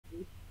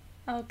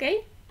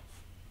Okay.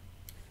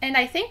 And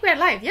I think we're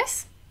live,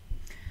 yes?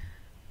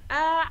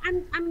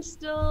 I'm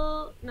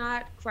still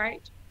not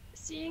quite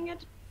seeing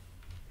it.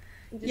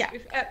 Yeah.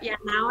 Yeah,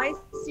 now I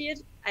see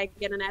it. I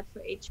get an ad for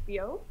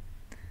HBO.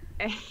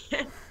 Just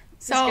gonna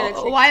So check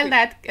while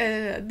quick.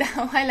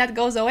 that while that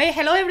goes away,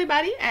 hello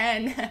everybody,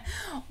 and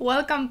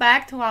welcome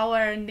back to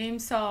our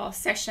Nimzo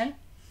session.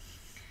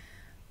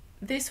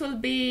 This will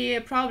be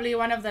probably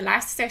one of the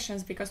last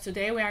sessions because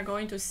today we are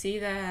going to see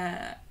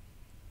the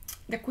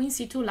Queen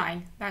C2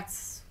 line.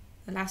 That's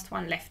the last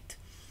one left.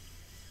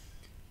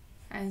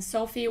 And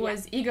Sophie Yeah,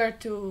 was eager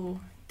to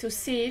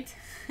see it.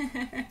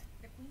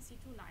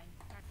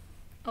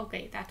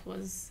 Okay, that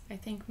was I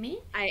think me.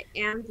 I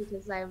am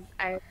because I've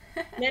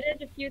met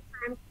it a few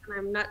times and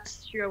I'm not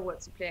sure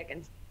what to play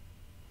against.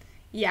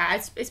 Yeah,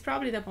 it's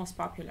probably the most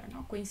popular.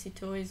 No, Queen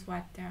C2 is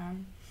Yeah,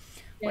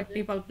 what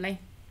people play.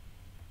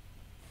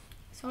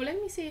 So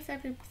let me see if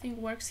everything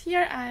works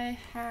here. I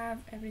have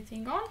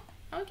everything on.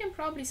 We can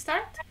probably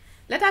start.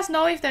 Let us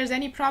know if there's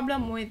any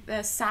problem with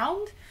the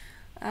sound.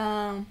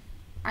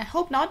 I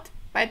hope not,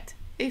 but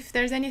if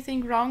there's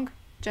anything wrong,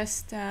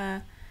 just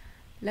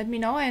let me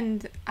know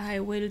and I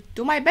will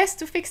do my best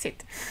to fix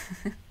it.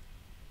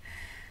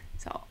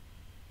 So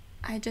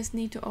I just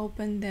need to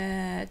open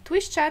the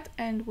Twitch chat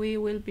and we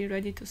will be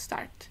ready to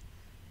start.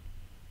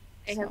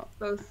 I have So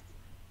both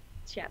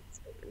chats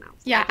open now,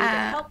 so I can get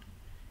yeah, help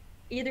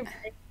either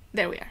way.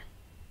 there we are.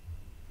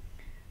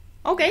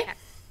 Okay.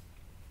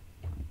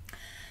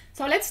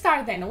 So let's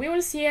start then. We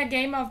will see a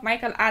game of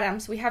Michael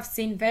Adams. We have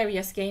seen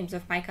various games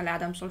of Michael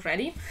Adams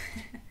already.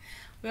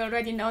 We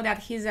already know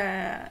that he's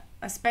a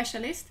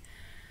specialist.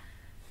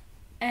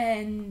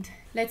 And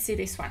let's see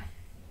this one.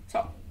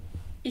 So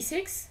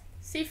e6,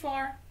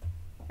 c4,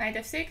 knight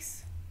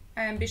f6,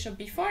 and bishop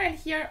b4. And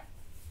here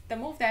the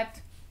move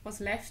that was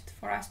left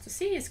for us to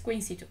see is queen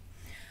c2.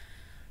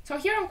 So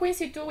here on queen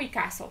c2 we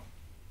castle.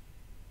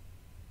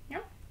 Yeah.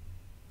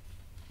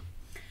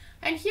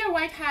 And here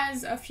white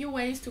has a few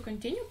ways to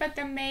continue, but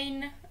the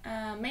main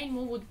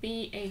move would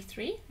be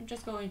a3. I'm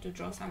just going to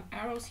draw some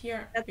arrows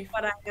here. That's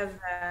what I have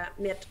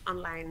met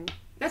online.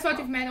 That's what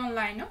you've met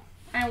online, no?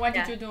 And what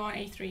did Yeah. you do on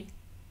a3?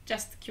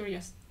 Just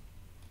curious.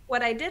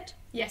 What I did,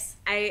 Yes.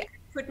 I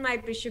put my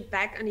bishop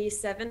back on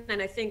e7,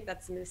 and I think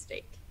that's a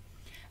mistake.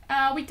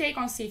 We take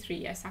on c3,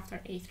 yes,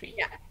 after a3.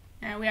 Yeah.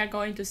 And we are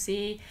going to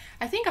see,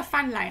 I think, a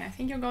fun line. I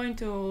think you're going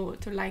to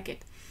like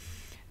it.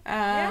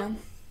 Yeah.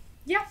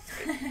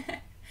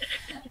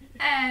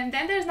 And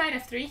then there's knight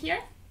f3 here,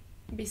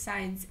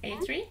 besides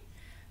a3.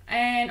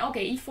 And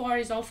okay, e4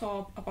 is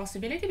also a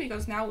possibility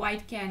because now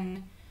white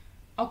can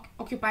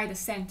occupy the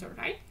center,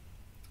 right?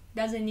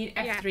 Doesn't need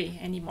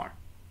f3 anymore.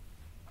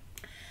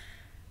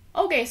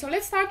 Okay, so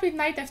let's start with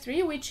knight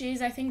f3, which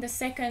is, I think, the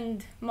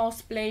second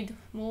most played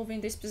move in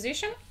this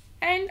position.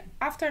 And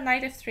after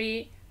knight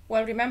f3,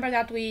 well, remember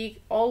that we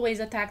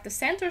always attack the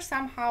center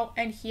somehow,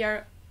 and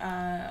here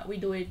we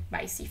do it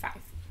by c5.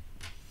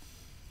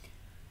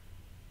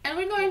 And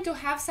we're going to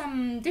have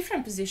some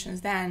different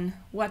positions than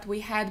what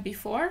we had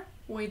before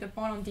with the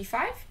pawn on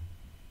d5.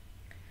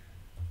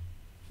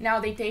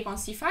 Now they take on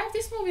c5.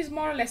 This move is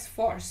more or less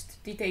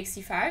forced, they take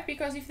c5,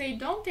 because if they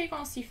don't take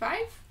on c5,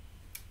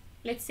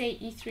 let's say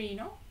e3,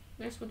 no?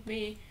 This would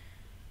be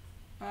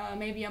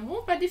maybe a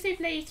move, but if they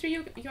play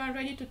e3, you are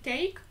ready to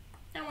take,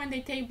 and when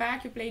they take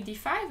back, you play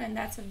d5, and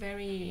that's a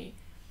very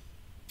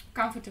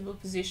comfortable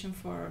position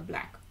for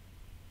black.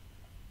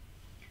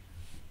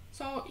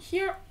 So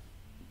here,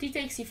 d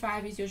takes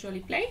c5 is usually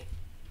played,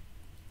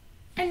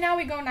 and now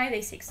we go knight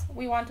a6.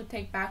 We want to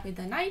take back with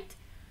the knight,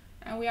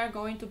 and we are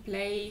going to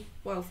play,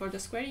 well, for the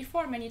square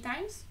e4 many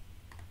times,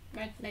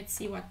 but let's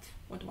see what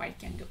white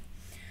can do.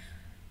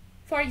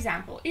 For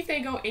example, if they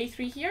go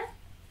a3 here,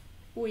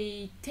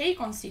 we take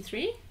on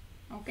c3,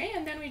 okay,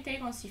 and then we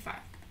take on c5.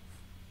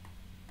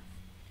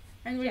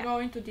 And we're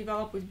going to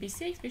develop with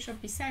b6,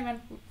 bishop b7,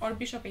 or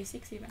bishop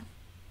a6 even.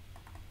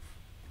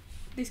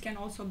 This can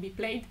also be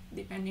played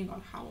depending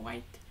on how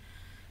white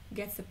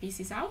gets the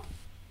pieces out.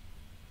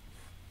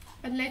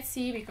 But let's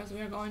see, because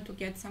we're going to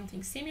get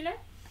something similar.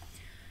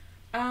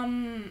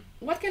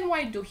 What can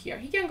white do here?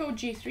 He can go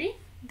g3.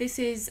 This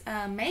is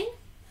main.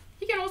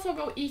 He can also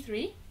go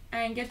e3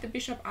 and get the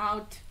bishop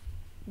out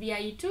via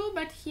e2,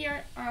 but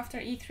here after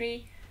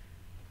e3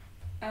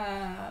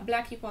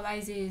 black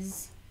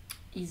equalizes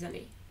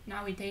easily.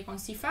 Now we take on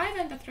c5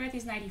 and the threat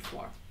is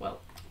 94.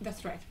 Well, the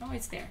threat, no,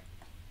 it's there.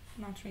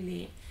 Not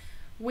really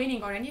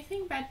winning or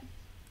anything, but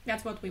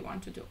that's what we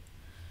want to do.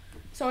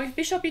 So if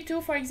bishop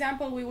e2, for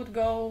example, we would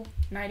go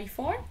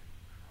 94.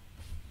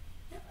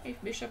 If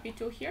bishop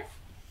e2 here.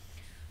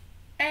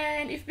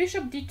 And if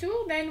bishop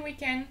d2, then we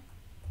can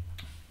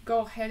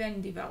go ahead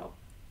and develop.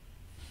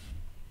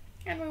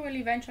 And we will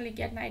eventually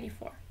get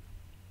 94.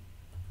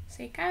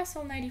 Say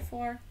castle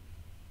 94.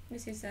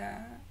 This is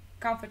a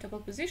comfortable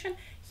position.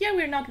 Here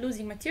we're not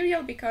losing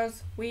material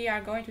because we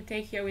are going to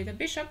take here with the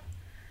bishop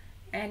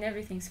and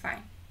everything's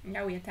fine.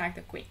 Now we attack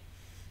the queen.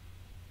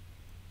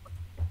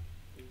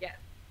 Yeah.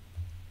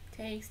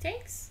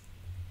 Takes.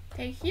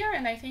 Take here,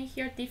 and I think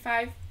here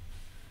d5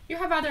 You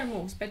have other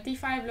moves, but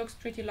d5 looks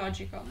pretty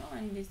logical, no?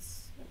 And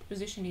this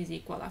position is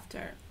equal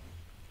after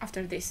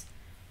this.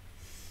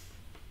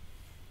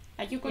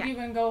 Like you could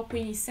even go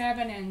queen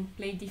e7 and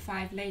play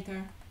d5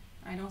 later.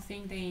 I don't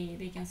think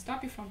they can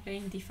stop you from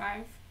playing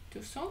d5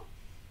 too soon.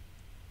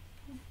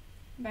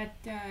 But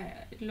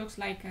it looks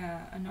like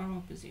a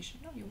normal position.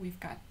 No?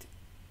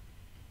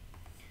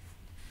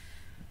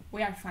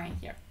 We are fine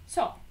here.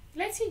 So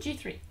let's see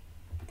g3.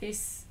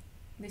 This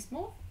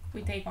move,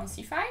 we take on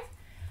c5.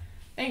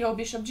 They go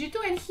bishop g2,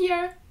 and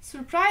here,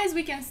 surprise,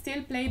 we can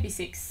still play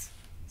b6.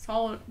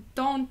 So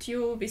don't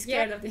you be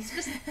scared of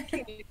this.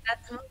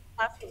 That's not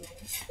possible.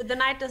 But the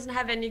knight doesn't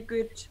have any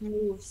good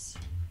moves.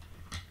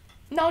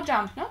 No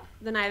jump, no?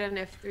 The knight on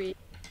f3.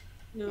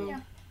 No. Yeah.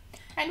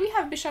 And we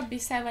have bishop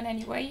b7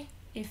 anyway,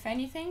 if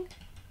anything.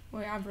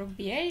 We have rook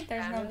b8,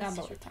 there's no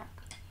double attack.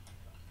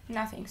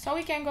 Nothing. So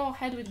we can go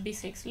ahead with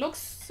b6.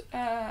 Looks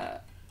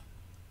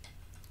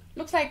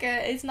like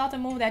it's not a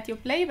move that you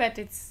play, but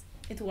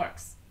it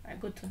works.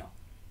 Good to know.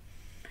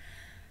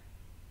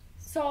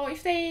 So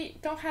if they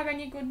don't have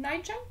any good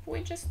knight jump,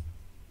 we just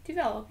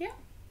develop, yeah?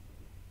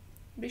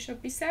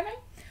 Bishop b7.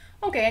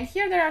 Okay, and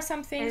here there are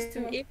some things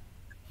to...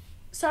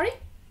 Sorry?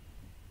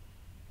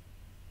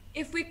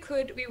 If we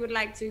could, we would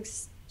like to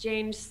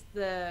exchange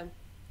the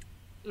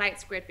light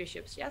squared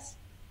bishops, yes?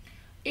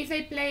 If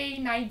they play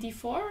knight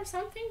d4 or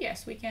something,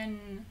 yes, we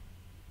can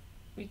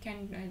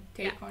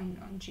take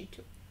on g2.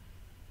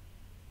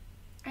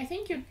 I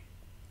think you...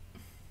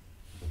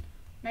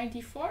 Knight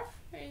d4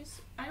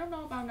 is... I don't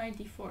know about knight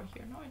d4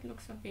 here. No, it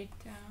looks a bit...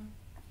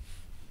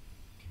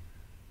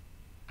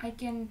 I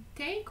can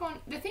take on...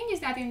 The thing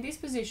is that in these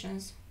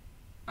positions,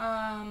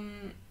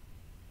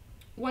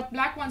 what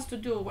black wants to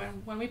do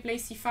when we play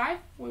c5,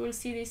 we will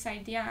see this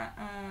idea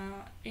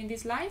in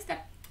these lines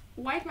that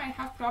white might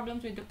have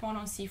problems with the pawn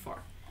on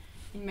c4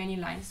 in many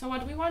lines. So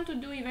what we want to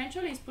do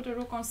eventually is put a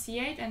rook on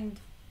c8 and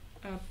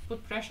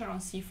put pressure on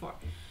c4.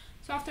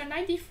 So after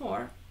knight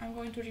d4, I'm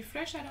going to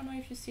refresh. I don't know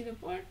if you see the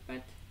board,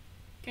 but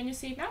can you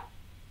see it now?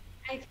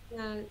 I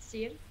can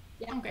see it.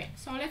 Yeah. Okay,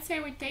 so let's say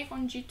we take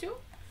on g2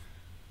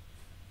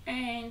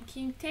 and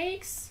king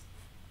takes.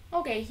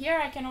 Okay, here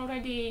I can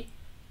already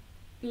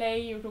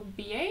play rook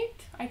b8.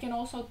 I can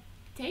also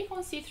take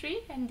on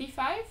c3 and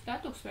d5.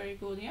 That looks very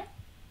good, yeah?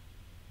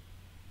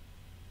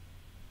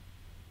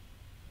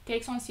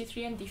 Takes on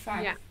c3 and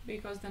d5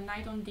 because the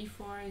knight on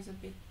d4 is a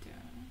bit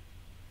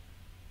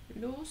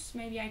loose.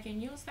 Maybe I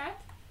can use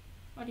that.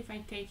 What if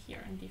I take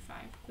here on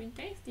d5? Queen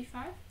takes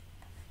d5.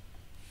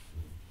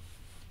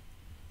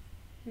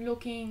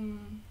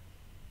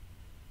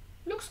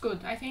 Looks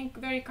good. I think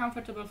very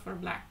comfortable for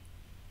black.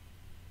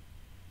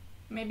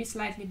 Maybe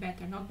slightly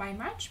better, not by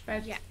much,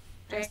 but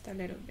just a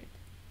little bit.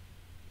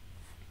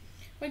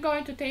 We're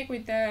going to take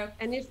with the...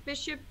 And if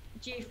bishop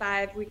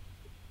g5, we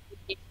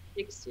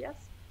h6, yes?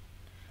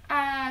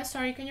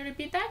 Sorry, can you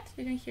repeat that?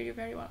 Didn't hear you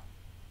very well.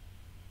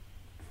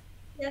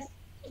 Yes.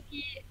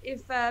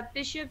 If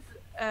bishop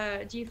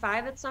g5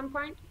 at some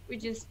point, we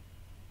just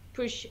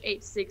push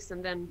h6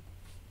 and then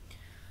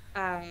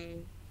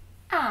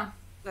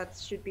that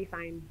should be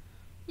fine.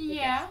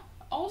 Yeah.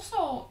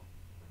 Also,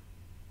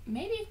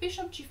 maybe if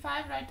bishop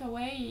g5 right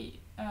away,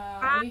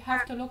 we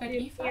have to look at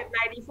e5.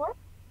 Knight e4?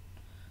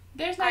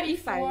 There's knight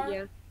e4. e5,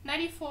 yeah.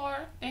 Knight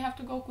e4, they have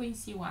to go queen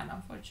c1.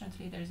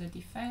 Unfortunately, there's a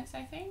defense,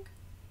 I think.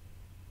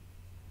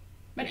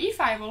 But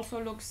e5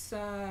 also looks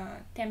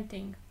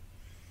tempting.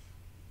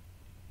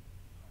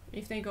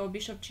 If they go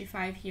bishop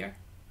g5 here.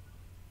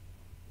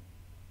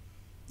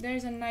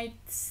 There's a knight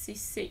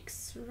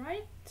c6,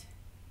 right?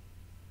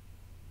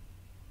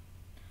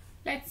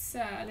 Let's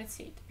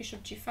see it.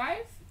 Bishop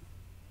g5.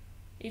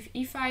 If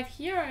e5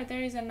 here,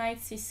 there is a knight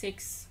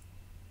c6.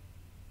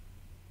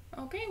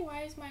 Okay,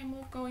 why is my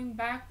move going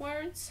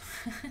backwards?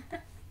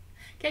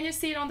 Can you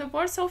see it on the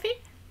board,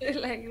 Sophie?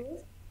 Like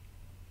this.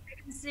 I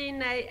can see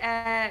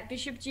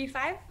bishop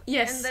g5.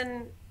 Yes. And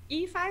then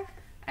e5.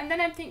 And then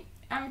I'm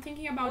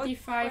thinking about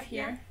e5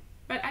 here. Yeah.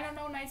 But I don't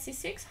know knight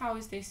c6. How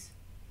is this?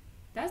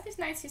 Does this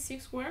knight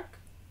c6 work?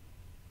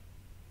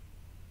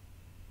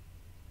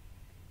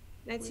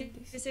 Knight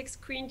c6,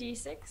 queen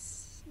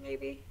d6,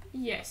 maybe?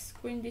 Yes,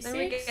 queen d6. Then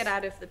we get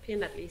out of the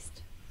pin at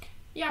least.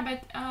 Yeah,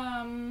 but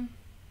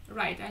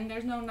right, and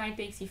there's no knight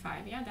takes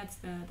e5, yeah, that's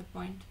the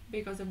point,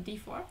 because of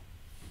d4.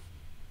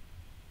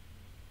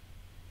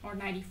 Or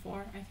knight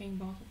e4, I think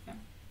both of them.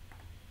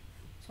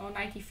 So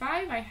knight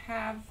e5, I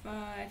have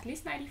at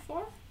least knight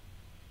e4.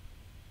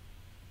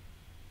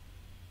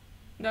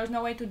 There's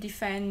no way to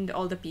defend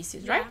all the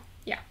pieces, right?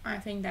 Yeah, I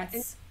think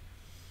that's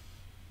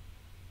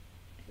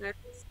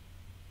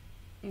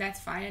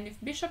fine. And if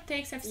bishop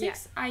takes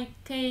f6, I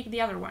take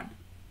the other one.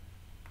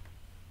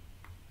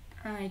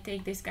 I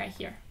take this guy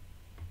here.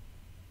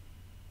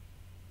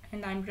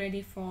 And I'm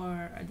ready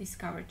for a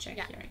discover check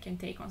here. I can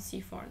take on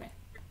c4 then.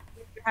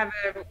 You have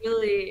a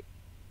really...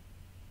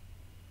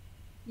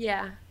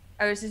 Yeah,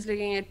 I was just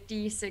looking at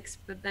d6,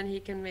 but then he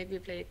can maybe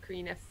play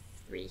queen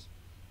f3.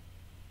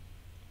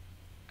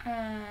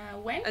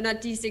 When?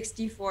 Not d6,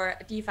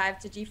 d4, d5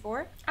 to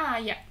d4. Ah,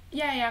 yeah.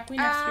 Yeah, queen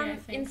f3, I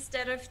think.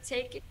 Instead of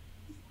taking...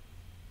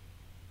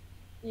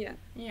 Yeah.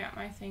 Yeah,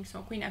 I think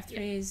so. Queen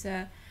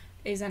f3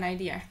 is an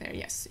idea there,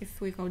 yes,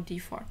 if we go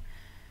d4.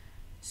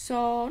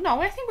 So,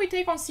 no, I think we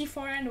take on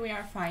c4 and we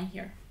are fine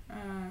here.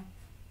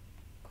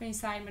 Queen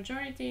side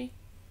majority.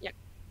 Yeah.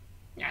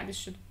 Yeah,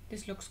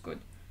 this looks good.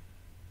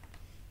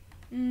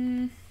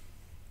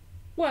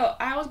 Well,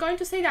 I was going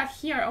to say that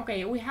here,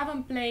 okay, we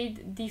haven't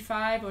played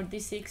d5 or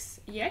d6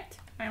 yet,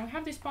 and we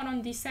have this pawn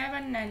on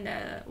d7 and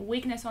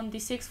weakness on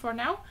d6 for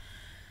now.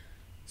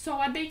 So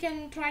what they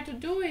can try to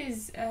do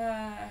is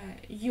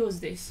use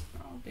this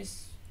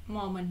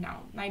moment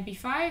now, knight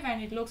b5,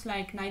 and it looks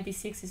like knight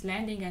d6 is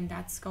landing, and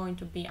that's going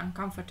to be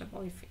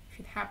uncomfortable if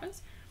it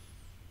happens.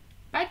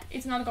 But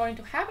it's not going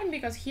to happen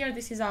because here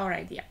this is our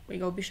idea. We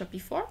go bishop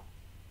e4.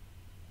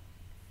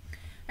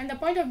 And the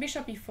point of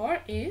bishop e4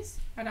 is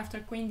that after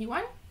queen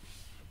d1,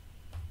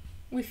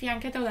 we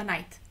fianchetto the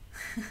knight.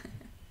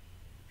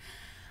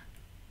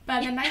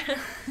 But the knight,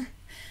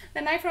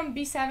 the knight from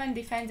b7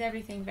 defends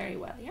everything very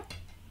well, yeah?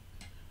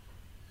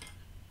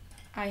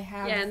 I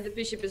have... Yeah, and the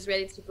bishop is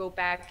ready to go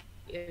back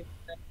if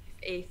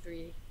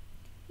a3.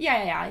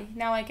 Yeah,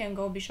 now I can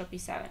go bishop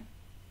e7.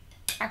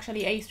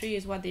 Actually, a3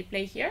 is what they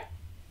play here.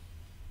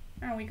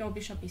 And we go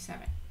bishop e7.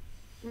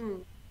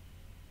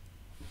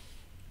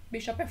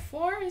 Bishop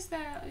f4 is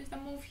the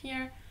move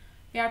here.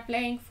 They are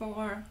playing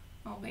for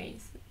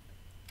always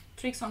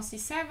tricks on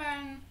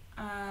c7,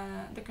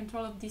 the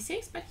control of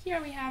d6, but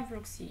here we have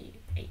rook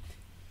c8.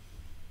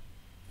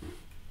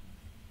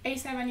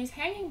 a7 is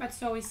hanging, but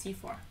so is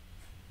c4.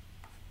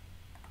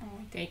 And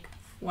we take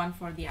one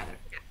for the other.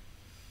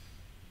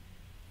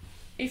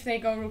 If they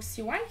go rook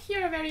c1,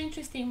 here a very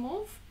interesting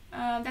move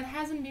that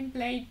hasn't been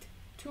played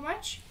too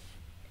much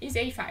is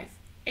a5.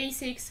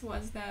 a6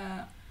 was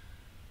the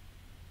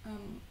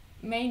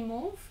main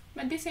move,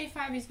 but this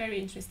a5 is very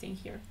interesting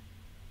here.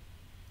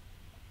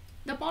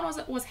 The pawn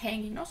was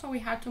hanging, no? So we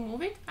had to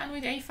move it, and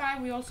with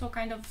a5 we also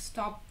kind of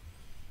stop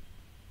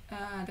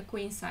the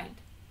queen side.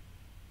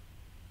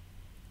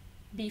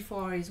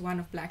 b4 is one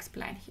of black's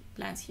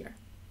plans here.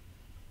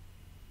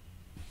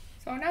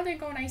 So now they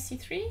go knight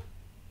c3,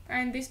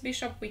 and this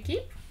bishop we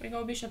keep. We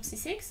go bishop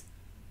c6,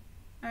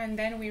 and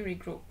then we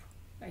regroup.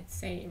 Let's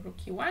say rook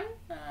e1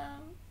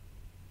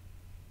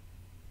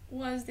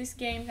 was this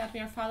game that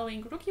we are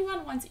following. Rook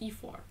e1 wants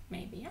e4,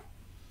 maybe, yeah?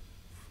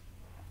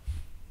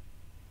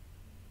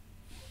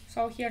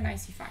 So here knight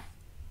c5.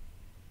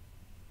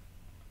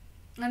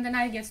 And the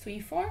knight gets to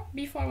e4.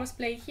 b4 was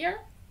played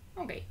here.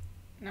 Okay,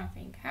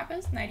 nothing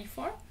happens. Knight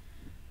e4.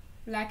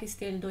 Black is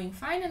still doing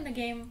fine, and the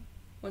game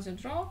was a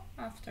draw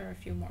after a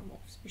few more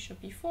moves.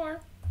 Bishop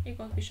e4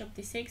 equals bishop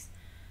d6.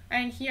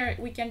 And here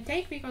we can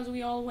take because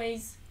we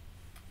always...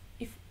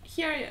 If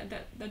here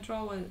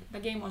the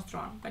game was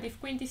drawn, but if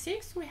queen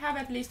d6, we have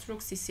at least rook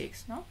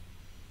c6, no?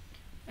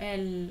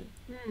 And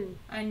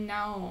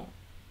now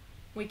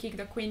we kick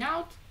the queen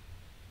out.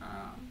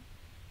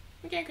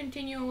 We can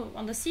continue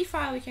on the c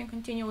file. We can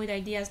continue with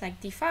ideas like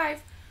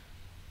d5.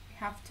 We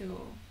have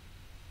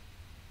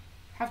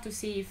to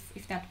see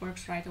if that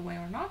works right away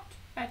or not,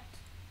 but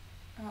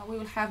we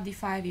will have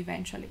d5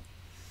 eventually.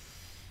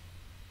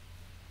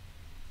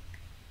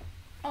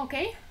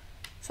 Okay.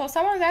 So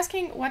someone is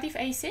asking, what if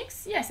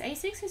a6? Yes,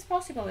 a6 is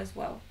possible as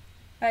well,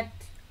 but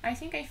I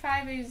think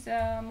a5 is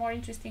a more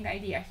interesting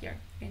idea here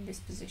in this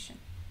position.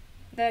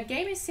 The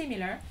game is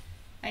similar,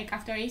 like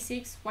after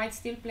a6, white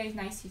still plays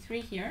knight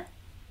c3 here,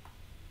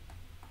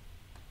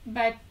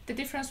 but the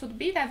difference would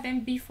be that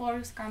then b4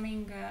 is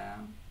coming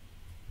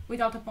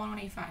without a pawn on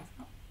a5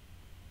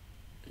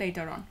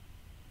 later on.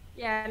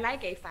 Yeah, I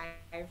like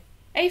a5.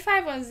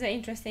 a5 was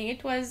interesting.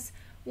 It was,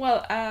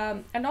 well,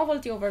 a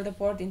novelty over the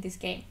board in this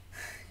game.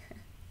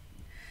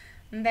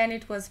 And then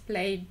it was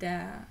played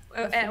a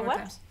few more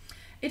times.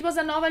 It was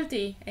a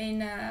novelty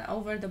in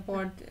over the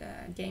board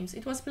games.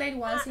 It was played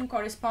once in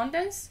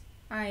correspondence.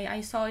 I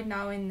saw it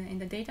now in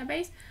the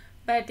database,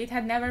 but it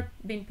had never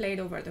been played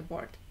over the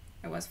board.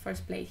 It was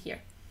first played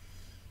here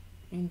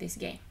in this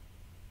game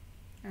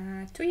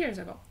 2 years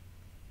ago.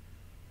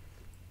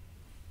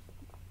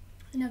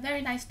 In a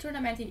very nice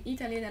tournament in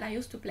Italy that I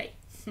used to play.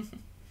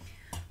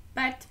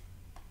 But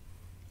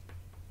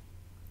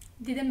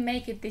didn't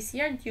make it this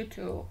year due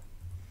to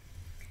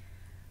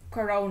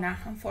Corona,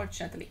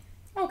 unfortunately.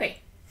 Okay.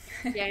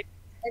 Yeah,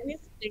 I miss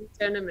playing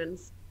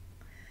tournaments.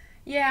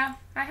 Yeah,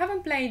 I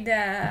haven't played.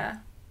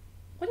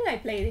 What did I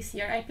play this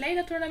year? I played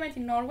a tournament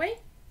in Norway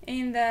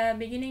in the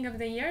beginning of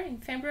the year, in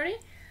February,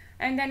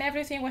 and then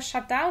everything was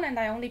shut down, and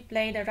I only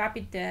played a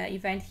rapid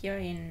event here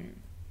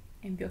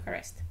in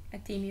Bucharest, a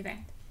team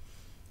event,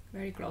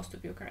 very close to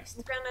Bucharest.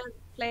 I'm gonna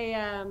play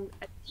a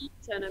team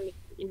tournament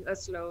in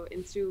Oslo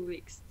in 2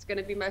 weeks. It's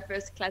gonna be my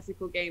first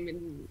classical game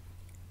in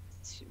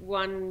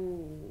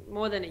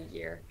more than a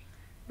year.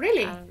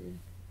 Really?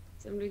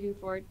 So I'm looking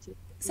forward to.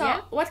 So,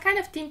 yeah? What kind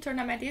of team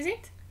tournament is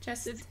it?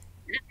 Just.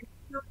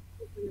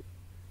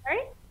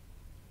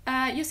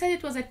 Sorry? You said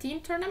it was a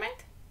team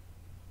tournament?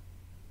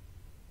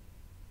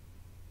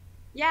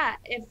 Yeah,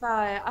 if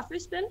offer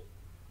spin.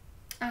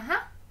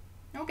 Uh-huh.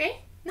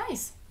 Okay,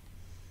 nice.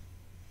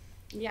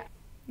 Yeah.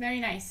 Very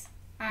nice.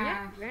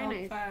 Yeah, very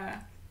Hope, nice.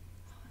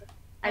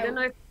 I don't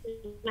oh, know if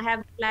I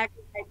have black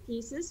and white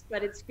pieces,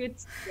 but it's good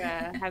to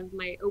have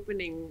my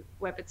opening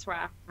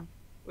repertoire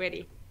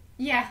ready.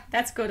 yeah,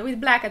 that's good. With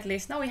black at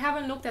least. No, we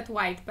haven't looked at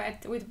white,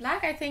 but with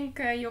black, I think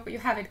you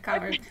have it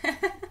covered.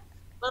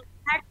 Well,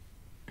 black,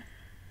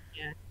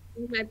 yeah,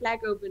 my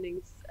black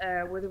openings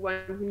were the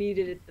one who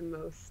needed it the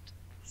most,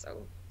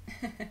 so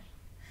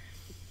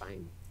it's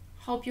fine.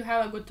 Hope you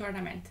have a good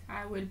tournament.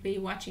 I will be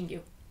watching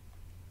you.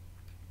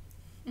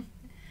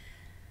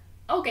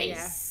 Okay,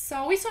 Yeah.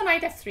 so we saw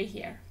knight f3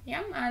 here,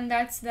 yeah, and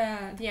that's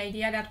the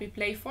idea that we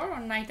play for.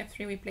 On knight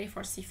f3 we play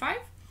for c5.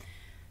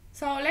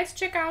 So let's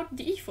check out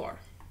the e4,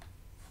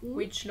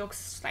 which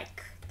looks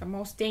like the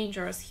most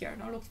dangerous here.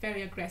 No, looks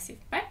very aggressive,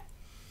 but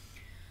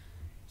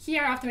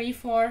here after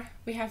e4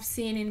 we have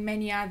seen in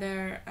many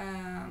other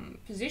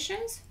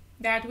positions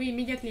that we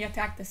immediately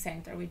attack the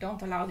center. We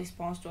don't allow these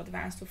pawns to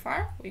advance too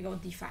far. We go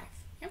d5.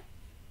 Yeah.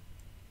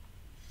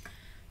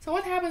 So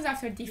what happens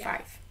after d5?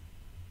 Yeah.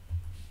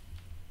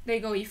 They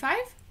go e5,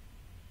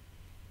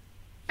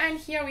 and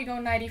here we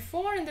go knight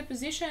e4, and the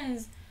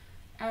positions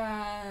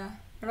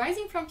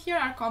rising from here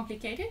are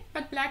complicated,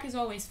 but black is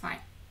always fine.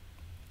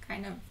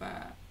 Kind of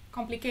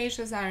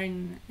complications are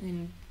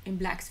in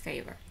black's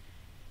favor.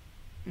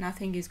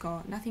 Nothing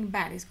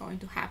bad is going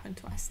to happen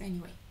to us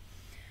anyway.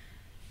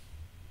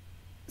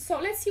 So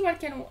let's see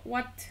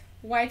what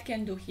white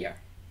can do here.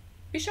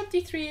 Bishop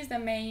d3 is the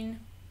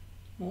main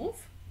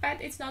move, but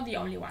it's not the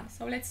only one.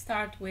 So let's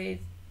start with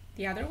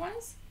the other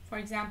ones. For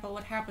example,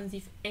 what happens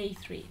if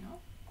a3, no?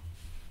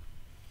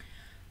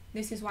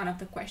 This is one of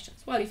the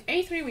questions. Well, if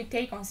a3, we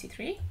take on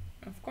c3,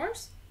 of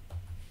course.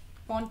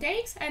 Pawn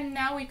takes, and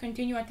now we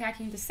continue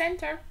attacking the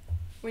center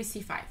with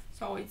c5.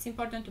 So it's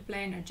important to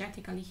play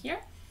energetically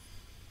here.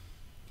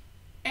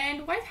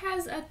 And white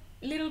has a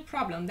little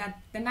problem that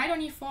the knight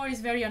on e4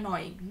 is very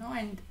annoying, no?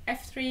 And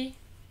f3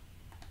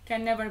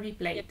 can never be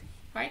played,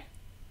 right?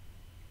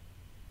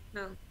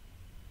 No.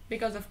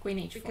 Because of queen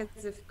h4.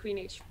 Because of queen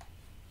h4.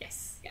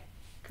 Yes. Yeah.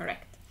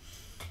 Correct.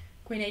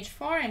 Queen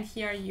h4, and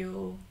here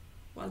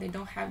well, they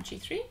don't have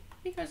g3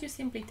 because you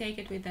simply take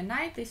it with the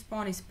knight. This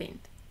pawn is pinned.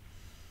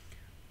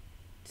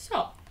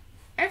 So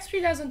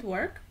f3 doesn't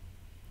work.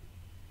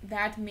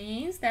 That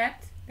means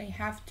that they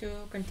have to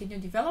continue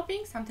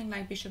developing something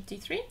like bishop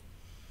d3.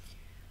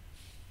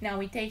 Now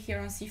we take here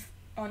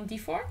on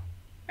d4,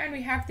 and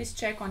we have this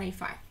check on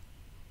a5.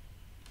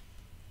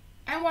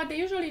 And what they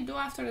usually do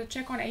after the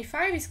check on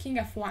a5 is king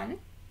f1.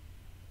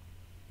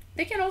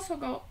 They can also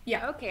go,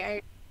 yeah. Okay,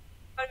 I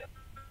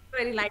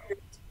already like this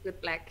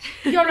with black.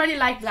 You already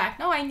like black.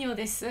 No, I knew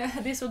this.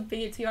 This would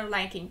be to your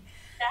liking.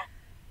 Yeah.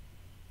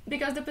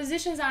 Because the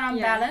positions are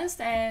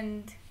unbalanced,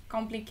 and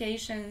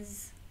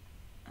complications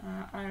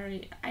are.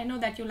 I know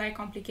that you like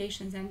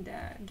complications and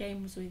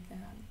games with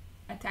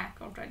attack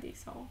already.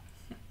 So,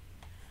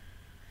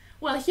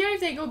 well, here if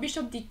they go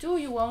bishop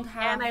d2, you won't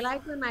have. And I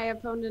like when my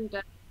opponent.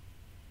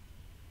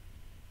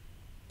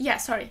 Yeah,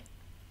 sorry.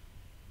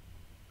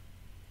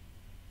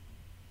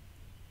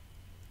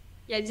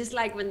 Yeah, just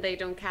like when they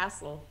don't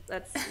castle.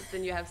 That's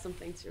then you have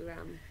something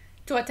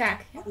to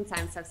attack. Yeah.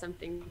 Sometimes have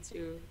something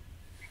to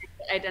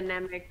a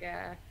dynamic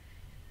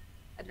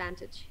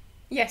advantage.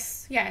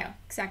 Yes, yeah,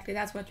 exactly.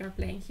 That's what you're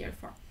playing here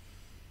for.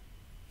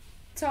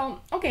 So,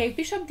 okay,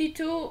 bishop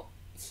d2,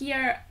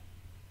 here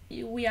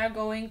we are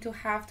going to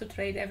have to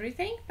trade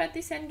everything, but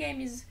this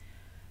endgame is...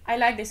 I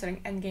like this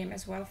endgame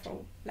as well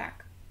for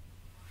black.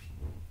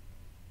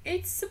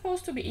 It's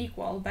supposed to be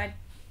equal, but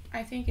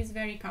I think it's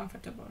very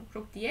comfortable.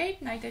 Rook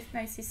d8, knight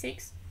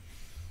c6.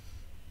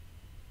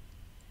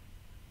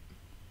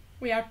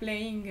 We are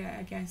playing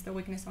against the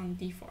weakness on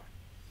d4.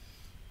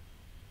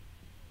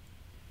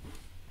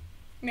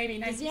 Maybe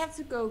Does he have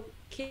to go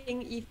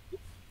king e3?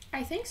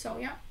 I think so,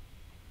 yeah.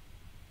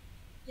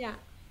 Yeah.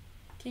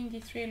 King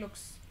d3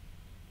 looks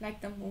like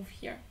the move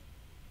here.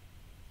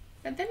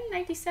 But then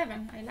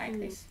 97, I like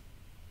this.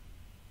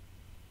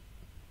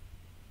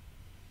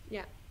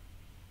 Yeah.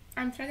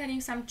 I'm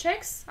threatening some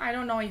checks. I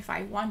don't know if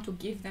I want to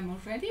give them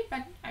already,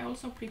 but I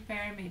also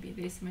prepare maybe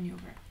this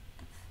maneuver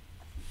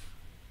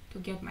to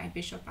get my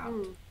bishop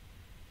out.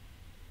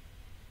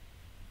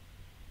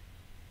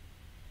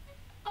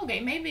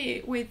 Okay,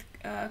 maybe with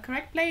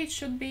correct play it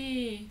should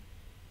be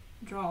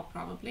draw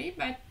probably,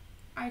 but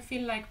I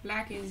feel like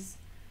black is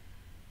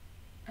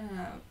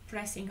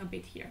pressing a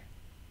bit here.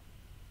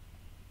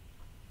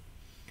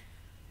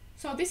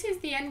 So this is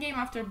the endgame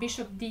after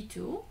bishop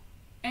d2,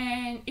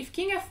 and if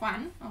king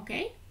f1,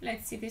 okay,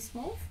 let's see this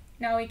move.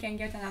 Now we can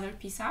get another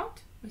piece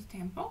out with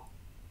tempo.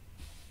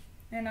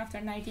 And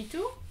after knight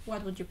e2,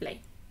 what would you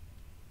play?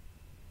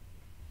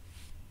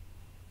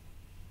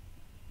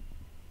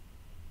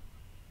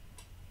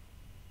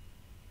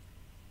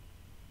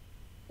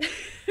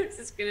 This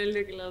is gonna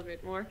look a little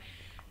bit more.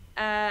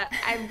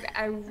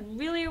 I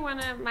really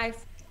wanna. My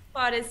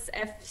thought is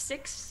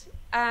f6.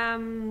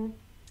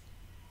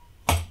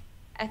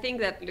 I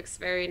think that looks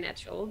very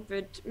natural,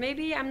 but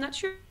maybe I'm not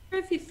sure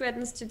if he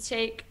threatens to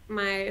take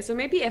my, so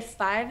maybe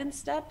f5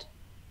 instead.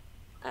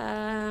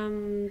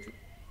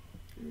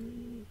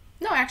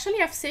 No, actually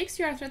f6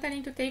 you are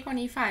threatening to take on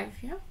e5,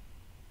 yeah?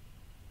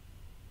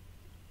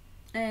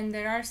 And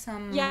there are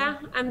some... Yeah,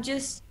 I'm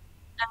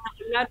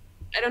not,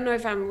 I don't know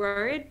if I'm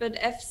worried, but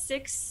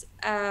f6,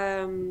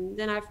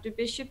 then after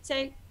bishop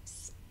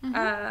takes,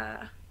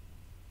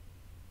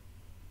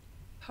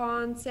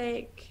 pawn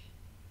take,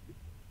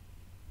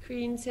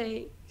 queen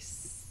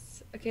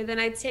takes. Okay, then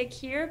I take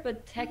here,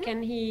 but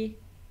can he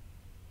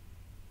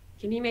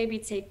maybe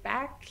take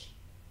back?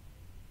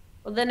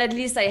 Well, then at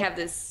least I have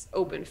this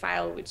open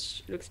file,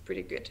 which looks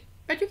pretty good.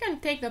 But you can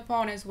take the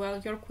pawn as well.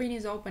 Your queen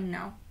is open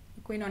now.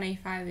 The queen on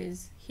a5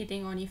 is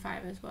hitting on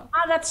e5 as well.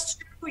 Ah, that's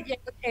true. Yeah,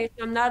 okay,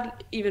 so I'm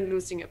not even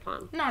losing a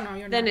pawn. No,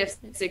 you're then not.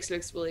 Then f6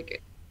 looks really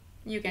good.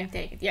 You can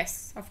take it.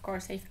 Yes, of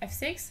course,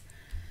 f6.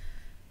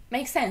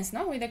 Makes sense,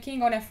 no? With the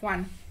king on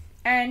f1.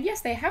 And yes,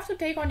 they have to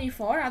take on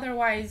e4,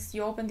 otherwise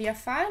you open the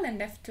f file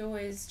and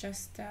f2 is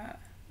just a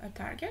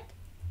target.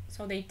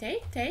 So they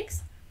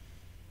takes.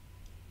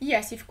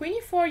 Yes, if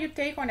queen e4 you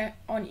take on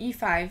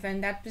e5,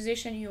 and that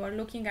position you are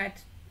looking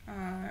at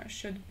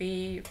should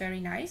be very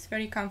nice,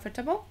 very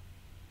comfortable.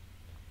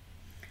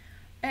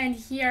 And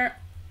here,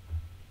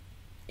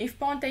 if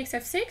pawn takes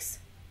f6,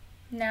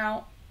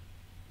 now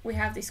we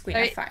have this queen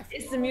f5.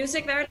 Is the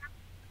music there?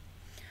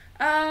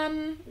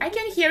 I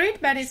can hear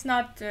it, but it's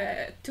not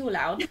too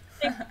loud.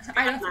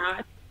 I don't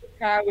know.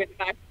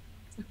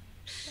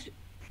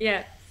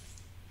 Yeah.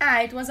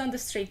 Ah, it was on the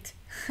street.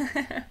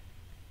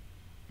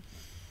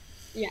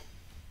 Yeah.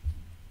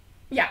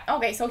 Yeah,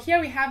 okay, so here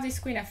we have this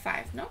queen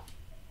f5, no?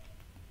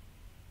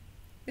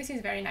 This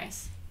is very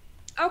nice.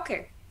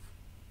 Okay.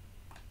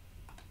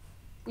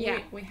 Yeah.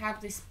 We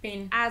have this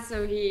pin. Ah,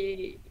 so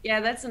yeah,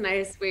 that's a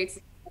nice way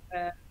to,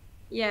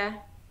 yeah.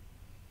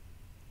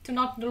 To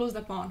not lose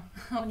the pawn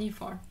on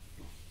e4.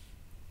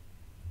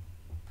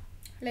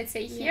 Let's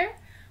say here.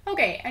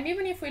 Okay, and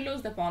even if we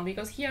lose the pawn,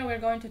 because here we're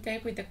going to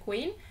take with the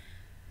queen,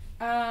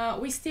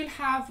 we still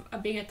have a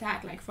big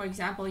attack. Like, for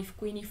example, if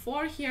queen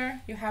e4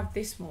 here, you have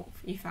this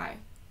move, e5.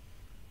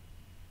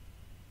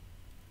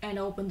 And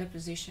open the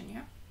position,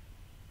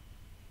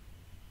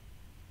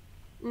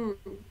 yeah?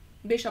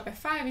 Bishop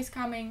f5 is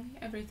coming,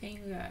 everything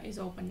is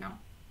open now.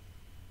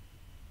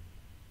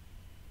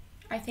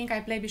 I think I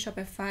play bishop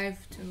f5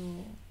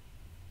 to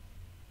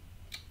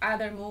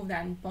other move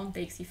than pawn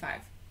takes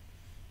e5.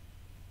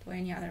 To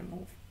any other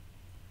move.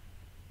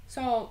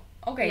 So,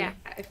 okay. Yeah,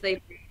 if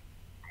they...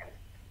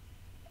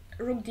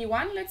 Rook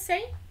d1, let's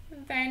say,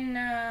 then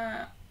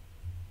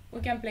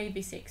we can play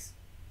b6.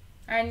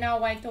 And now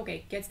white,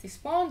 okay, gets this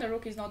pawn, the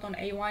rook is not on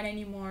a1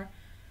 anymore.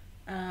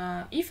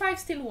 E5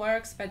 still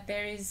works, but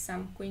there is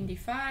some queen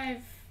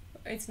d5.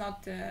 It's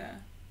not,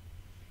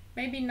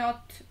 maybe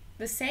not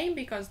the same,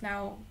 because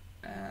now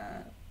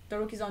the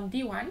rook is on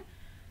d1,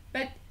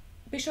 but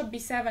bishop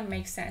b7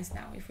 makes sense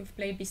now. If we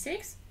play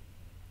b6,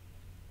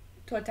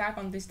 to attack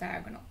on this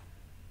diagonal.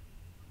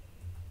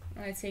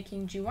 Let's say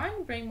king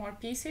g1, bring more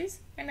pieces,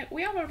 and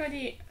we are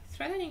already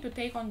threatening to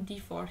take on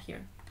d4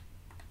 here.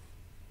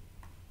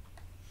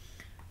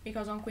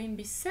 Because on queen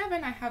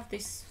b7 I have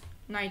this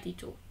knight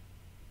e2.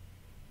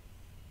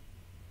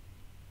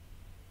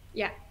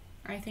 Yeah.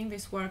 I think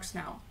this works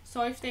now.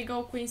 So if they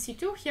go queen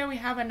c2, here we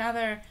have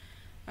another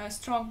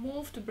strong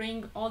move to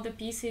bring all the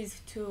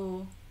pieces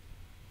to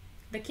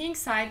the king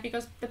side,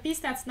 because the piece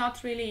that's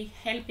not really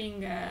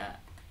helping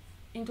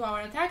into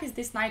our attack is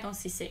this knight on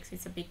c6.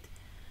 It's a bit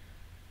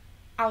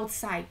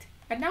outside.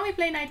 But now we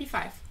play knight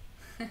e5.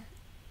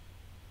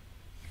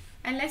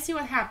 And let's see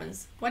what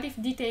happens. What if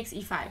d takes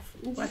e5?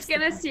 I'm just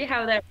gonna see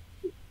how that...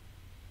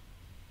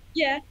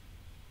 Yeah.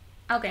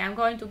 Okay, I'm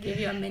going to give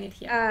you a minute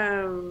here.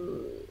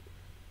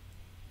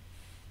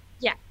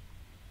 Yeah.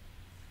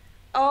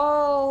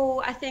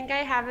 Oh, I think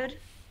I have it.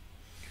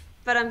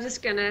 But I'm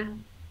just gonna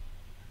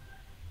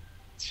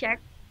check.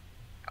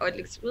 Oh, it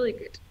looks really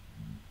good.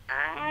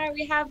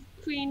 We have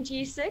queen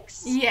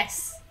g6.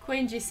 Yes,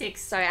 queen g6.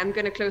 Sorry, I'm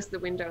gonna close the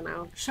window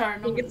now. Sure,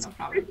 no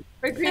problem.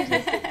 For queen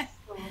g6.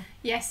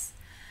 Yes.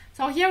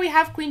 So here we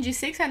have queen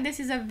g6, and this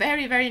is a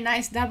very, very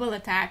nice double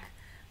attack.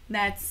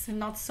 That's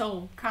not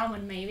so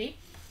common, maybe.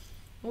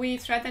 We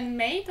threaten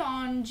mate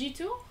on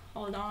g2.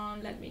 Hold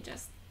on, let me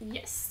just...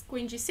 Yes,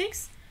 queen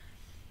g6.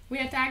 We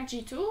attack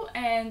g2,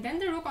 and then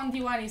the rook on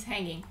d1 is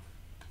hanging.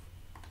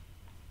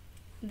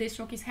 This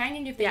rook is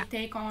hanging. If they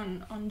take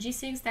on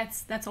g6,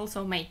 that's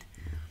also mate.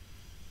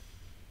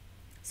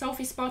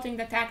 Sophie spotting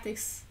the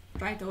tactics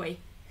right away.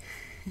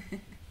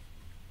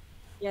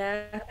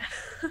 Yeah.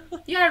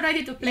 You are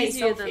ready to play,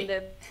 Easier Sophie.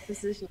 than the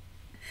position.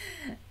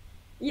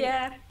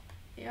 Yeah.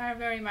 You are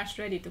very much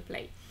ready to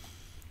play.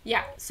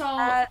 Yeah, so...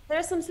 there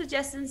are some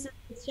suggestions in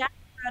the chat,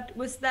 but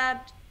was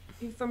that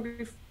from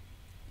before?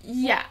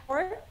 Yeah.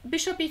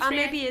 Bishop e3.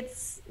 Maybe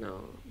it's...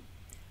 No.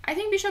 I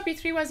think bishop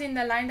e3 was in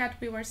the line that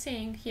we were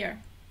seeing here,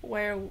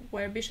 where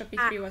bishop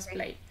e3 was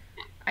played.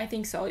 I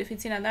think so. If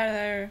it's in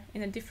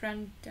a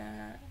different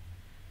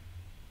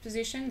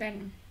position,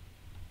 then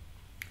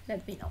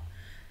let me know.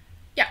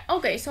 Yeah,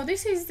 okay, so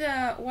this is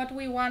what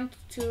we want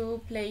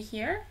to play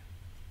here.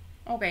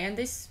 Okay, and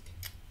this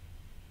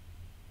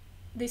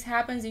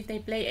happens if they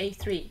play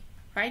a3,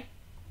 right?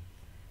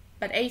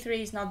 But a3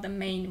 is not the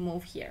main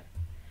move here.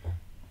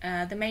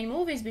 The main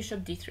move is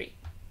bishop d3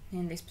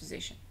 in this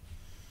position.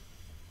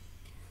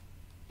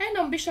 And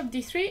on bishop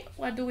d3,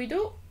 what do?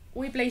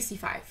 We play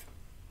c5.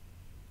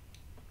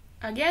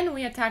 Again,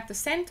 we attack the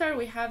center.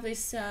 We have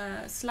this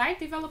slight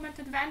development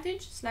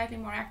advantage, slightly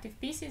more active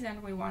pieces,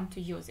 and we want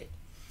to use it.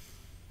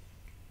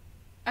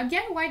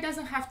 Again, white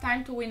doesn't have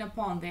time to win a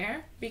pawn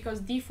there,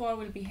 because d4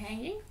 will be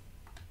hanging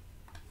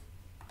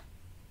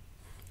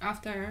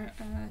after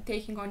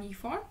taking on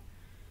e4.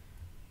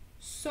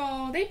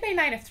 So they play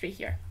knight f3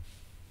 here.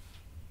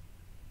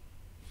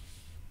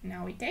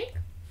 Now we take.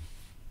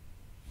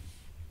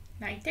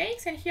 Knight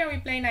takes, and here we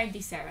play knight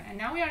d7. And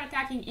now we are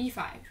attacking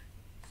e5.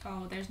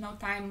 So there's no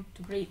time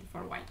to breathe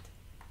for white.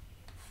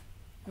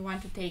 We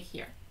want to take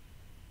here.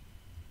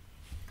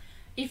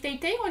 If they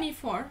take on e4,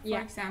 for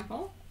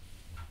example,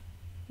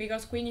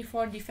 because queen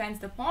e4 defends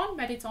the pawn,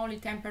 but it's only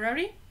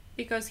temporary,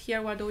 because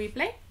here what do we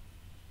play?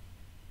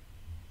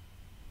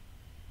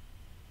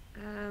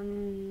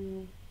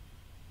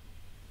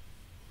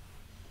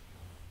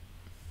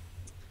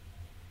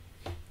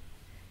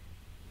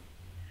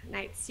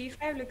 Knight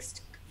c5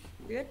 looks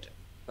good,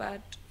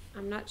 but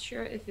I'm not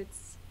sure if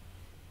it's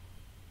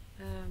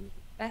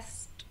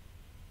best.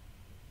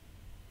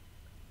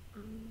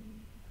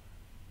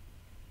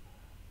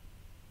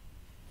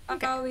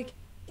 Okay. Oh, we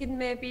can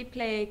maybe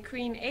play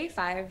queen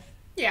a5.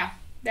 Yeah,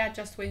 that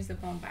just wins the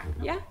pawn back.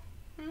 No? Yeah.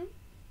 Mm-hmm.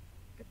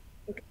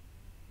 Okay.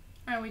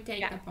 And we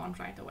take the pawn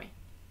right away.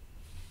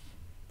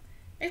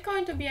 It's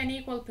going to be an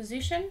equal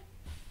position.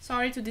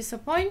 Sorry to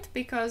disappoint,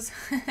 because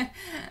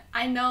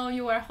I know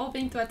you were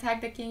hoping to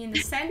attack the king in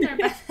the center,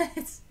 but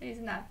it's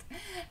not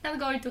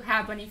going to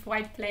happen if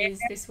white plays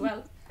this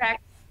well.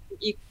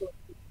 Equal.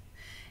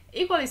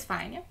 Equal is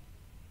fine, yeah?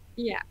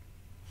 Yeah.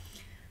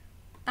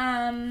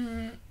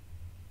 And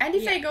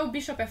if I go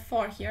bishop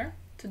f4 here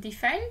to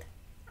defend,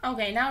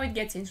 okay, now it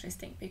gets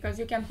interesting, because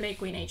you can play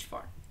queen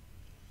h4.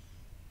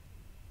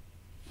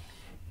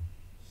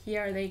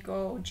 Here they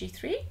go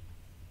g3,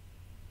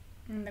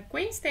 and the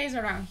queen stays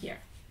around here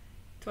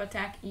to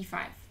attack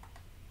e5.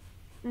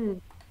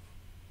 And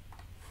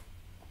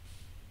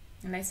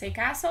let's say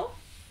castle,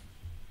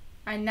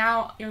 and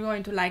now you're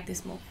going to like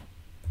this move.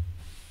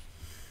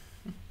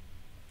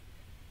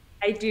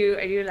 I do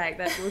like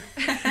that move.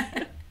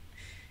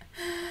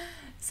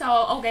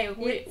 So okay,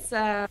 it's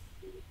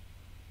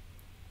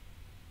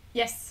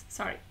yes,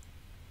 sorry.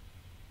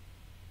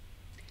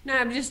 No,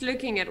 I'm just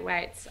looking at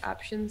white's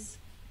options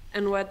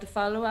and what the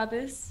follow-up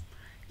is.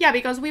 Yeah,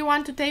 because we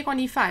want to take on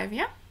e5,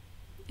 yeah?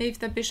 If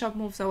the bishop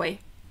moves away.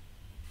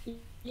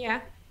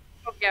 Yeah.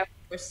 Oh, yeah, of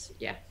course.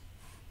 Yeah.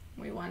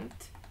 We are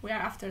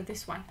after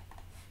this one.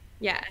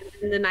 Yeah,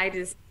 and the knight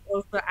is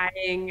also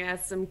eyeing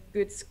some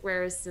good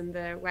squares in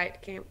the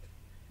white camp.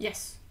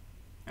 Yes,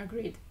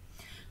 agreed.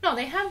 No,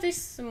 they have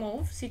this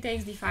move, c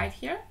takes d5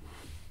 here.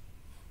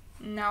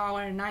 Now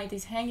our knight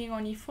is hanging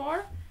on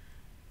e4.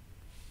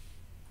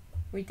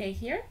 We take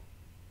here.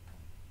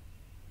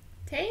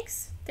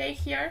 Takes, take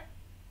here.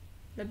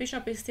 The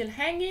bishop is still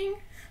hanging.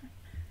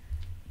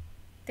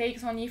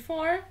 Takes on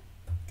e4.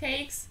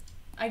 Takes.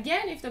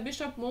 Again, if the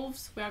bishop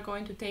moves, we are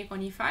going to take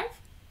on e5.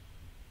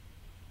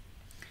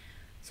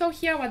 So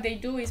here what they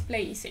do is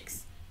play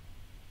e6.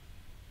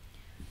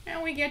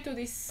 And we get to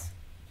this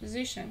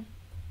position.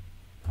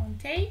 Pawn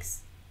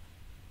takes.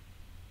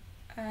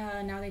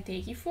 Now they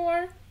take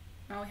e4.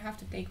 Now we have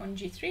to take on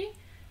g3.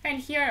 And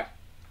here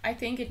I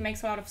think it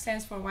makes a lot of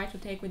sense for white to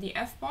take with the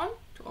f pawn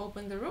to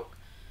open the rook.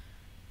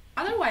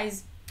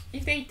 Otherwise,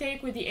 if they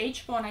take with the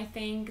h pawn, I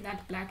think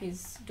that black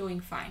is doing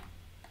fine.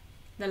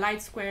 The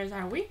light squares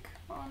are weak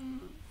on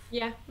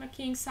the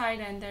king's side,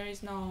 and there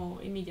is no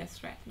immediate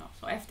threat. No,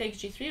 so f takes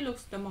g3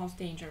 looks the most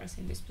dangerous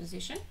in this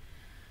position.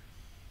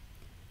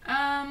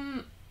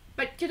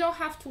 But you don't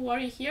have to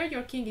worry here.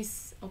 Your king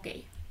is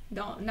okay.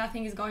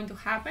 Nothing is going to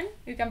happen.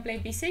 You can play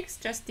b6,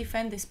 just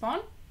defend this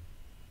pawn.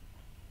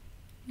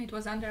 It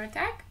was under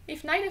attack.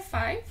 If knight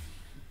f5,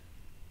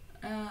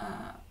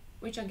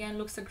 which again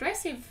looks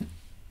aggressive,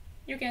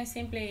 you can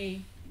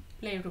simply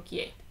play rook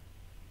e8.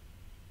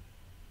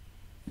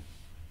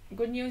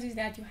 Good news is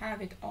that you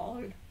have it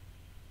all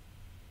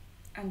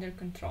under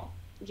control.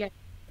 Yeah.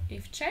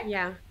 If check,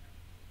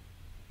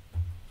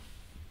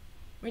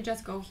 we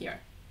just go here.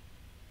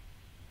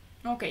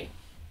 Okay.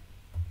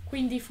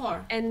 Queen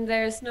d4. And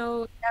there's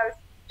no... I was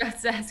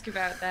just to ask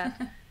about that.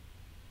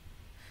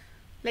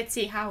 Let's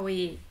see how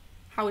we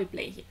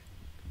play here.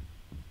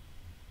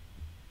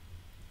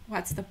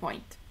 What's the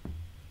point?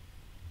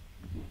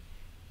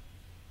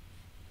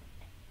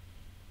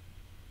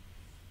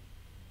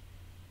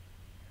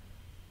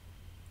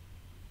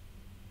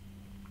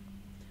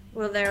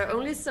 Well, there are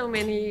only so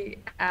many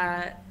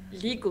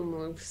legal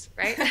moves,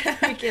 right?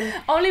 We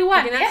can only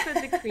one. We can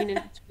put the queen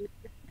in between.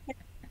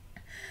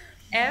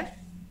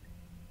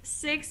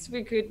 F6,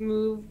 we could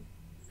move.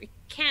 We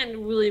can't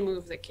really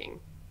move the king.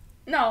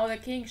 No, the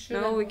king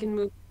shouldn't. No, we can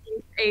move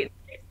king 8.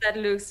 That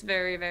looks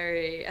very,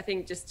 very. I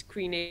think just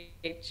queen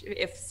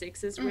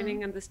f6 is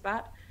winning on the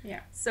spot.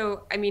 Yeah. So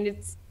I mean,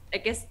 it's. I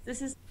guess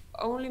this is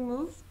only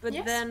move, but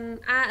Yes. then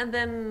and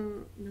then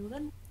no,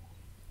 then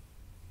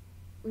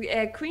we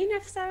queen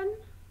f7.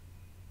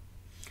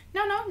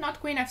 No, no, not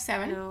queen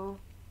f7. No.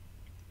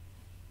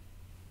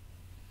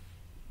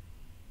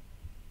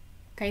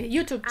 Okay, the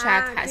YouTube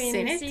chat has queen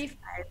seen it.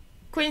 c5.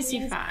 Queen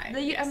c5.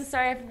 Yes. I'm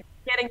sorry, I'm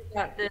forgetting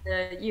about the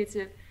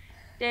YouTube.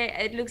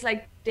 It looks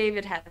like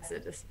David has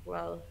it as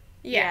well.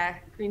 Yeah,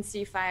 queen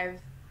c5.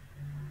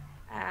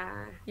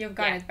 You've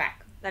got it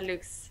back. That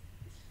looks.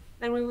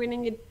 Then we're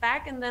winning it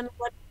back, and then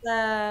what?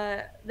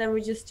 Then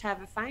we just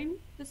have a fine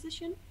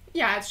position.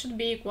 Yeah, it should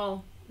be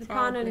equal. The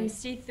pawn on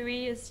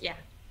c3 is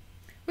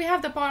We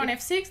have the pawn on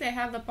f6. They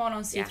have the pawn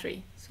on c3.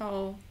 Yeah.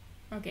 So,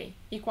 okay,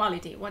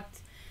 equality. What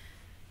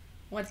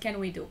can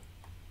we do?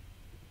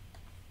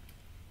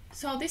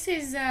 So this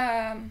is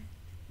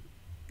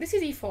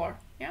e4.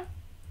 Yeah,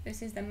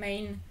 this is the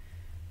main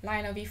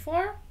line of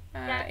e4.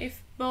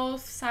 If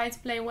both sides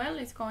play well,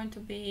 it's going to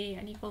be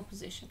an equal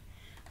position.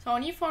 So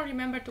on e4,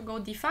 remember to go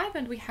d5,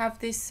 and we have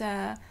this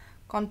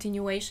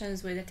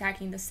continuations with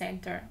attacking the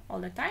center all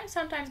the time,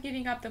 sometimes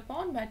giving up the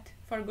pawn, but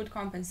for good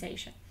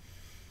compensation.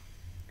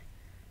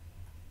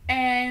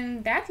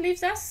 And that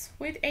leaves us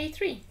with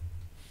a3,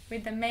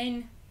 with the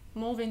main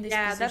move in this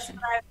position. Yeah, that's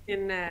what I've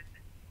been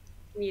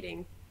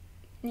needing.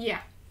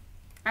 Yeah,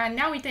 and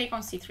now we take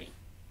on c3.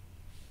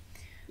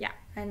 Yeah,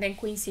 and then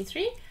queen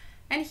c3.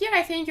 And here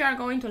I think you are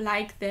going to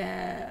like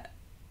the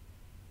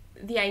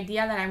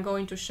idea that I'm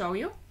going to show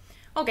you.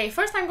 Okay,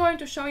 first I'm going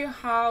to show you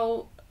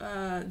how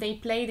they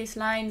play these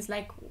lines,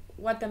 like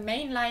what the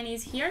main line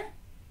is here.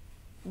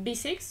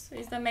 b6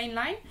 is the main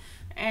line,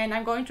 and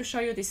I'm going to show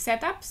you this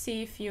setup,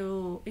 see if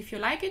you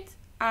like it.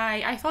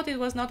 I thought it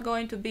was not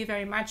going to be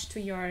very much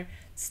to your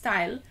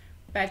style,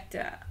 but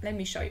let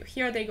me show you.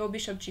 Here they go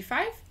bishop g5,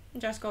 I'm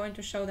just going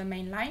to show the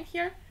main line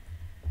here.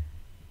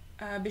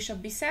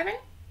 Bishop b7,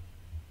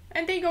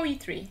 and they go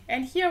e3,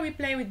 and here we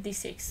play with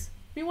d6.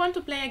 We want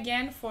to play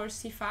again for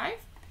c5,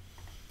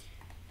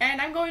 and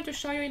I'm going to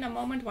show you in a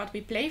moment what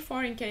we play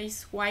for in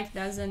case white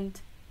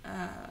doesn't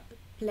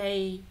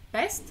play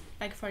best.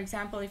 Like for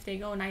example, if they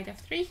go knight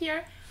f3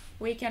 here,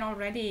 we can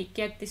already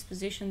get this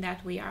position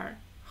that we are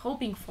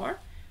hoping for.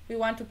 We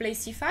want to play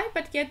c5,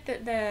 but get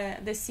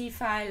the c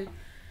file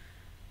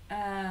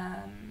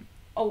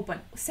open,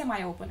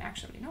 semi-open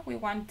actually. No, we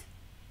want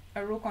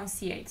a rook on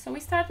c8. So we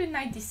start with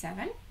knight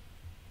d7,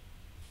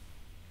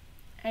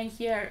 and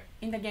here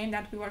in the game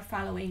that we were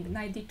following, the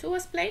knight d2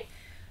 was played,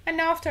 and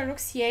now after rook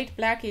c8,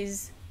 black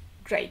is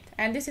great,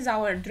 and this is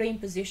our dream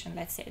position.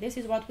 Let's say this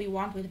is what we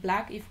want with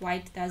black if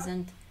white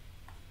doesn't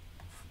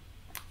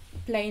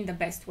play in the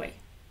best way.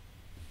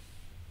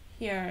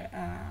 Here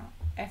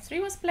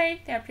f3 was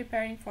played, they are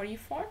preparing for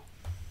e4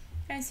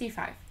 and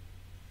c5,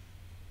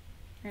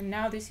 and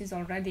now this is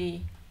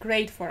already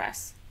great for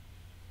us.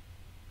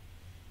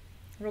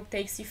 Rook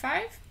takes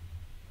c5.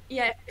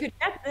 Yeah, if you could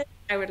get this,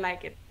 I would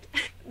like it.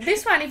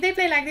 This one, if they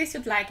play like this,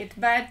 you'd like it,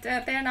 but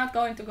they're not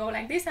going to go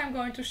like this. I'm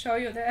going to show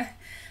you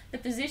the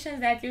positions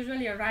that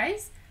usually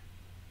arise.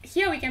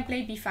 Here we can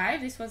play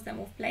b5, this was the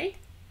move played.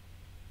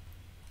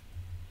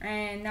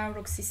 And now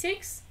rook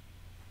c6,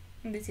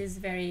 and this is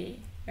very,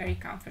 very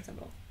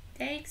comfortable.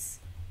 Takes,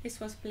 this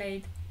was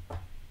played,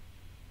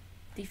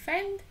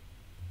 defend,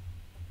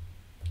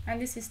 and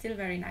this is still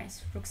very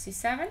nice. Rook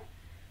c7,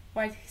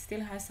 white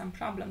still has some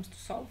problems to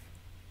solve.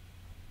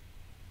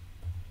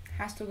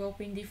 Has to go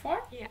queen d4.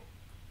 Yeah.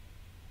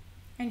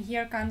 And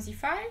here comes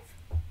e5.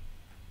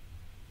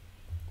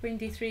 Queen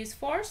d3 is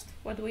forced.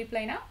 What do we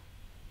play now?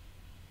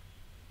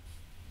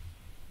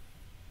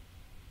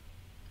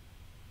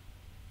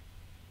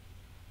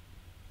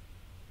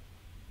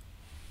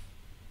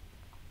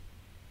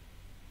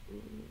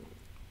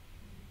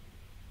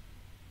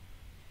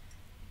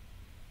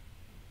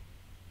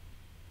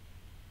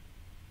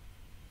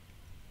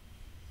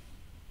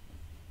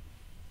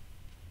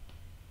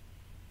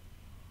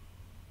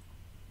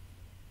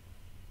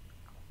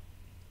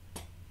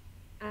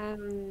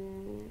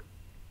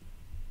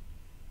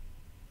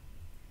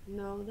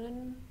 No,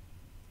 then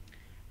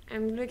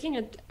I'm looking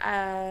at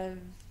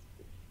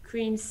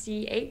queen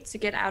c8 to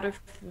get out of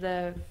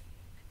the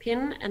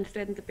pin and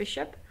threaten the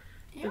bishop.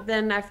 Yeah. But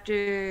then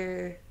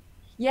after,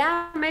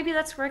 yeah, maybe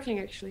that's working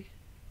actually.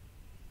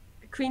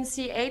 Queen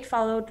c8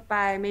 followed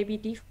by maybe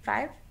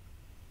d5.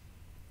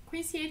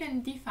 Queen c8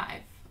 and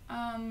d5.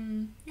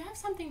 You have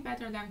something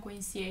better than queen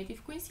c8.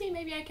 If queen c8,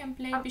 maybe I can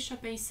play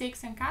bishop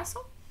a6 and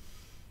castle.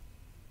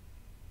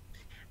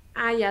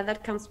 Yeah,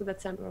 that comes with a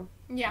tempo.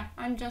 Yeah,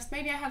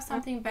 maybe I have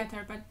something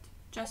better, but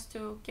just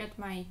to get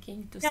my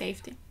king to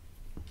safety.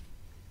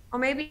 Or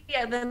maybe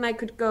then I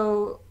could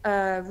go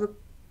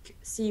rook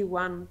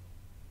c1.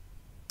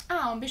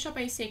 On bishop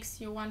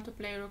a6, you want to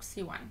play rook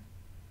c1.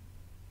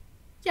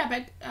 Yeah,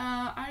 but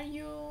are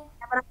you...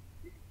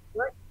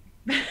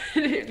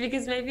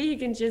 Because maybe he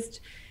can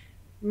just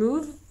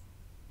move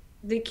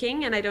the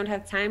king, and I don't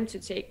have time to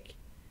take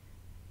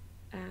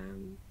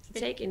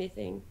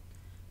anything.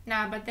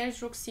 Nah, but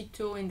there's rook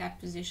c2 in that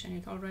position.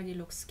 It already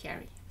looks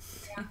scary.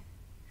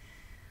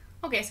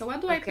 Okay, so what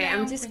do I play? Okay,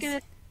 I'm just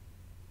gonna.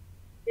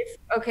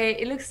 Okay,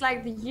 it looks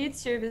like the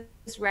YouTube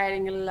is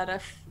writing a lot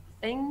of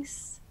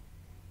things.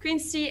 Queen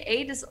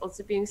c8 is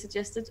also being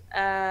suggested.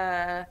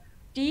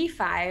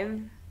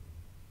 d5.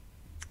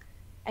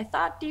 I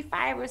thought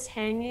d5 was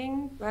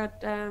hanging,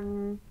 but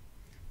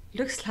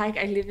looks like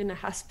I live in a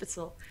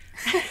hospital.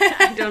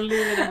 I don't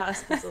live in a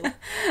hospital.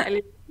 I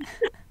live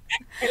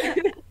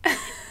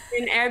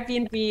in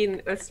Airbnb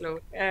in Oslo.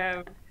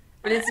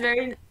 But it's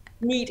very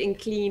neat and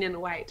clean and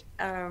white.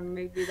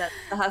 Maybe that's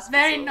the hospital.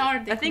 Very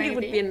Nordic. I think maybe. It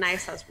would be a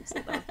nice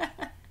hospital, though.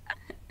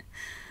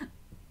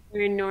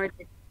 Very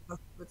Nordic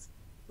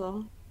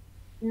hospital.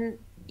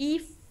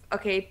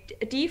 Okay,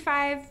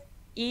 d5,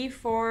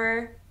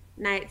 e4,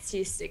 knight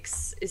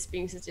c6 is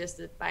being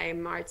suggested by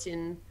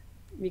Martin,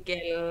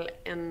 Miguel,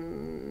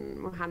 and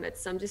Mohammed.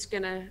 So I'm just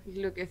gonna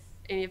look if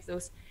any of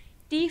those.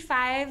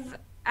 d5.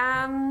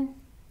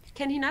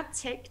 Can he not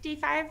take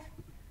d5?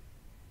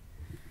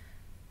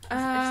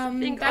 I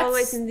think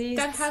always in these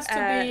that has to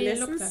be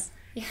lessons, looked at.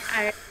 Yeah.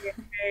 I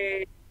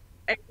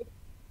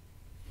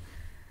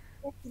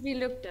have to be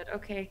looked at.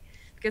 Okay,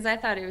 because I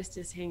thought it was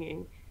just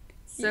hanging.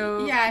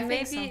 So yeah,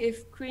 maybe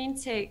if queen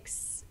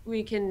takes,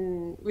 we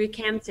can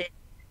take.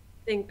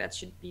 I think that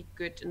should be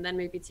good, and then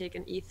maybe take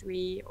an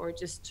e3 or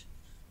just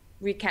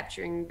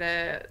recapturing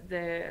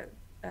the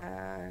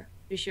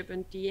bishop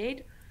on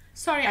d8.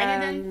 Sorry, I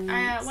didn't.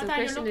 What so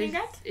are you looking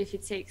at? If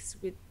it takes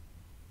with.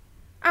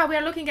 We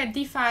are looking at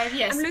d5.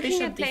 Yes, I'm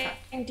looking bishop at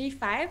playing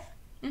d5.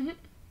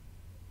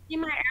 See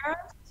my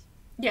arrows?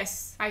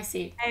 Yes, I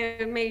see.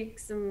 I make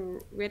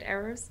some weird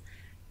arrows.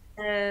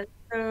 So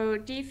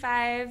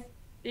d5,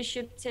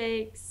 bishop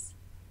takes.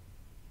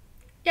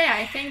 Yeah,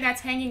 I think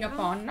that's hanging a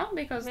pawn, no?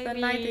 Because the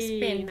knight is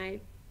pinned.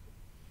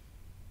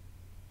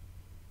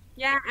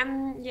 Yeah,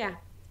 yeah.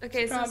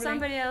 Okay, so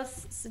somebody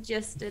else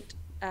suggested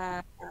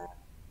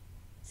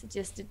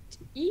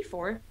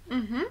e4.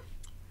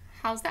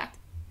 How's that?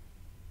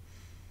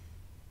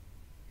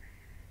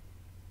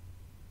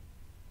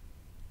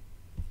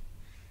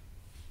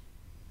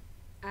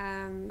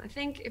 I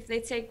think if they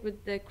take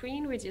with the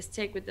queen, we just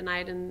take with the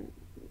knight, and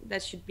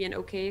that should be an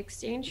okay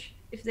exchange.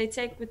 If they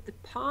take with the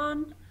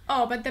pawn...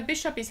 Oh, but the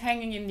bishop is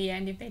hanging in the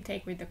end if they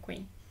take with the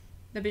queen.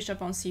 The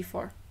bishop on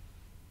c4.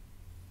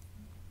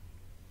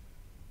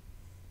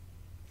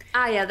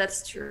 Ah, yeah,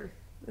 that's true.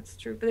 That's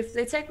true. But if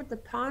they take with the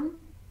pawn...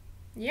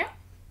 Yeah.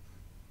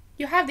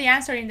 You have the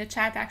answer in the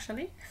chat,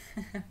 actually.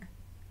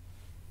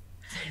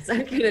 So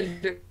I'm gonna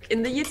look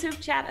in the YouTube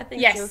chat. I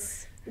think yes.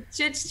 So. The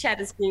Twitch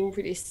chat is being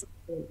pretty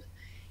simple.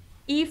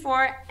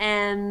 e4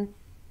 and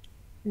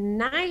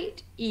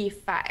knight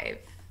e5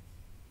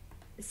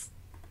 is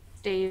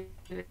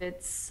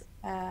David's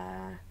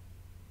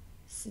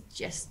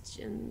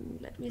suggestion.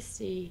 Let me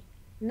see.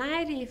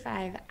 Knight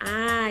e5.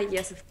 Ah,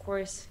 yes, of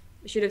course.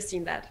 We should have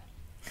seen that.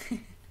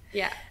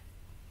 Yeah.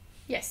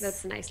 Yes.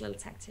 That's a nice little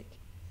tactic.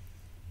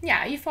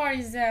 Yeah, e4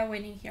 is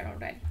winning here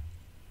already.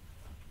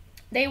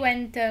 They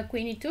went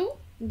queen e2.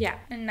 Yeah.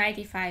 And knight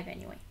e5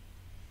 anyway.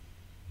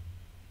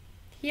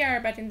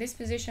 Here, but in this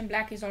position,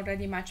 black is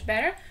already much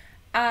better.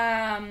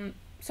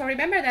 So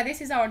remember that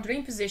this is our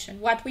dream position,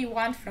 what we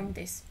want from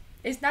this.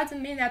 It doesn't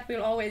mean that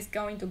we're always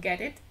going to get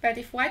it, but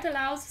if white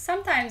allows,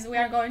 sometimes we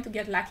are going to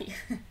get lucky.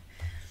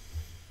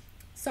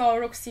 So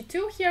rook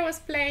c2 here was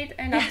played,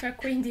 and after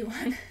queen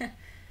d1.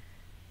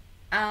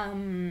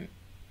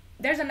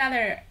 There's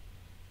another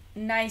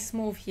nice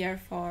move here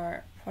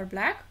for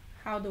black.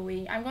 How do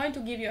we... I'm going to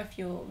give you a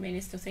few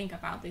minutes to think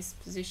about this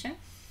position.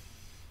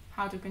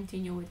 How to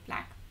continue with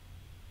black.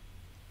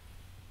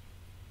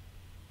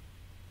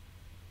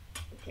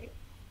 Okay.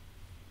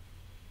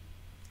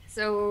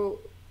 So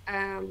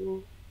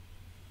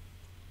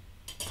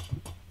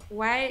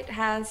white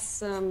has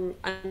some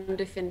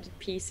undefended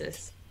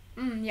pieces.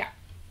 Yeah.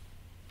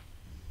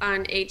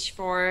 On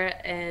h4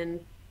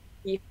 and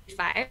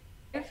e5.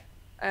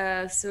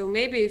 So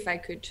maybe if I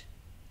could...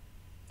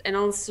 And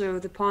also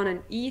the pawn on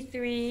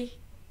e3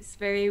 is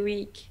very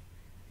weak.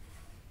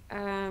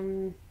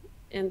 And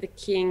the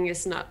king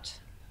is not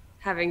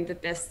having the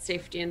best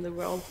safety in the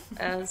world.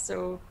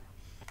 So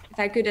if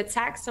I could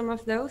attack some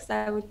of those,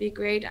 that would be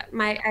great.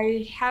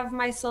 I have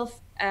myself,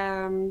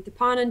 the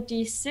pawn on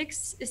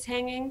d6 is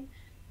hanging,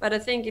 but I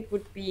think it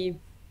would be...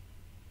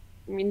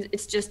 I mean,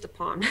 it's just a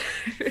pawn.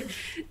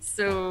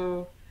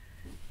 So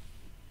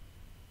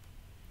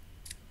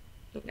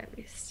let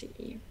me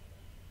see.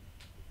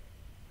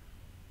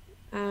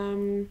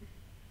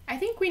 I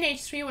think queen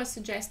h3 was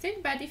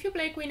suggested, but if you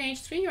play queen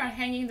h3, you are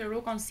hanging the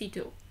rook on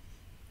c2.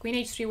 Queen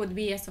h3 would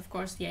be, yes, of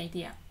course, the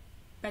idea.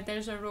 But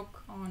there's a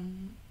rook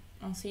on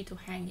c2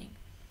 hanging.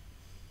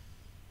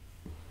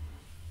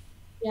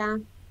 Yeah.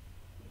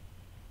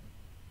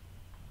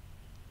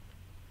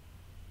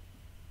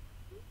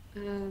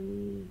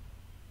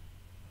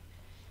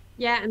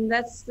 Yeah, and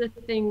that's the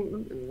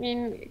thing. I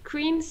mean,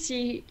 queen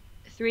c3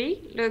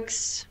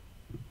 looks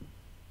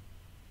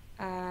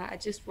I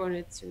just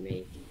wanted to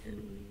make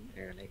an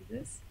error like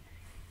this.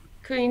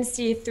 Queen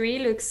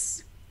c3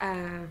 looks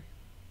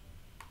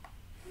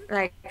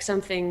like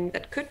something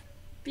that could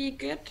be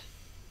good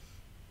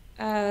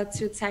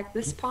to attack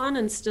this pawn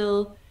and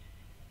still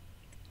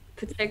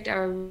protect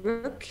our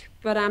rook,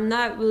 but I'm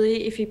not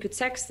really, if he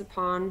protects the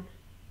pawn,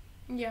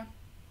 yeah,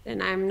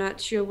 then I'm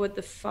not sure what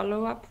the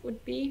follow-up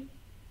would be.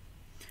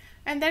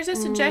 And there's a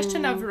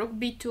suggestion of rook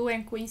b2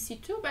 and queen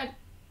c2, but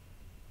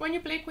when you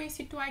play queen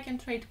c2 I can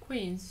trade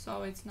queens,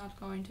 so it's not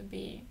going to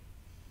be...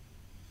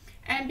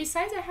 And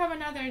besides I have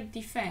another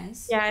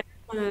defense. Yeah, I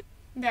don't want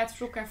to that's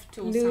rook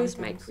f2 lose sometimes.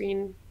 my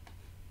queen.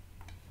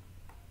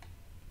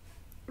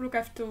 Rook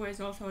f2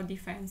 is also a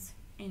defense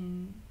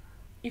in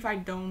if I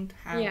don't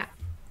have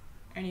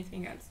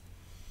anything else.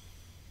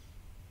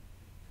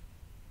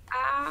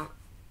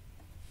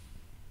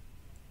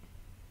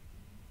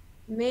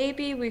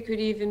 Maybe we could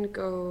even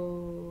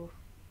go...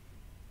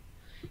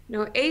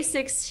 No,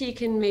 a6, he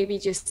can maybe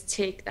just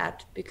take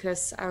that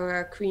because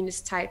our queen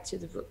is tied to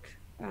the rook.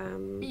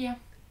 Yeah.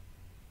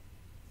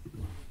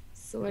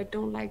 So I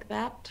don't like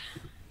that.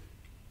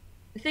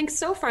 I think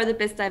so far the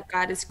best I've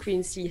got is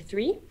queen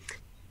c3.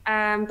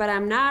 But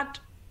I'm not...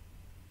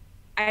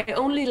 I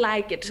only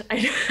like it.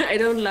 I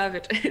don't love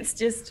it. It's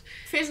just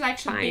feels like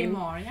should be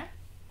more, yeah?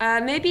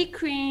 Maybe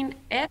queen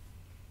f5.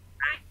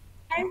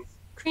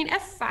 Queen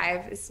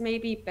f5 is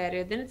maybe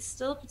better. Then it's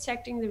still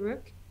protecting the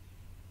rook.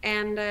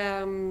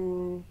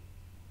 And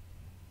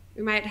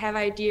we might have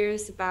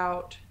ideas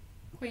about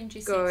queen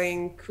g6.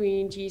 Going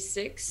queen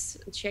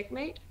g6 and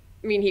checkmate.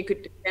 I mean, he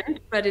could defend,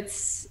 but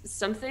it's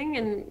something.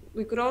 And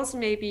we could also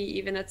maybe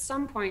even at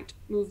some point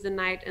move the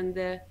knight and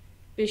the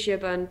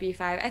bishop on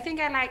b5. I think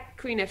I like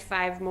queen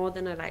f5 more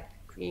than I like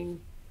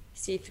queen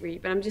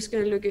c3, but I'm just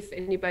going to look if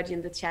anybody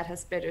in the chat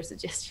has better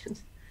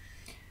suggestions.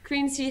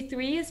 Queen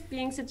c3 is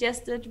being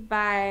suggested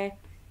by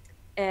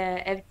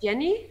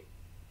Evgeny.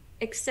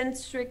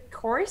 Eccentric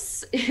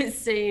course is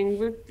saying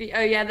would be,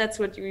 oh yeah, that's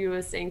what you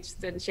were saying,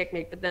 just then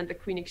checkmate, but then the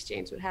queen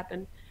exchange would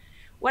happen.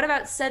 What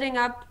about setting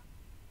up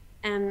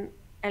an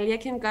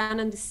Alekhine gun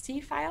on the c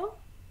file?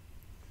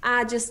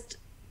 Just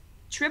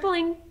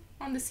tripling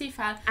on the c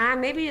file.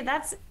 Maybe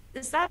that's,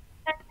 is that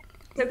so?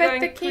 But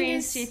going the king queen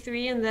is...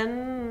 c3 and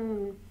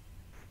then...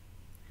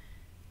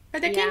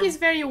 But the king is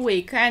very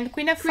weak, and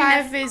queen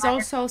f5 is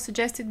also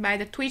suggested by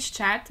the Twitch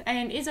chat,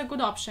 and is a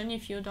good option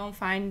if you don't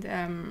find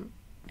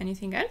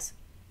anything else.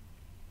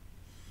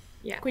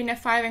 Yeah. Queen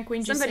f5 and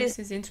queen g6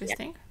 is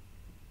interesting.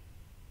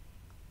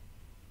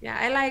 Yeah,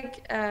 I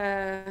like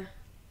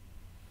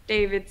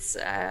David's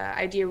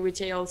idea,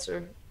 which I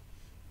also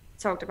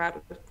talked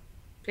about,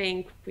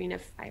 playing queen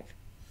f5.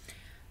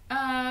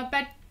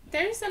 But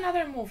there is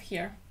another move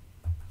here.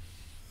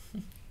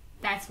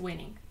 That's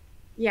winning.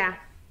 Yeah.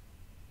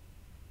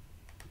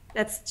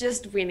 That's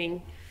just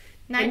winning.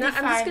 95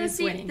 I'm just gonna is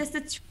see, winning. does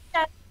the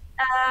chat,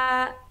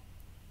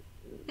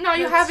 no,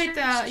 you have it.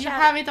 You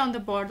have it on the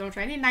board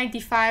already.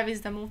 95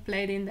 is the move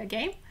played in the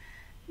game.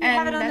 You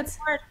have it on the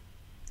board.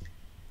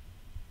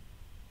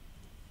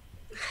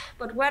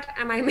 But what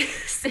am I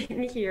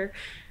missing here?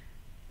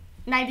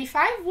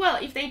 95. Well,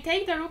 if they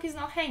take, the rook is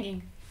not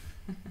hanging.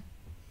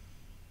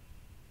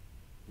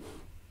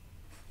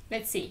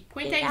 Let's see.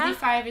 Queen takes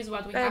d5 is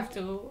what we have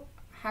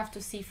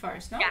to see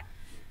first, no? Yeah.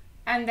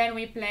 And then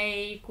we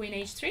play queen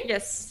h3.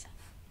 Yes.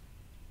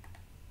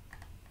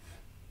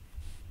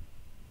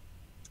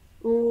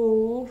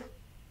 Ooh.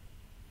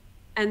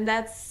 And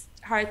that's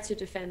hard to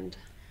defend.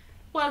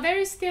 Well, there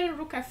is still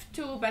rook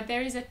f2, but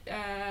there is a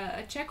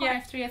check on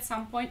f3 at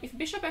some point. If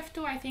bishop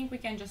f2, I think we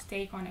can just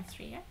take on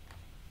f3, yeah?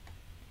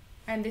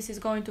 And this is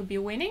going to be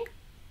winning.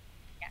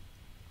 Yeah.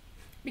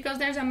 Because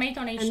there's a mate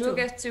on h2. And rook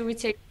f2 we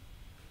take...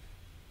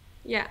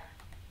 Yeah.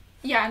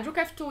 Yeah, and rook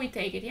f2 we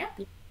take it, yeah?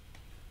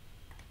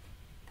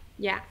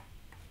 Yeah.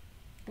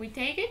 We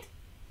take it.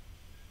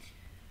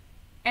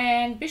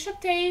 And bishop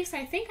takes,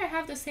 I think I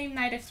have the same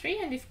knight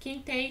f3, and if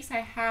king takes, I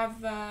have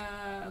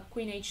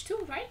queen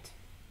h2, right?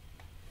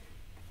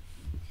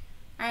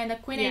 And a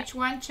queen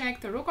h1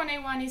 check, the rook on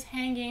a1 is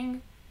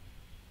hanging.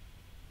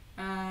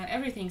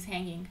 Everything's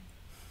hanging.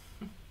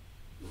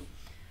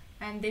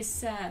 And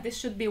this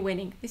should be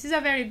winning. This is a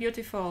very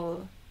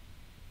beautiful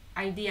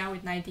idea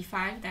with knight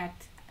d5,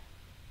 that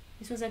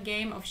this was a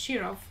game of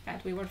Shirov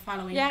that we were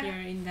following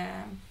here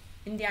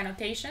in the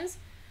annotations.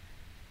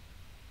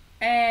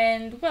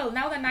 And well,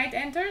 now the knight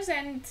enters,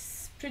 and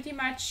it's pretty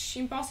much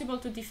impossible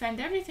to defend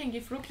everything.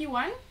 If rook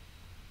e1,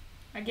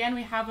 again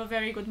we have a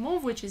very good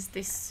move, which is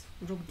this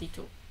rook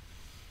d2.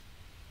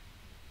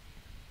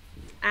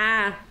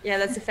 Ah, yeah,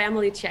 that's a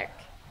family check.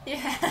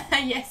 Yeah,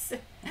 yes.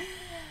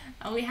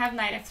 We have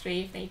knight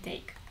f3 if they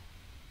take.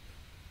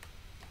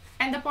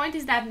 And the point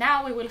is that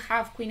now we will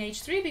have queen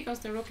h3 because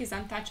the rook is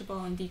untouchable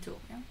on d2.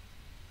 Yeah?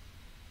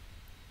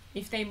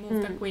 If they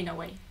move the queen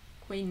away.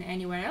 Queen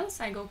anywhere else,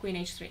 I go queen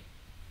h3.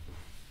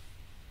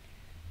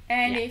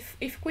 And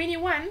if queen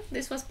e1,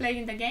 this was played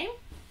in the game,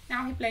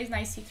 now he plays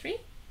knight c3.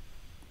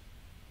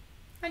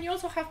 And you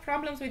also have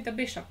problems with the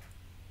bishop.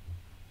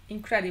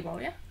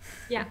 Incredible, yeah?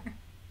 Yeah.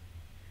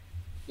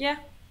 Yeah,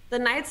 the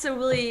knights are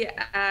really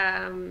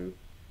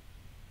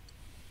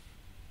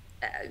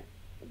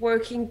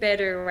working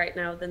better right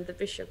now than the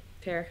bishop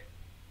pair.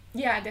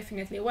 Yeah,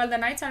 definitely. Well, the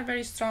knights are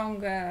very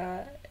strong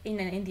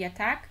in the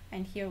attack,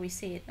 and here we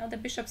see it. No, the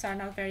bishops are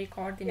not very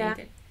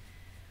coordinated.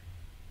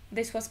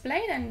 This was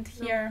played, and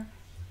here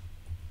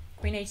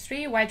queen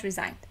h3, white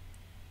resigned.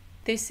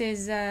 This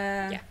is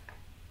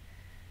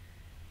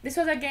this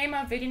was a game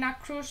of Irina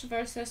Krush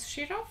versus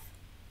Shirov,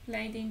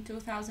 played in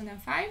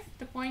 2005.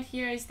 The point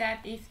here is that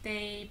if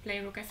they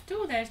play rook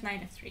f2, there's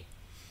knight f3.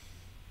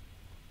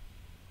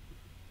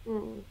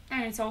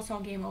 And it's also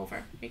game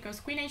over,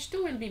 because queen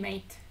h2 will be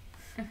mate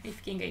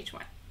if king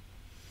h1.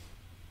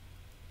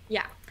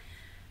 Yeah.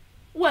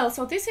 Well,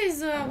 so this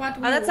is what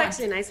we that's want.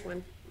 Actually a nice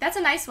one. That's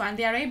a nice one,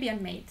 the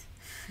Arabian mate.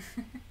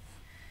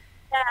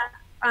 Yeah.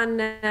 On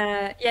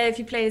if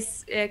you play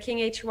king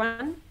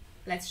h1.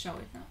 Let's show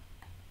it now.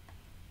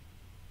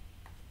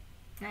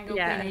 I go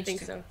yeah, queen I h2.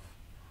 think so.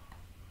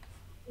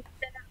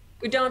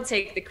 We don't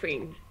take the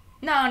queen.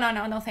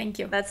 No, thank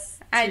you. That's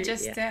I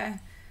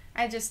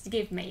just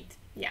give mate.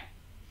 Yeah.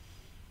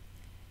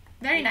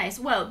 Very nice.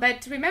 Well,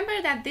 but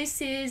remember that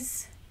this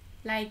is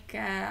like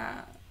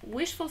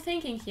wishful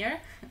thinking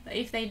here.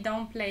 If they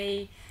don't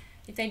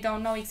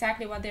know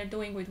exactly what they're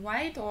doing with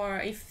white, or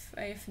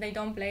if they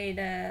don't play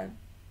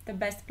the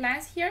best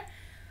plans here.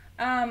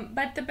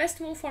 But the best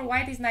move for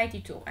white is knight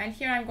e2, and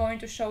here I'm going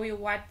to show you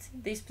what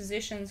these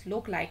positions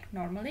look like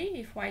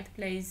normally if white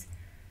plays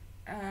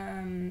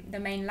the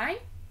main line,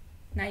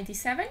 knight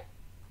e7.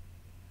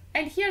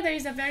 And here there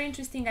is a very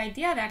interesting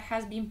idea that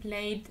has been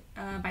played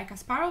by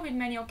Kasparov in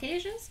many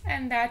occasions,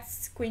 and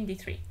that's queen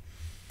d3.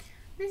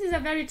 This is a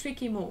very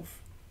tricky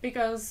move,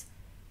 because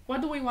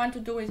what do we want to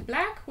do with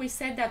black? We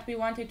said that we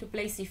wanted to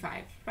play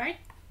c5, right?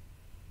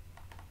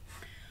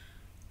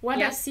 What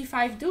does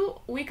c5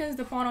 do? Weakens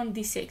the pawn on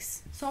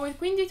d6. So with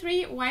queen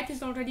d3, white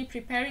is already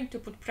preparing to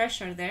put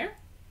pressure there.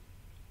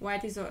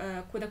 White is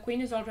the queen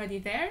is already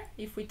there.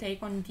 If we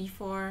take on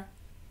d4,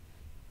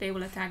 they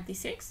will attack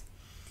d6.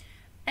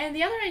 And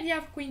the other idea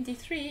of queen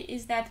d3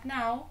 is that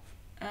now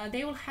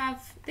they will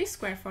have this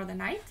square for the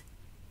knight,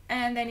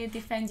 and then it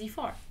defends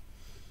e4.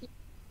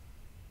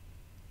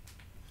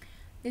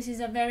 This is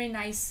a very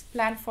nice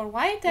plan for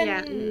white. And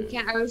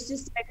I was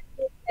just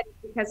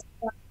because.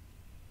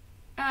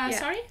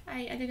 Sorry,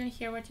 I didn't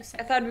hear what you said.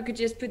 I thought we could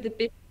just put the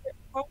bishop.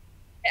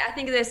 I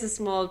think there's a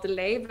small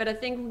delay, but I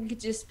think we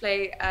could just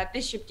play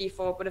bishop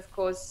d4. But of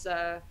course,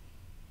 I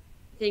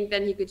think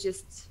then he could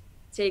just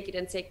take it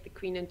and take the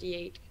queen on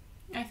d8.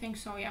 I think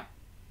so, yeah.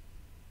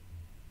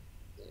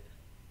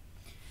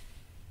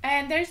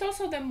 And there's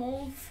also the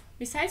move,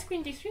 besides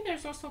queen d3,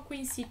 there's also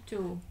queen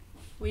c2,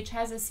 which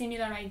has a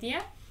similar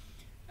idea.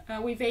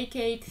 We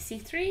vacate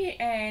c3,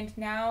 and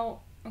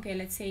now, okay,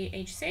 let's say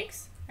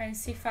h6, and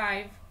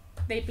c5,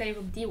 they play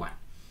rook d1.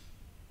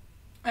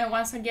 And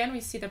once again,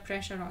 we see the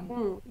pressure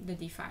on the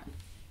d file.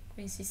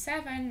 Queen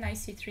c7, knight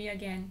c3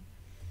 again,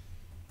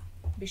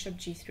 bishop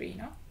g3,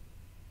 no?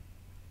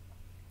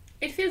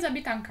 It feels a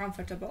bit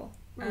uncomfortable.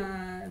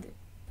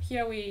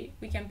 Here we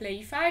can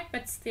play e5,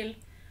 but still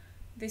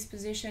this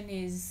position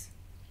is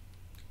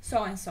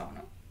so and so,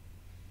 no?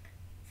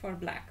 For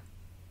black.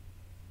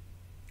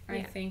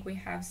 I think we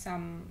have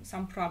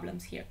some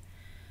problems here.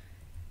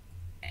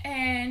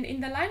 And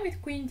in the line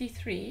with queen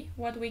d3,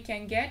 what we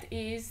can get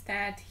is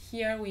that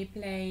here we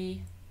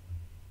play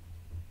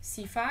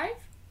c5,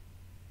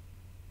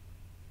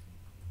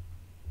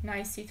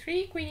 knight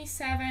c3, queen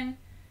e7,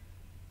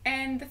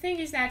 and the thing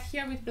is that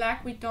here with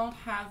black we don't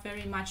have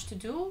very much to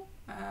do.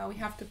 We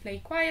have to play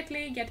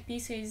quietly, get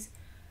pieces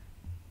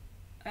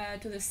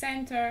to the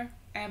center,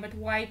 but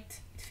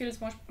white, it feels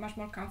much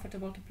more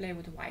comfortable to play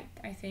with white.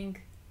 I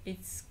think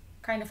it's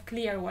kind of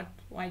clear what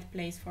white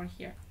plays for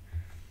here.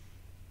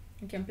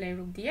 You can play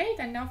rook d8,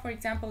 and now, for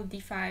example,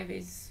 d5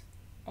 is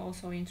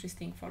also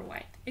interesting for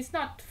white. It's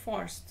not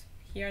forced.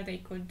 Here they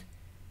could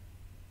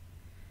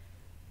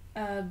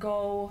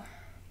go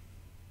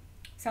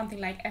something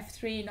like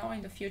f3,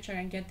 in the future,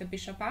 and get the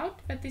bishop out,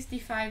 but this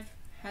d5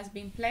 has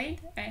been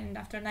played, and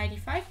after knight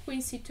e5,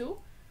 queen c2,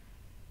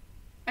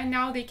 and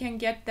now they can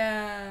get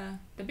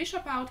the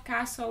bishop out,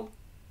 castle.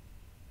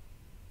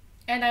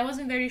 And I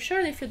wasn't very sure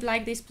if you'd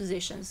like these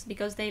positions,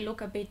 because they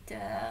look a bit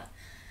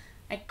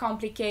like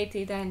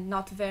complicated and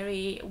not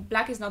very,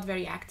 black is not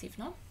very active,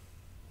 no?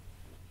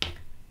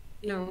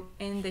 No.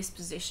 In this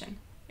position.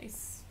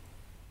 It's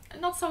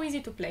not so easy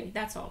to play,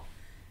 that's all.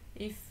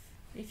 If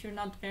you're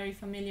not very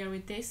familiar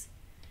with this.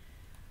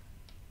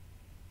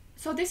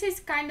 So this is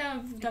kind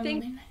of the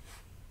main...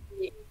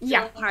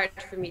 It's hard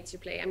for me to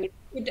play. I mean,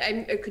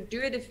 I could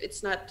do it if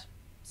it's not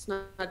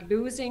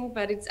losing,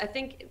 but I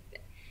think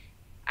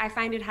I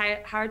find it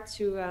hard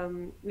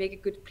to make a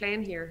good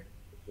plan here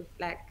with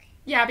black.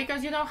 Yeah,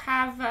 because you don't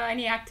have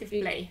any active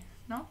play,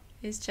 no?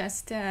 It's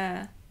just...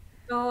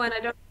 No, and I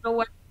don't know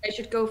what I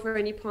should go for,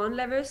 any pawn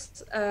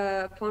levers,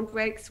 pawn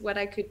breaks, what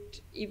I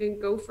could even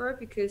go for,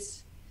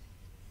 because...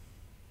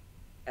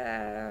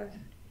 yeah,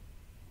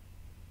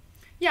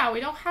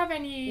 we don't have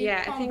any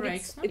pawn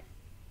breaks, no?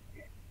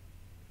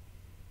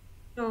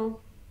 No.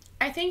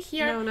 I think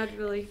here No, not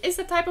really. it's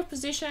the type of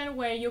position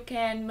where you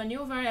can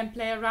maneuver and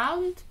play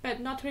around, but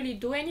not really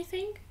do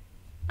anything.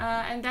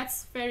 And that's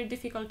very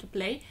difficult to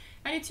play.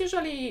 And it's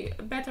usually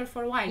better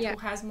for white, who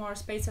has more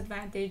space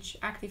advantage,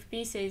 active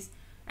pieces,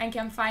 and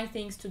can find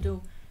things to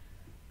do.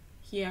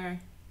 Here,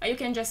 you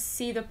can just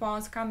see the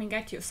pawns coming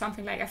at you.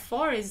 Something like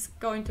f4 is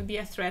going to be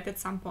a threat at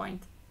some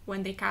point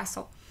when they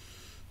castle.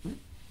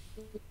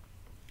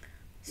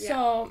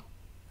 So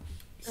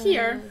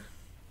here,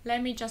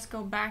 let me just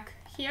go back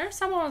here.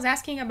 Someone was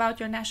asking about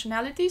your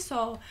nationality,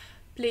 so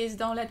please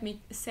don't let me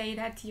say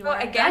that you are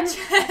again, Dutch.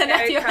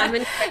 That you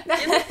common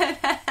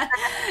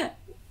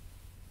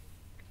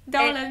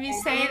don't let me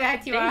say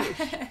that you are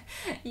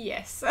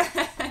yes,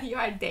 you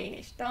are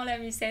Danish. Don't let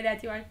me say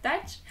that you are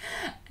Dutch.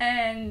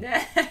 And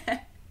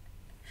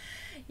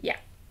yeah,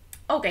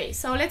 okay,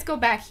 so let's go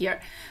back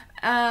here.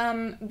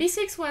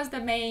 B6 was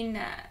the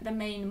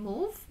main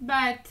move,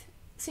 but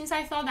since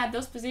I thought that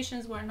those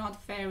positions were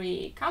not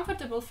very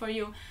comfortable for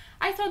you,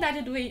 I thought that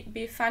it would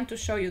be fun to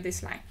show you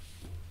this line.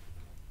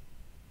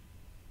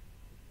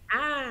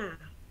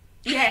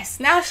 Yes,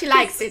 now she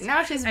likes it.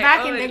 Now she's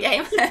back in the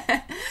game.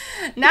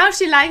 Now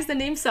she likes the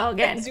Nimzo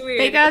again.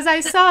 Because I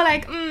saw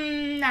like,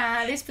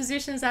 nah, these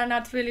positions are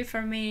not really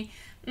for me.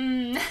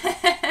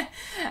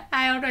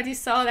 I already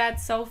saw that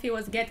Sophie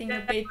was getting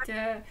a bit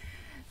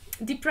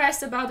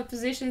depressed about the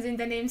positions in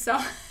the Nimzo.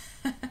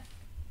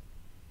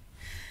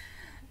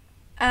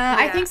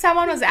 I think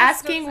someone was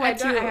asking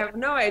what you... I have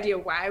no idea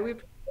why we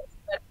play this,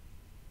 but...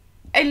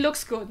 It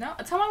looks good, no?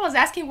 Someone was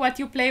asking what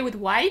you play with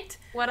white.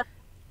 What?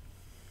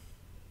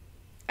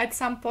 At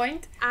some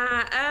point?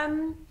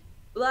 Well,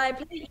 I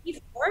play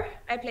e4.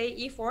 I play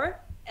e4,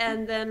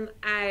 and then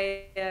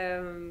I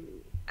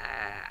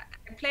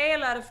play a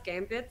lot of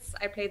gambits.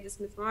 I play the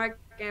Smith-Morag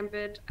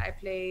gambit. I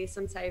play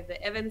sometimes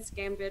the Evans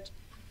gambit.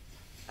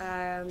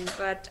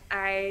 But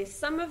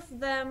some of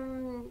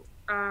them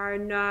are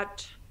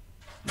not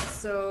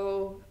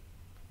so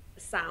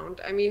sound.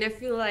 I mean, I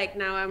feel like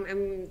now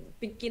I'm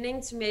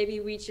beginning to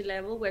maybe reach a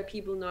level where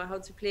people know how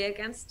to play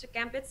against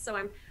gambits. So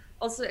I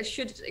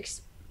should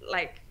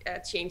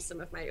change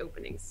some of my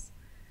openings.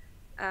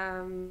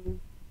 Do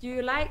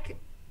you like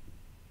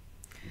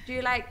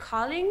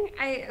Kolding?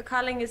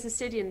 Kolding is a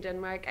city in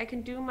Denmark. I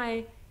can do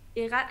my...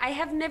 I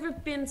have never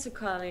been to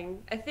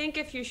Kolding. I think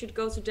if you should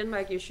go to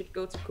Denmark, you should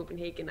go to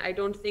Copenhagen. I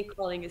don't think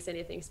Kolding is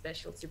anything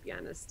special, to be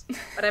honest.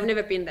 But I've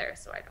never been there,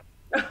 so I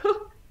don't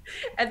know.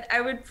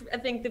 I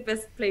think the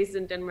best place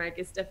in Denmark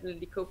is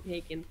definitely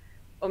Copenhagen,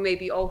 or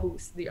maybe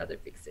Aarhus, the other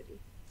big city.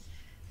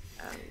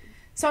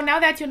 So now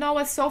that you know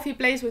what Sophie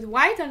plays with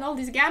white and all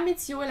these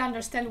gambits, you will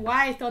understand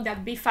why I thought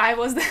that b5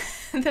 was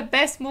the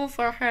best move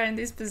for her in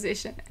this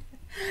position.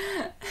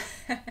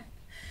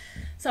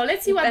 So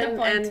let's see what the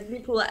point... And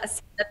people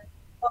say that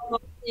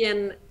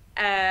Nimzo-Indian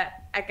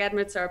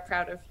academics are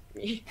proud of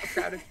me, or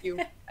proud of you.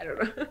 I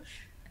don't know.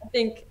 I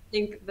think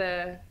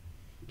the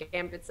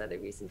gambits are the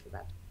reason for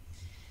that.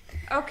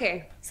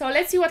 Okay. So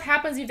let's see what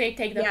happens if they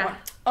take the pawn.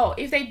 Oh,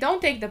 if they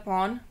don't take the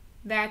pawn,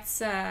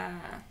 that's...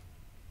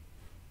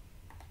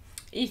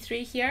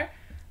 e3 here.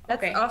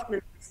 That's often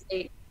a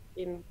mistake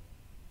in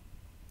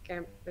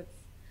gambits.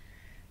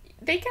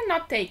 They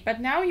cannot take, but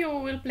now you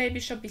will play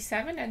bishop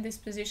b7, and this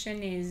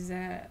position is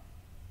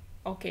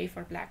okay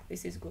for black.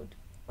 This is good.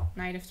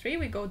 Knight f3,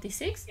 we go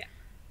d6,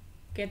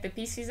 get the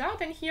pieces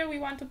out, and here we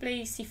want to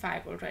play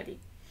c5 already.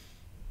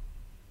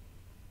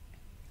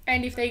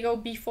 And if they go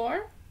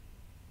b4,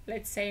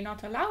 let's say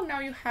not allowed,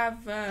 now you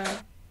have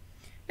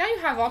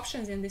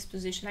options in this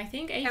position. I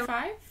think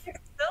a5.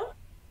 Still?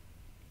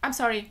 I'm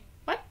sorry.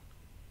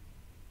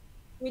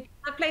 We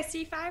cannot play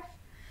c5?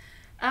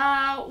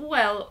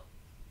 Well,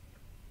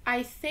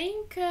 I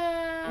think...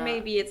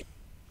 maybe it's...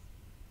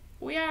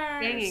 We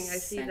are... Hanging, I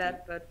see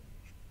that, but...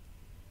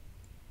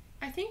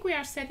 I think we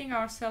are setting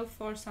ourselves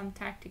for some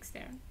tactics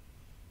there.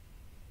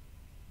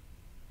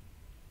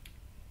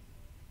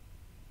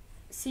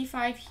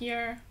 c5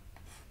 here.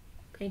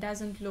 Okay,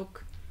 doesn't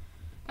look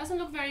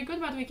very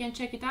good, but we can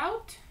check it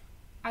out.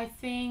 I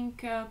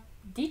think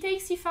d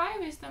takes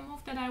c5 is the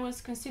move that I was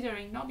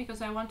considering, no?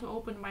 Because I want to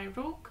open my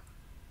rook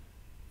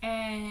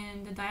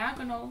and the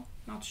diagonal.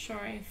 Not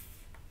sure if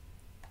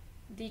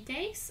d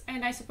takes,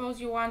 and I suppose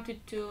you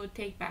wanted to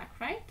take back,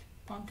 right?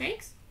 Pawn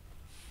takes.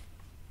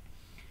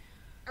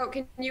 Oh,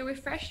 can you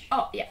refresh?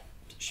 Oh yeah,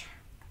 sure.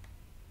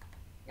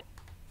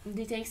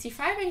 D takes c5,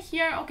 and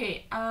here,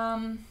 okay.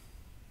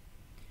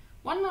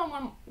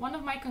 One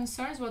of my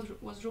concerns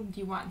was rook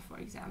d1, for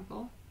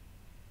example.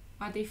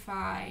 What if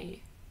I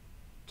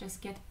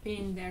just get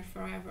pinned there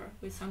forever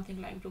with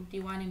something like rook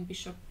d1 and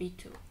bishop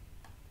b2?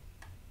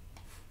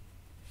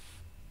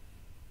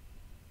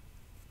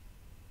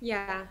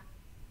 Yeah.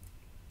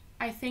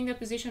 I think the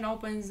position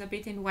opens a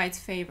bit in white's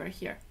favor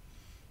here.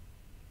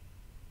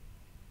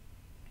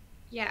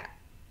 Yeah,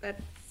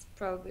 that's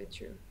probably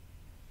true.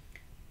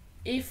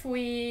 If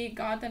we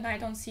got the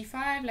knight on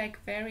c5,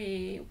 like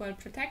very well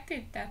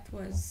protected, that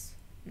was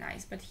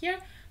nice. But here,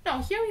 no,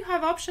 here we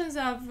have options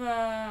of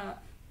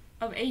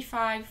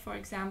a5, for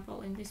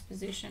example, in this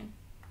position.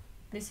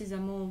 This is a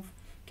move.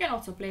 You can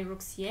also play rook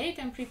c8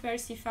 and prepare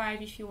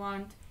c5 if you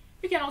want.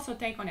 You can also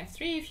take on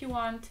f3 if you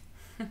want.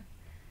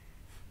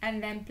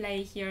 And then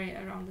play here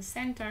around the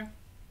center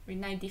with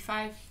knight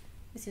d5.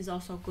 This is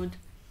also good.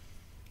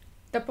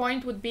 The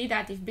point would be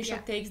that if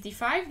bishop takes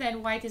d5,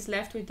 then white is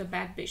left with the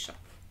bad bishop.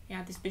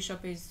 Yeah, this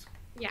bishop is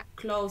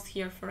closed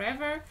here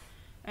forever.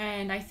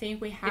 And I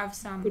think we have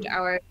some... Put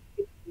our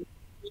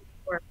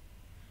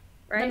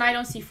the knight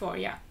on c4,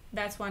 yeah.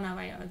 That's one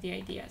of the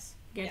ideas,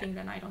 getting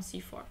the knight on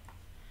c4.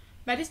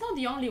 But it's not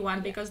the only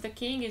one, because the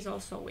king is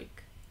also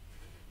weak.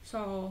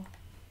 So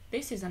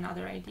this is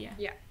another idea.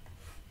 Yeah.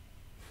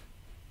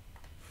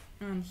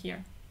 And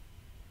here.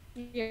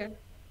 Yeah.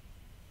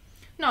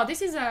 No,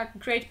 this is a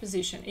great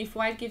position. If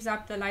white gives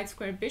up the light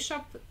square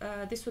bishop,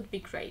 this would be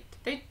great.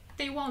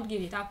 They won't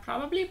give it up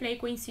probably, play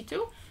queen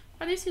c2,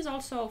 but this is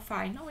also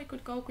fine. No, we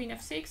could go queen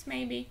f6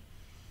 maybe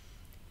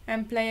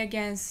and play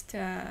against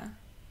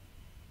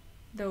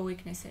the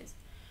weaknesses.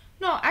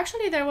 No,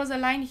 actually there was a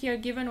line here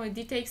given with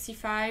d takes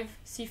c5,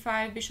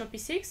 c5, bishop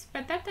e6,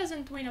 but that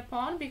doesn't win a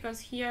pawn because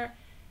here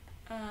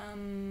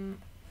the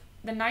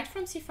knight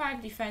from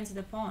c5 defends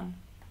the pawn.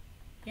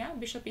 Yeah,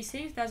 bishop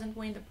e6 doesn't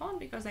win the pawn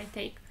because I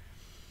take.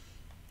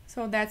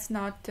 So that's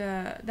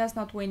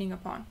not winning a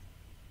pawn.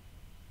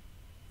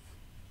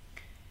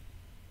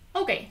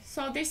 Okay,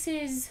 so this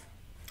is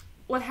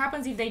what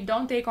happens if they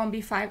don't take on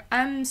b5.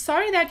 I'm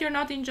sorry that you're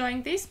not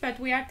enjoying this, but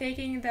we are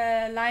taking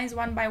the lines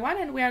one by one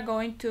and we are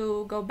going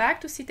to go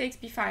back to c takes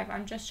b5.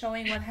 I'm just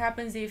showing what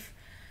happens if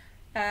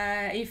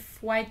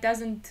white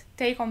doesn't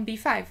take on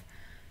b5.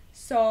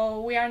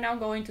 So we are now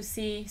going to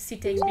see c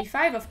takes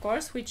b5, of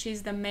course, which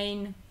is the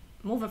main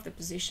move of the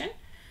position.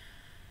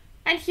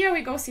 And here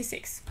we go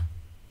c6.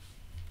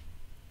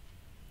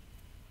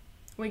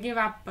 We give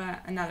up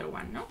another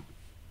one, no?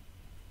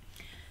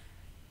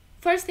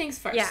 First things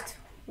first. Yeah,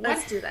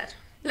 let's do that.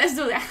 Let's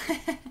do that.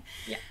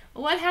 Yeah.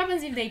 What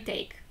happens if they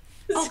take?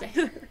 Okay.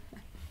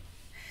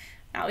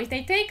 Now, if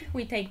they take,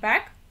 we take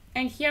back.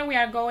 And here we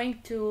are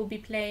going to be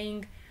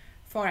playing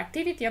for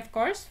activity, of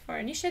course, for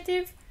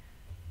initiative.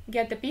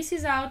 Get the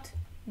pieces out.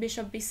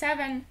 Bishop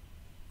b7.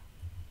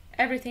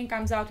 Everything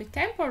comes out with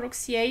tempo. Rook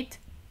c8.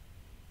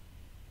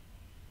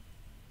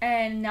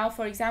 And now,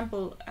 for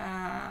example,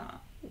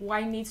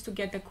 white needs to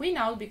get the queen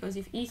out because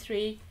if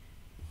e3,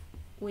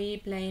 we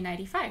play knight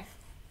e5.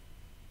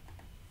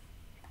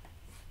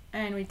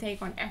 And we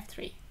take on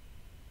f3.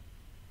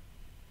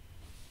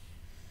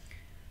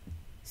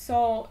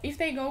 So if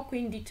they go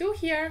queen d2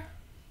 here,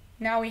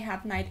 now we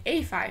have knight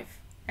a5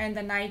 and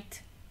the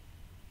knight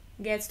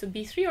gets to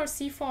b3 or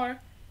c4.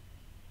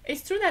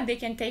 It's true that they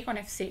can take on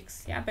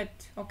f6, yeah, but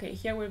okay,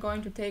 here we're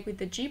going to take with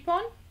the g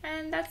pawn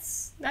and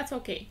that's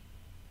okay.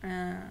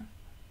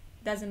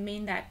 Doesn't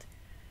mean that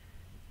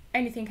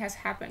anything has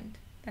happened.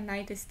 The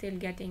knight is still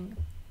getting,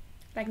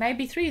 like knight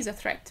b3 is a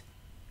threat.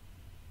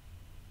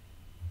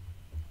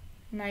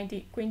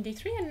 Queen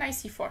d3 and knight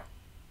c4.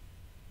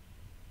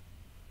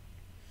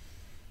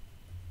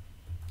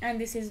 And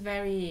this is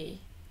very,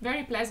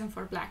 very pleasant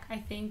for black. I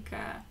think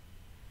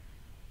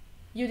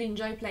you'd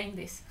enjoy playing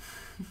this.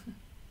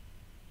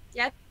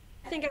 Yeah,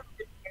 I think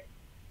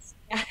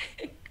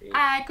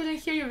I couldn't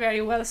hear you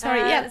very well,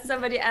 sorry. Yeah.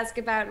 Somebody asked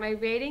about my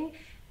rating.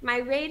 My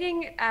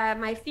rating,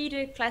 my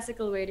FIDE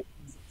classical rating.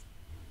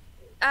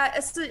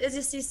 As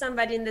you see,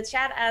 somebody in the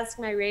chat ask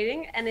my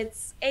rating, and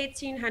it's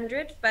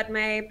 1800, but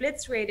my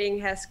Blitz rating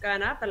has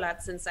gone up a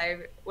lot since I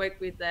worked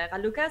with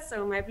Raluca,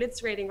 so my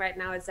Blitz rating right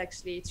now is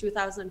actually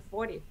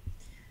 2040.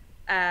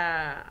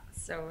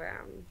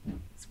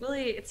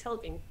 It's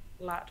helping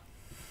a lot.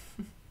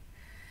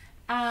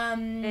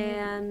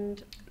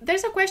 And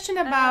there's a question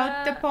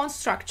about the pawn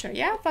structure,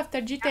 yeah?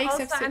 After g takes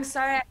also, f6. I'm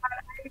sorry.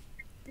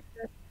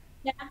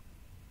 Yeah.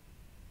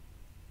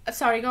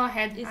 Sorry, go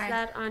ahead. Is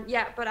that on?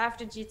 Yeah, but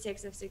after g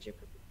takes f6,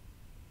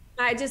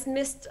 I just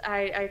missed.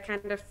 I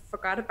kind of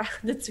forgot about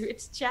the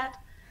Twitch chat,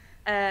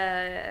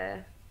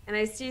 and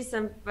I see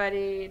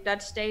somebody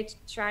Dutch State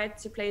tried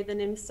to play the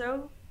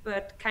Nimzo,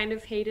 but kind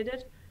of hated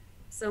it.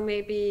 So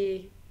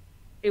maybe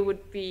it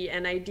would be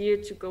an idea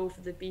to go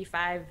for the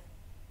b5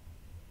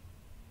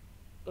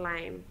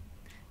 line.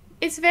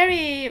 It's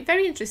very,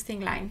 very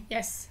interesting line.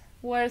 Yes,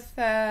 worth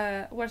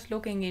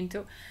looking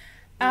into.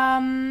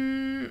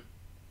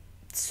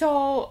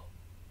 So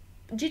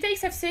g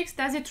takes f6,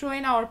 does it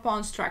ruin our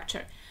pawn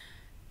structure?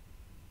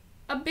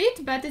 A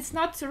bit, but it's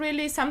not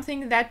really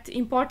something that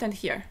important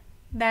here.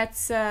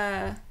 That's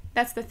the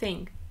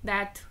thing,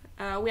 that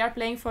we are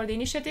playing for the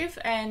initiative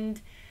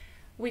and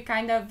we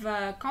kind of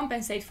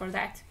compensate for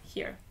that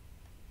here.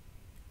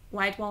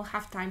 White won't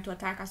have time to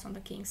attack us on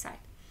the king side.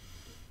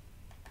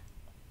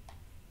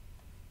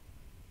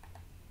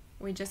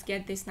 We just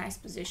get this nice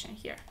position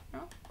here,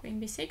 no? Queen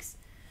b6,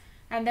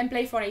 and then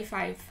play for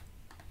a5.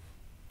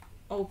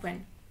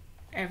 Open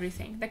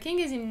everything. The king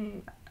is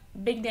in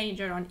big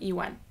danger on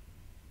e1.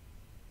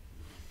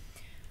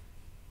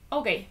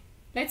 Okay,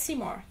 let's see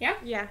more, yeah?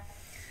 Yeah.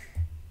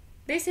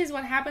 This is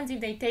what happens if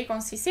they take on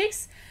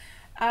c6.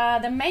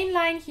 The main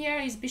line here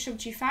is bishop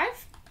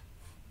g5.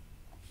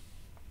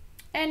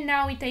 And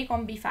now we take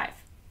on b5.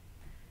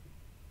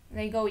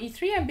 They go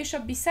e3 and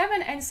bishop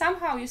b7, and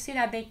somehow you see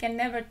that they can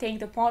never take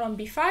the pawn on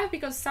b5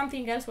 because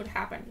something else would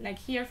happen. Like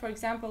here, for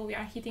example, we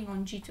are hitting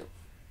on g2.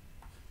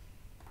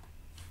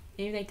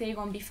 If they take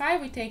on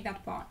b5, we take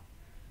that pawn.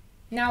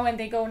 Now when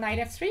they go knight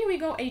f3, we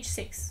go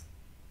h6.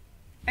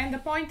 And the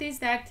point is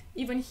that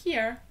even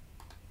here,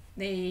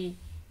 they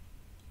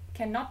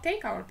cannot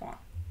take our pawn.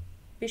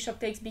 Bishop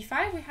takes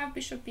b5, we have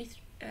bishop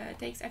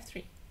takes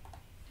f3.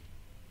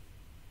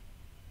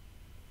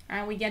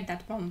 And we get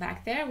that pawn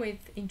back there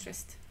with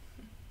interest.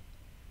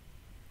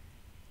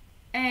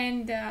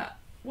 And,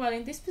 well,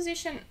 in this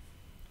position,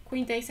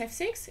 queen takes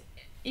f6.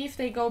 If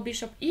they go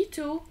bishop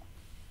e2,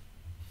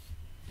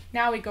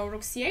 now we go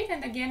rook c8,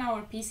 and again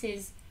our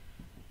pieces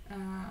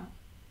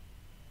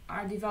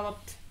are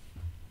developed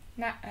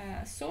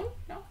soon.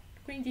 No?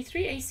 Queen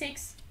d3,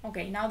 a6.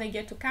 Okay, now they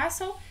get to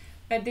castle,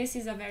 but this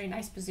is a very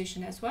nice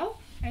position as well.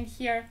 And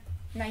here,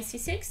 knight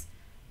c6.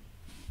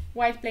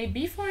 White played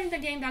b4 in the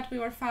game that we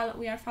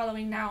are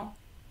following now.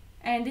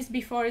 And this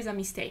b4 is a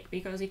mistake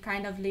because it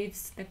kind of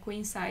leaves the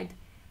queen side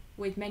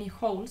with many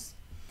holes.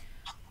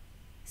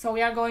 So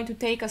we are going to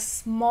take a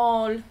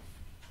small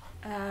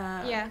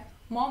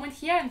moment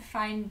here and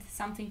find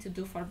something to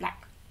do for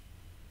black.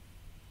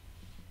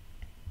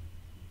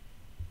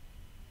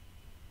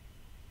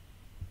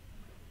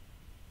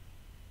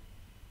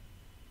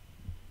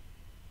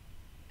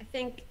 I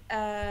think,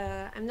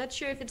 I'm not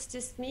sure if it's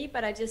just me,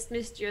 but I just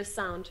missed your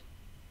sound.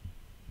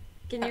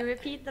 Can you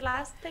repeat the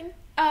last thing?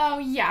 Oh,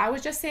 yeah, I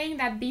was just saying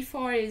that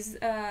b4 is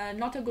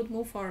not a good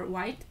move for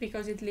white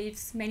because it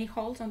leaves many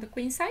holes on the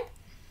queen side.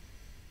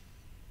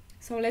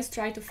 So let's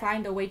try to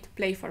find a way to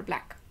play for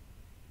black.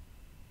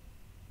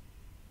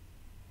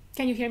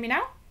 Can you hear me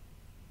now?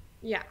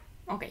 Yeah.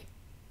 Okay.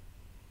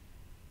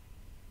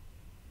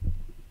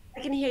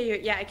 I can hear you.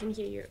 Yeah, I can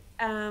hear you.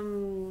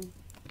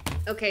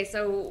 Okay,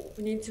 so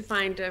we need to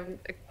find a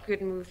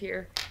good move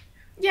here.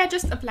 Yeah,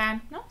 just a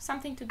plan, no?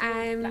 Something to do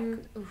with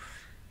black.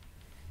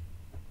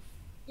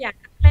 Yeah,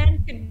 the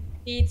plan could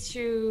be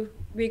to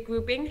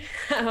regrouping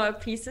our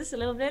pieces a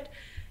little bit.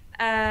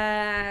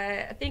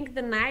 I think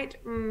the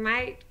knight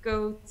might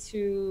go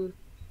to,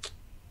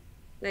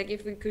 like,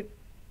 if we could,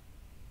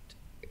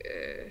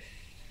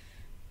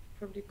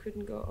 probably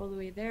couldn't go all the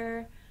way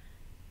there.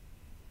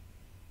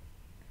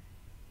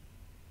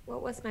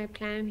 What was my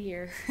plan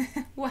here?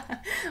 What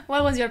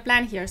was your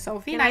plan here,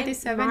 Sophie?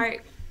 97?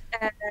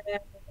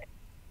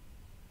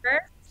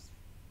 First,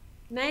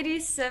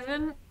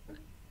 97.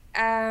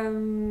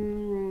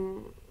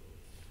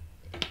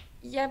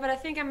 Yeah, but I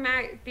think I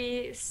might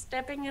be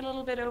stepping a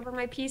little bit over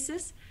my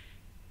pieces.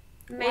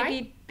 Maybe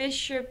Why?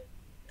 bishop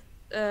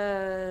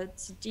to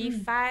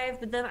d5,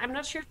 but then I'm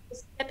not sure if I'm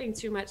stepping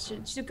too much.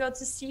 To go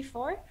to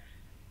c4,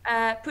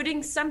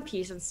 putting some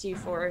piece on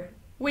c4.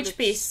 Which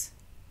piece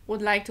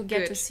would like to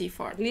get good. to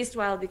c4? At least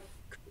while the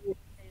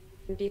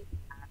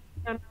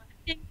I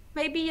think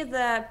maybe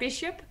the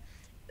bishop,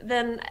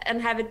 then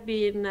and have it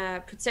being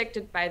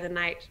protected by the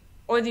knight,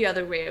 or the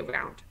other way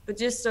around. But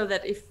just so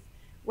that if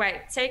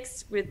white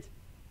takes with,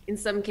 in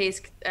some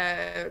case,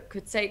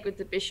 could take with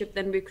the bishop,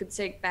 then we could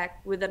take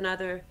back with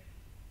another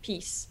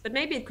piece. But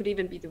maybe it could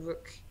even be the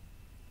rook.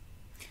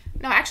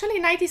 No, actually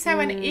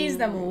 97 is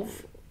the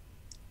move.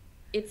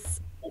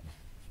 It's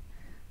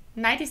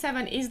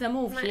 97 is the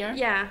move here.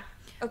 Yeah.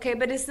 Okay,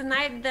 but is the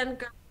knight then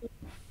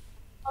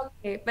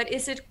okay, but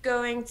is it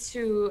going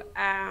to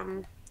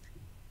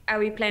are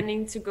we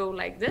planning to go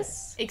like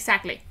this?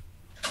 Exactly.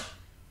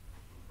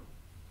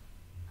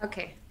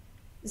 Okay.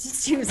 It just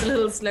seems a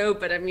little slow,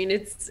 but I mean,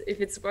 if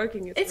it's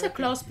working, It's working. a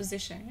close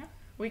position, yeah?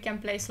 We can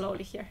play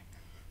slowly here.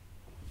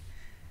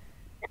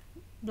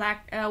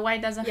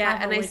 White doesn't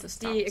have a way to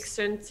stop. Yeah, and I see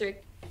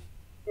eccentric.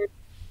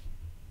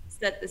 Is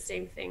that the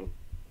same thing?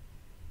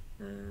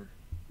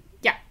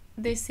 Yeah,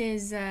 this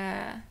is...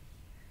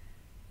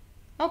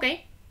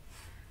 Okay.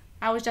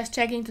 I was just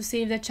checking to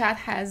see if the chat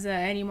has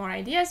any more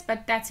ideas,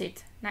 but that's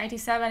it.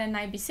 97 and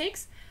knight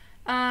b6.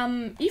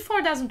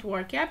 E4 doesn't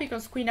work, yeah,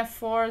 because queen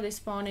f4, this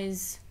pawn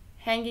is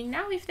hanging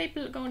now. If they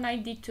go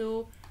knight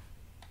d2,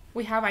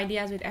 we have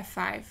ideas with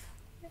f5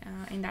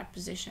 in that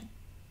position.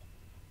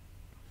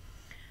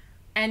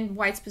 And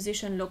white's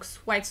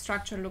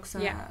structure looks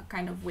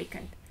kind of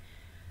weakened.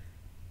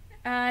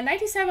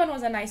 97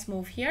 was a nice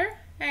move here.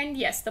 And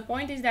yes, the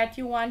point is that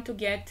you want to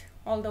get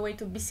all the way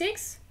to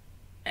b6,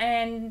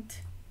 and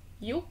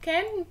you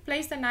can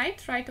place the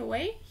knight right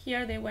away.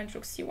 Here they went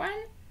rook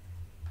c1,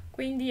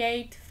 queen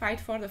d8,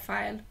 fight for the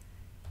file,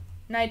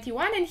 knight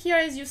e1, and here,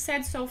 as you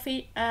said,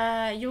 Sophie,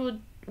 you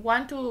would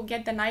want to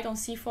get the knight on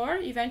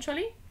c4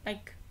 eventually,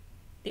 like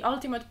the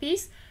ultimate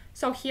piece.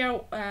 So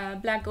here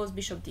black goes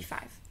bishop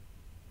d5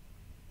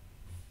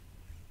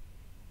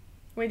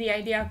 with the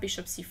idea of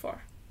bishop c4.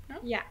 No?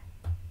 Yeah.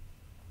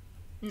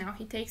 Now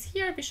he takes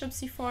here, bishop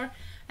c4,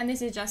 and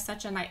this is just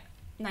such a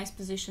nice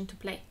position to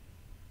play.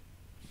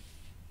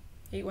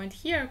 He went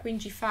here, queen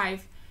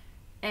g5,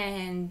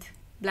 and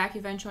black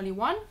eventually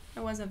won. It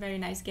was a very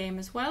nice game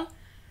as well.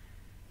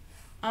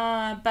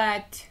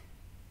 But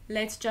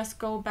let's just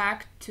go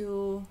back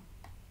to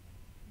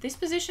this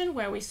position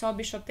where we saw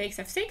bishop takes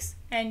f6.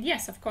 And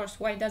yes, of course,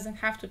 white doesn't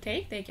have to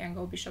take. They can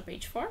go bishop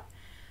h4.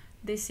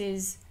 This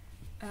is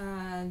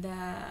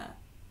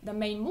the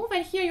main move.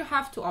 And here you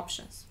have two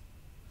options.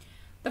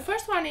 The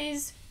first one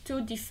is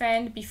to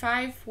defend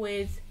b5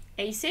 with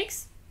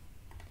a6.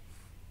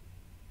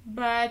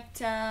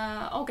 But,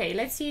 okay,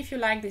 let's see if you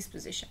like this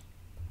position.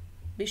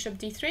 Bishop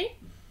d3.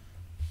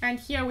 And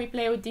here we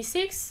play with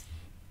d6,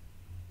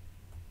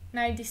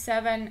 knight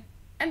d7.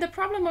 And the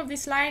problem of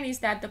this line is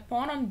that the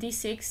pawn on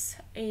d6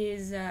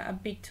 is a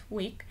bit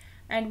weak,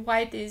 and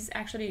white is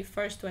actually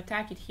first to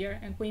attack it here,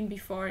 and queen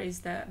b4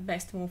 is the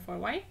best move for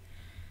white.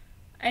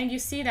 And you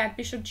see that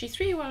bishop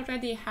g3 will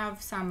already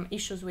have some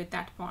issues with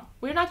that pawn.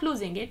 We're not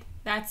losing it,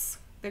 that's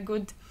the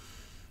good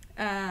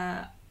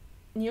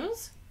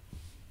news.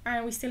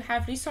 And we still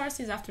have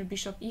resources after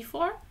bishop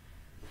e4.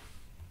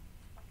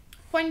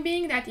 Point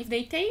being that if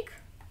they take,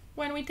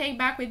 when we take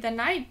back with the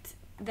knight,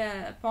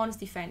 the pawn is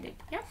defended,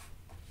 yeah?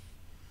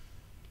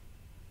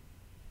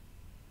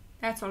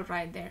 That's all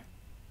right there.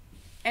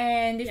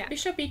 And if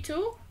bishop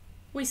e2,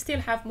 we still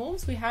have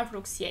moves. We have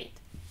rook c8.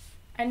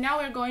 And now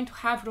we're going to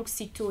have rook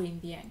c2 in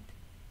the end.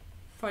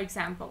 For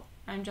example,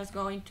 I'm just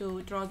going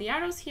to draw the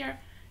arrows here.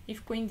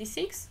 If queen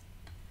d6,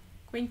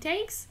 queen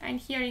takes, and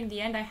here in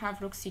the end I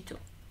have rook c2.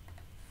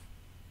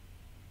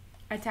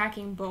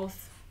 Attacking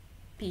both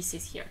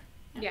pieces here.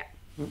 Yeah.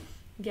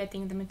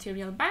 Getting the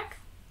material back.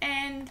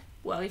 And,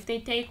 well, if they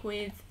take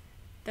with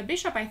the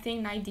bishop, I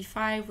think knight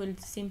d5 will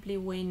simply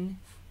win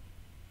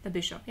the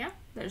bishop, yeah?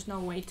 There's no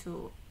way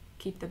to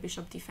keep the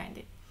bishop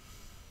defended.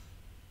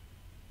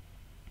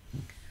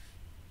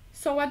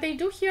 So what they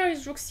do here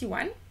is rook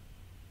c1.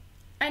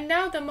 And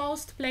now the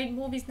most played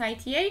move is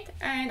knight e8.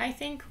 And I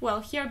think,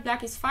 well, here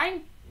black is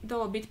fine,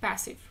 though a bit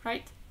passive,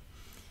 right?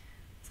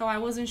 So I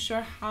wasn't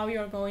sure how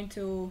you're going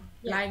to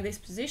like this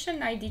position.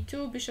 Knight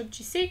d2, bishop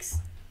g6.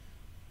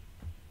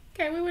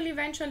 Okay, we will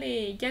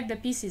eventually get the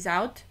pieces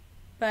out,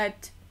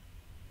 but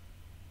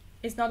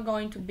it's not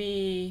going to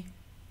be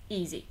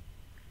easy.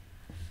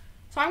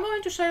 So I'm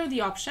going to show you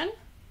the option.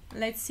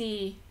 Let's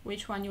see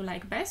which one you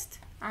like best.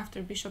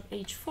 After bishop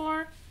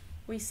h4,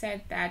 we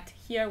said that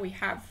here we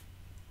have,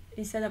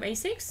 instead of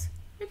a6,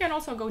 you can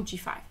also go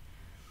g5.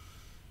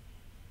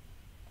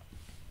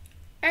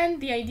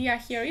 And the idea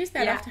here is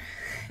that after...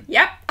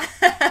 Yep,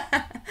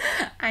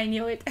 I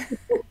knew it.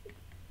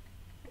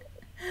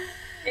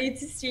 I need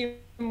to see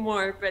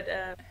more, but...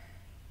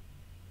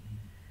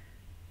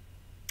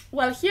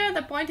 Well, here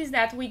the point is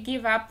that we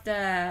give up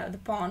the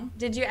pawn.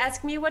 Did you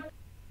ask me what...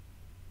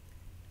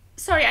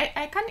 Sorry,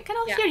 I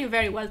cannot hear you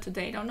very well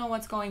today. I don't know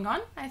what's going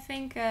on. I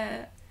think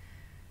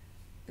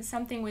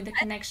something with the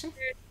connection.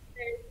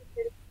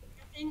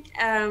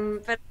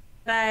 But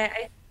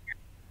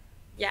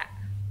yeah.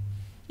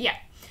 Yeah.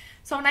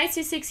 So knight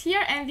c6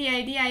 here, and the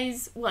idea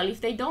is, well,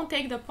 if they don't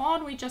take the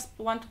pawn, we just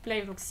want to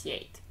play rook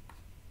c8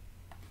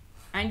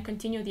 and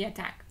continue the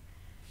attack.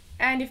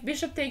 And if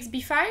bishop takes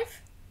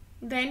b5,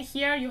 then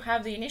here you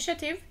have the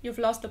initiative. You've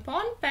lost the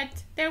pawn,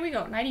 but there we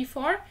go, knight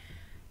e4.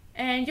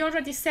 And you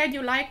already said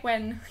you like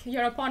when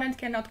your opponent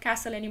cannot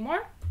castle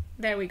anymore.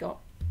 There we go,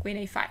 queen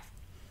a5.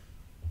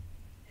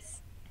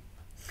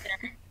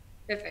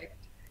 Perfect.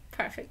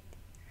 Perfect.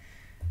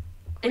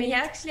 And he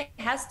actually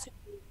has to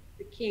be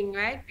the king,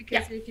 right?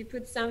 Because if you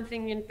put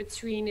something in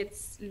between,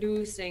 it's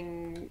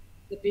losing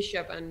the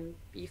bishop on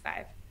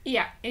b5.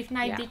 Yeah, if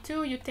knight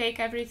d2, you take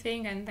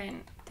everything and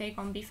then take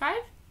on b5.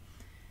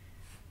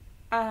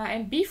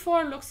 And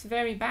b4 looks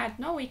very bad.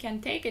 No, we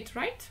can take it,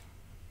 right?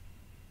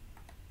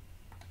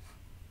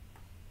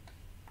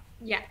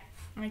 Yeah.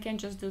 I can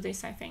just do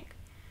this, I think.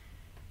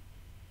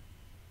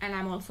 And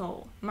I'm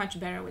also much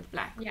better with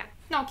black. Yeah.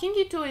 Now, king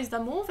e2 is the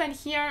move, and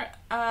here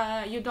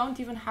you don't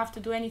even have to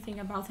do anything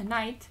about the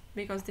knight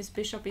because this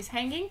bishop is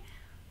hanging.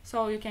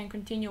 So you can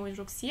continue with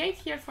rook c8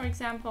 here, for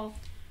example,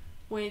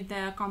 with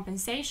the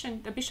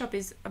compensation. The bishop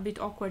is a bit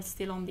awkward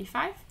still on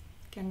b5.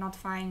 Cannot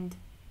find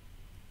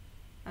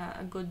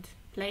a good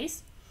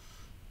place.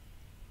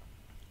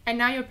 And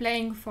now you're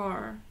playing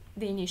for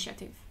the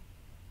initiative.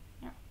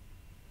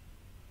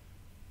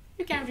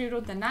 You can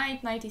reroute the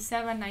knight, knight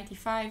e7, knight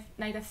e5,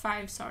 knight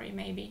f5, sorry,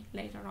 maybe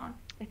later on.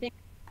 I think.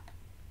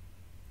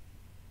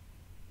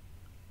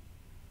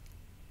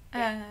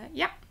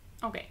 Yeah,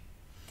 okay.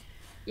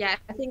 Yeah,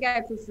 I think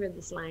I prefer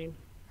this line.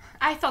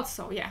 I thought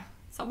so, yeah.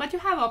 So, but you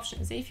have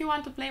options. If you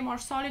want to play more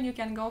solid, you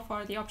can go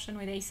for the option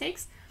with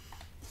a6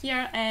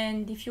 here,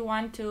 and if you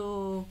want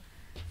to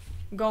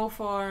go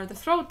for the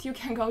throat, you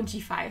can go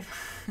g5.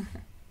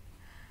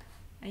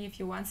 And if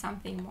you want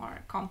something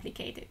more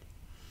complicated.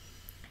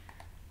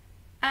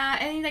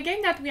 And in the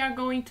game that we are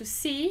going to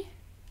see,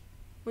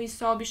 we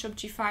saw bishop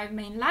g5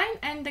 main line,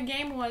 and the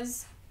game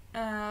was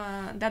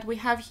that we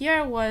have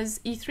here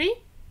was e3,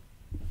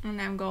 and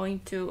I'm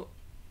going to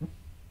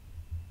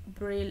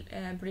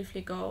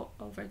briefly go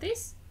over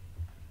this.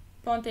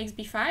 Pawn takes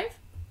b5,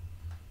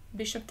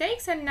 bishop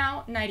takes, and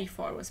now knight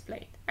e4 was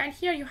played. And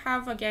here you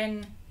have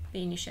again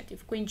the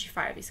initiative. Queen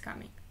g5 is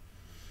coming.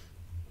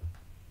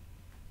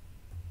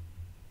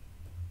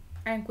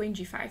 and queen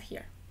g5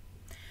 here.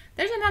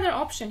 There's another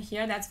option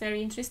here that's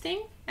very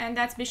interesting, and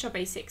that's bishop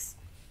a6.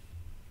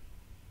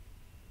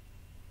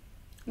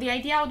 The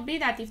idea would be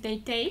that if they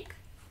take,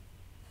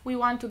 we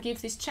want to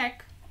give this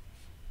check,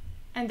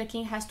 and the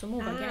king has to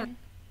move again.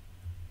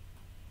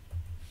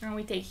 And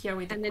we take here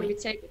with the queen. And then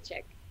we take the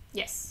check.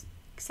 Yes,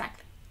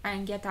 exactly.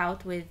 And get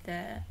out with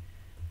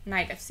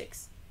knight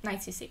f6, knight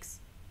c6.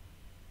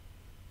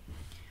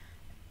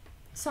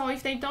 So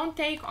if they don't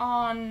take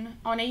on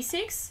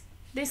a6,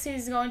 this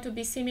is going to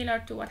be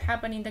similar to what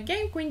happened in the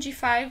game. Queen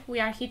g5, we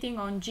are hitting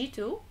on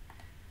g2.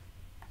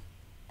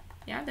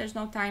 Yeah, there's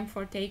no time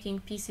for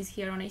taking pieces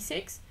here on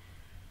a6.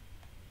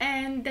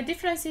 And the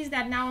difference is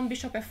that now on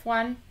bishop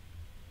f1,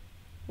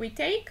 we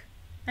take,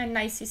 and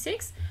knight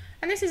c6.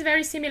 And this is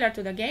very similar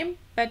to the game,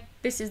 but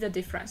this is the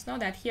difference, no?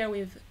 That here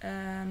we've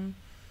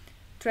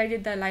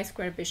traded the light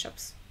square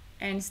bishops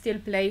and still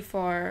play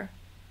for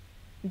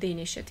the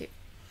initiative.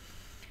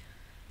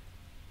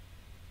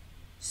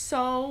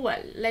 So,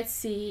 well, let's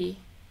see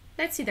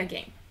the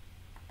game.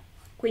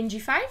 Queen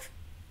g5,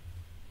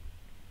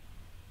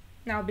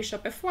 now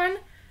bishop f1,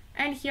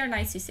 and here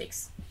knight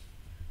c6,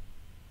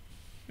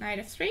 knight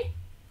f3.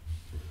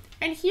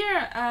 And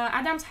here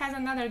Adams has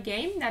another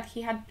game that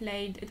he had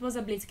played. It was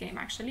a blitz game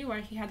actually, where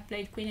he had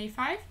played queen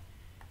a5.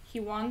 He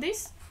won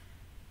this,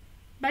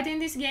 but in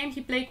this game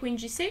he played queen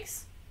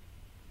g6,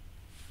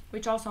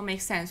 which also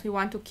makes sense. We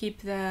want to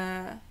keep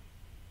the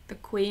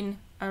queen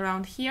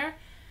around here.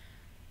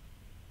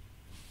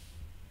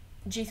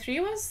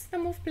 g3 was the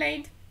move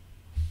played,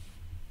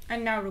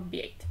 and now rook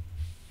b8.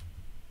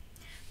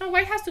 Now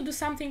white has to do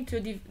something to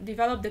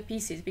develop the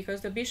pieces,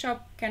 because the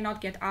bishop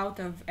cannot get out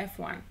of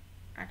f1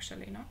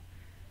 actually, no?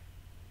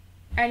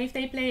 And if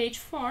they play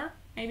h4,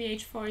 maybe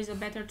h4 is a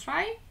better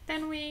try,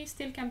 then we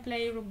still can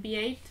play rook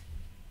b8,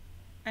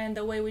 and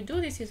the way we do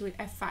this is with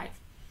f5.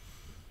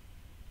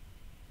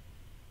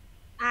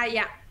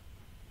 Yeah.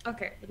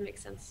 Okay, that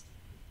makes sense.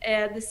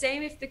 The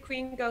same if the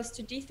queen goes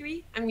to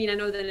d3. I mean, I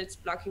know that it's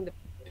blocking the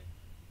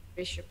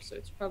bishop, so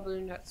it's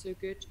probably not so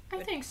good.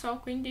 I think so.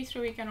 Queen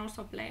d3, we can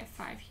also play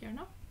f5 here,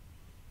 no?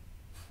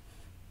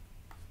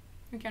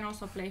 We can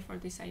also play for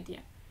this idea.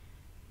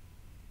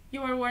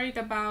 You were worried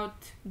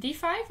about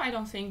d5? I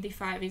don't think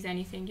d5 is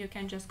anything. You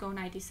can just go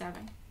knight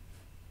e7.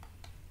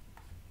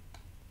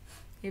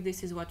 If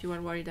this is what you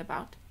were worried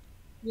about.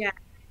 Yeah.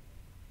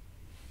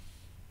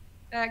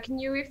 Can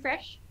you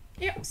refresh?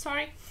 Yeah,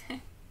 sorry.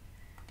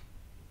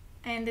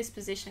 And this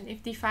position,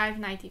 if d5,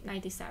 knight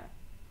e7.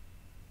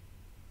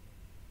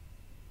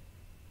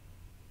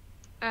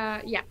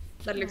 Yeah,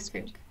 that looks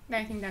good.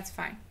 I think that's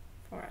fine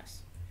for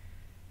us.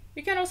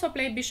 We can also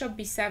play bishop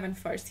b7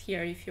 first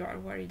here if you are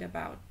worried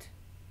about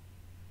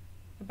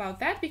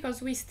that,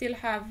 because we still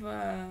have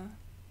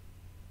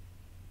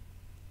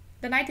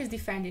the knight is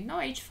defended. No,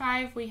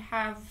 h5, we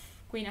have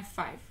queen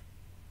f5.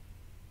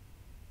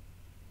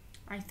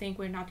 I think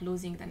we're not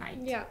losing the knight.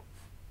 Yeah.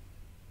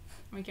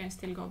 We can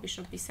still go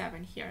bishop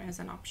b7 here as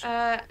an option.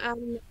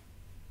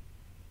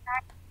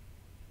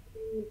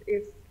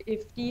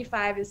 If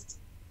d5 is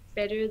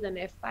better than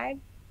f5.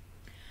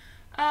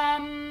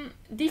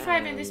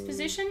 d5 in this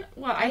position.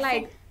 Well, I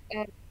like.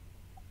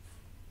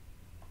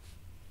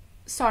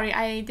 Sorry,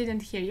 I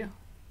didn't hear you.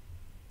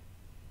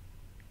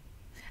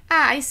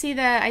 I see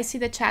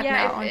the chat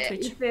now on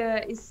Twitch.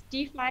 Is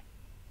d5.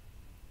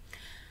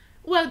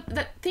 Well,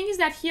 the thing is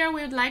that here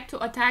we would like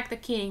to attack the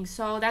king,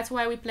 so that's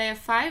why we play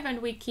f5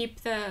 and we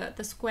keep the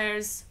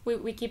squares,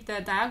 we keep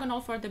the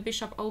diagonal for the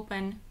bishop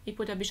open. We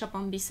put a bishop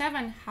on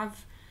b7,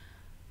 have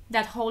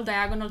that whole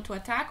diagonal to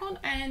attack on,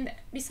 and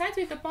besides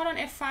with the pawn on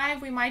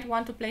f5, we might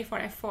want to play for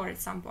f4 at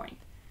some point.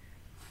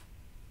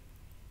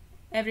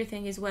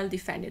 Everything is well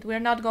defended. We're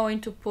not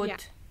going to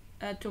put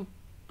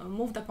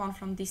move the pawn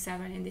from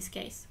d7 in this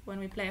case. When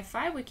we play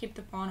f5, we keep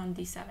the pawn on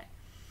d7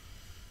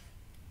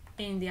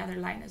 in the other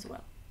line as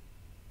well.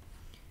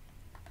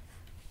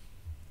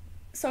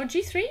 So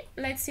g3,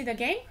 let's see the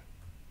game.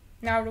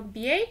 Now rook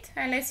b8,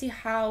 and let's see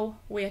how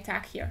we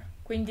attack here.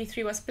 Queen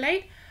d3 was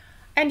played,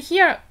 and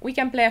here we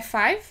can play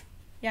f5,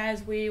 yeah,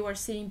 as we were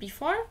seeing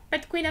before,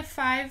 but queen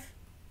f5,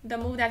 the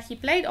move that he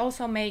played,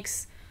 also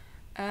makes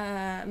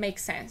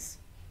sense,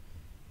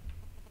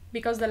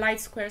 because the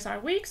light squares are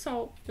weak,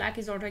 so black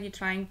is already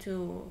trying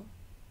to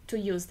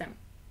use them.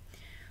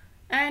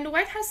 And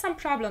white has some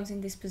problems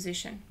in this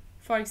position.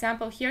 For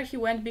example, here he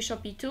went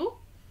bishop e2,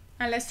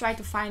 and let's try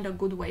to find a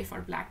good way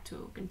for black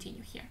to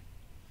continue here.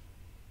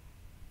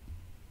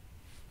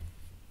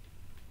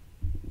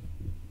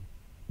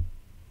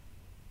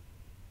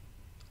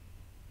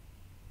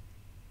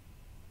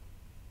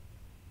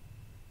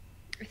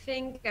 I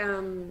think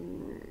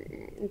I'm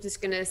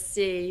just gonna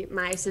say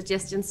my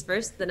suggestions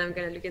first, then I'm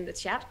gonna look in the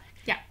chat.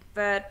 Yeah.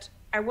 But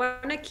I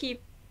want to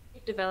keep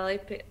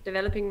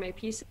developing my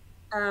pieces.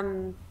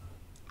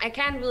 I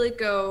can't really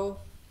go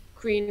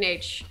queen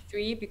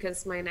h3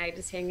 because my knight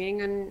is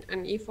hanging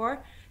on e4,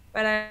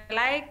 but I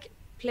like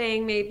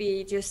playing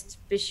maybe just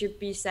bishop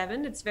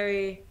b7. It's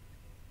very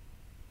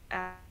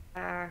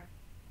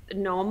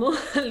normal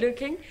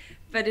looking,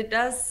 but it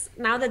does,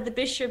 now that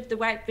the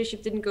white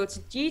bishop didn't go to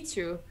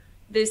g2,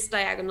 this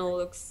diagonal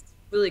looks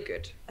really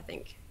good, I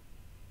think.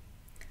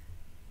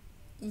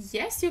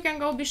 Yes, you can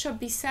go bishop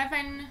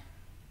b7,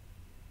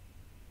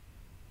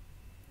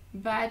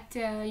 but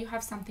you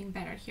have something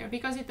better here,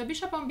 because if the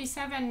bishop on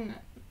b7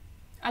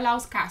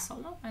 allows castle,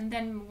 no? And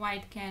then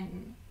white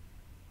can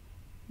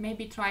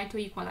maybe try to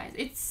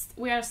equalize.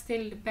 We are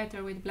still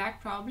better with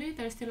black, probably.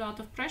 There's still a lot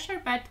of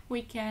pressure, but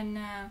we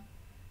can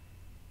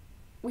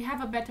we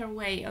have a better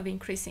way of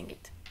increasing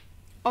it.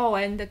 Oh,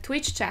 and the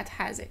Twitch chat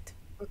has it.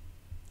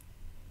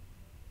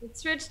 The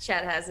Twitch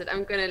chat has it.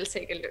 I'm gonna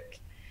take a look.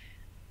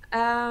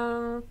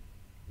 No,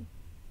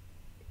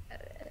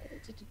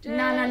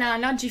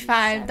 not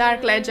g5.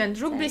 Dark Legend.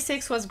 Rook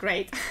b6 was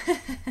great.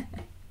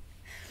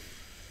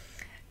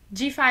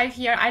 g5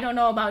 here. I don't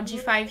know about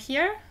g5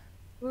 here.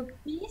 Rook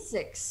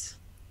b6.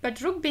 But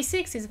rook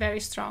b6 is very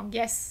strong.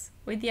 Yes,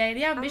 with the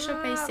idea of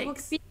bishop a6. Rook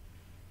b6.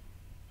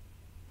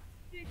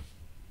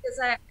 Because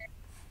I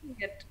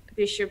get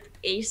bishop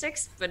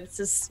a6, but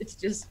it's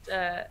just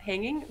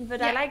hanging. But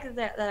yeah. I like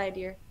that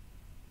idea.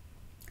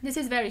 This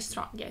is very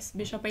strong, yes.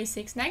 Bishop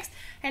a6 next.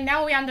 And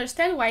now we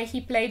understand why he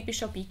played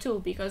bishop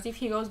e2, because if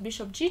he goes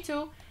bishop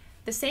g2,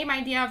 the same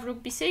idea of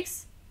rook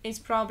b6 is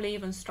probably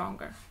even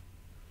stronger.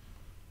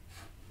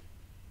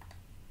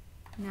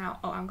 Now,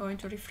 I'm going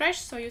to refresh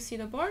so you see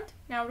the board.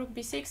 Now rook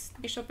b6,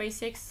 bishop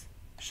a6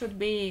 should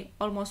be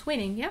almost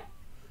winning, yeah?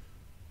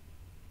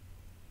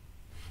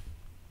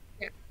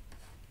 Yeah.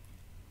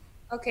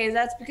 Okay,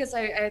 that's because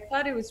I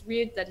thought it was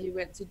weird that he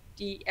went to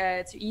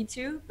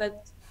e2,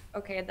 but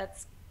okay,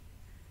 that's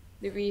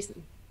the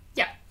reason.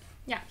 Yeah,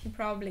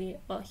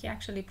 he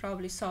actually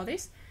probably saw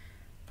this.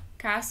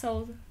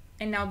 Castle,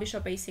 and now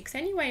bishop a6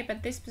 anyway,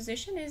 but this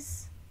position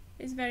is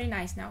very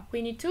nice now.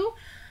 Queen e2,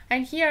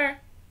 and here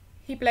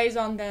he plays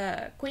on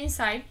the queen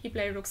side, he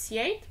plays rook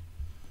c8.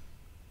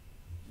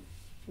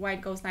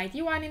 White goes knight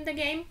e1 in the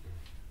game.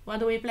 What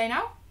do we play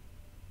now?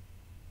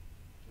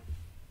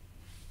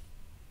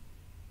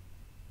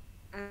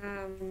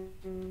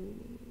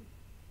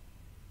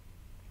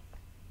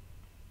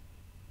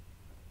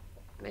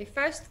 My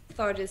first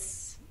thought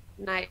is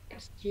knight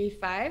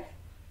g5.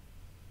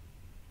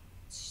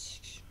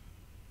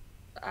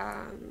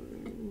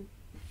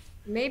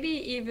 Maybe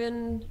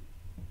even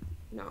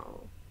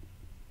no.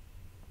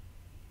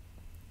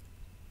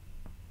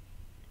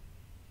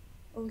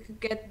 Or we could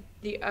get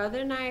the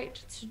other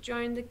knight to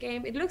join the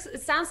game.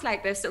 It sounds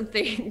like there's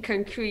something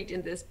concrete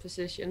in this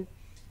position.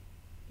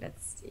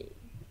 Let's see.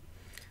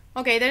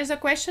 Okay, there's a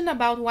question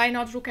about why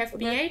not rook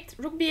fb8.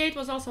 Rook b8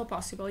 was also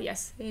possible,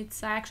 yes. I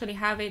actually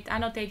have it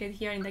annotated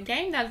here in the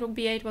game that rook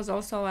b8 was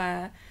also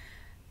a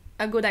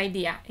good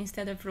idea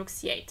instead of rook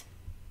c8.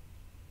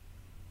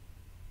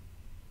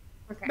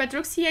 Okay. But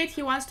rook c8,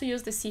 he wants to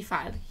use the c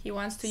file. He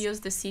wants to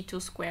use the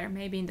c2 square,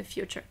 maybe in the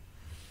future.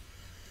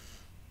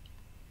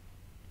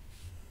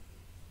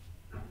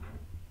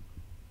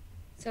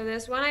 So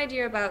there's one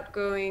idea about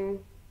going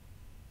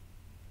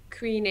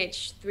queen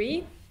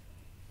h3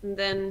 and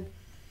then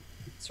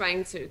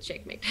trying to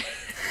checkmate.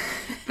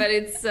 But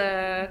it's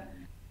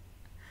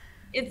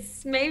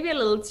maybe a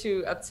little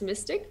too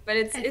optimistic, but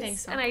it's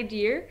an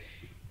idea.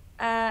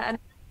 An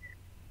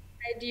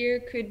idea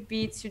could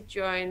be to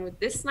join with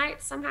this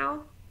knight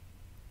somehow,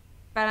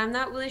 but I'm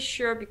not really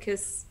sure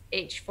because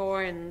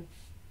h4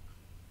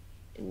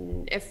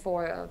 and f4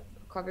 are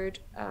covered.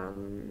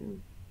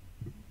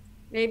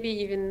 Maybe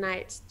even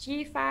knight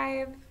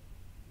g5.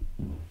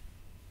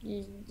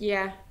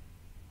 Yeah.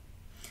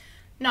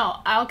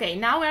 No, okay,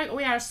 now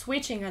we are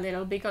switching a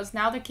little because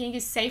now the king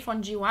is safe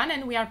on g1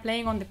 and we are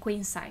playing on the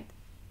queen side.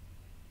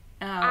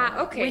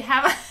 Okay.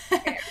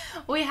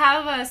 We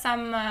have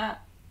some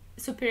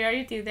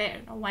superiority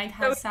there. White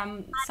has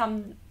some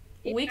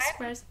weak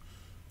squares.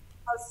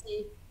 I'll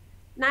see.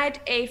 Knight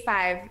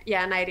a5.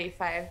 Yeah, knight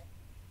a5.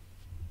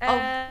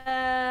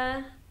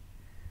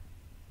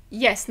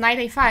 Yes, knight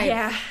a5.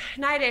 Yeah,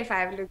 knight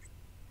a5 looks.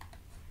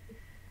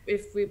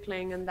 If we're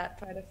playing on that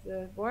part of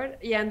the board.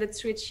 Yeah, and the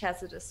Twitch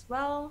has it as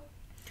well.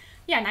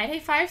 Yeah, knight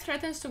a5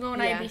 threatens to go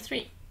knight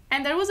b3.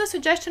 And there was a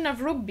suggestion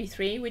of rook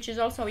b3, which is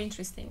also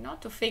interesting, no?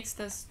 To fix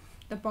the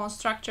pawn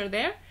structure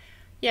there.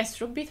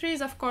 Yes, rook b3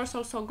 is of course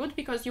also good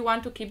because you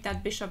want to keep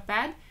that bishop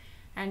bad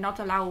and not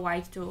allow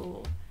white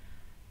to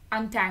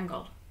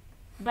untangle.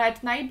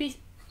 But knight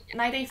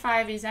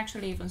a5 is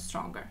actually even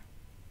stronger.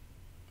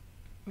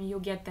 You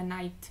get the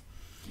knight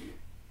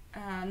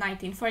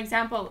in. For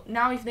example,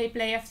 now if they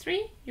play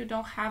f3, you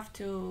don't have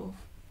to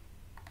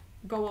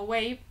go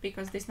away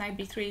because this knight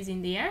b3 is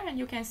in the air and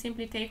you can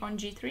simply take on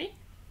g3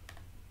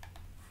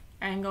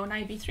 and go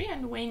knight b3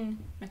 and win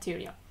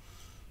material.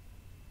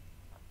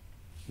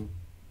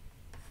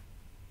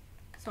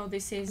 So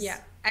this is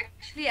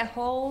actually a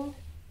whole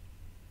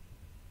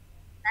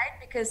right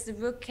because the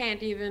rook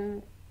can't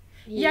even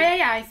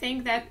I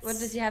think that what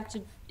does he have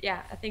to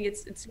I think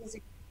it's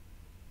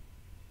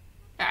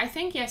I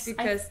think yes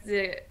because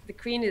the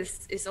queen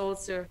is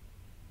also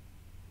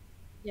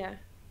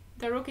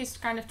the rook is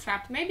kind of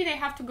trapped. Maybe they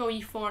have to go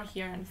e4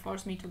 here and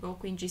force me to go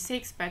queen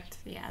g6, but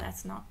yeah,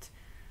 that's not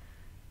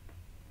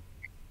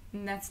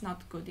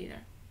good either.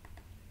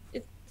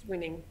 It's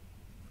winning.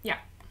 Yeah.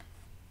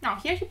 Now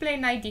here he played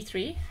knight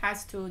d3,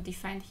 has to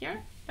defend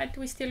here, but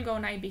we still go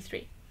knight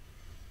b3.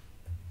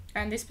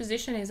 And this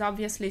position is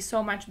obviously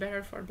so much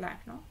better for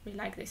black, no? We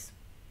like this.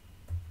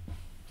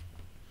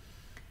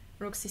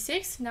 Rook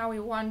c6, now we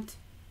want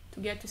to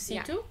get to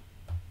c2. Yeah.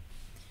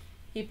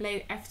 He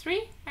played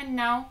f3, and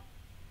now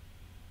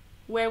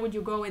where would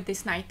you go with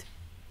this knight?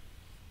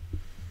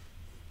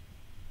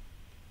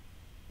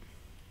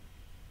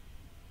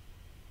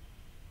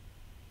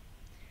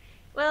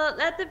 Well,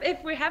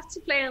 if we have to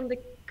play on the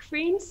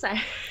queen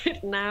side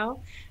now.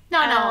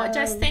 No,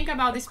 just think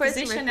about this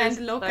position and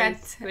look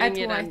at white.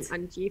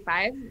 On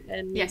g5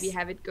 and maybe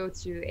have it go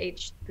to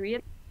h3.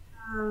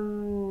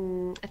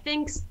 I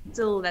think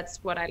still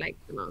that's what I like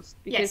the most.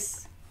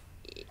 Because,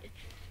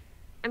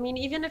 I mean,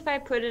 even if I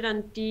put it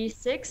on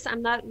d6,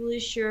 I'm not really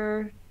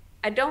sure.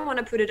 I don't want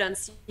to put it on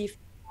c4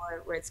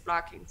 where it's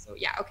blocking. So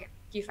yeah, okay,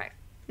 g5.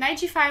 Knight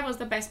g5 was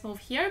the best move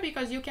here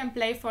because you can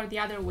play for the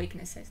other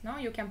weaknesses, no?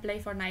 You can play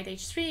for knight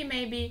h3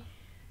 maybe,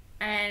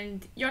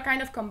 and you're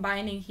kind of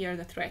combining here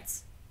the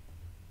threats.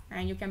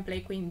 And you can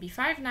play queen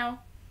b5 now,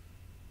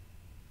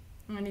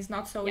 and it's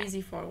not so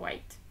easy for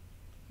white.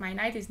 My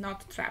knight is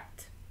not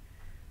trapped.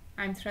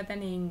 I'm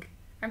threatening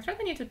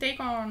to take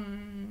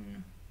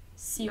on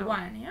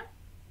c1, yeah?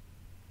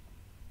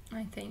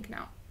 I think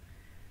now.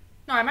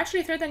 No, I'm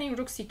actually threatening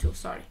rook c2,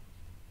 sorry.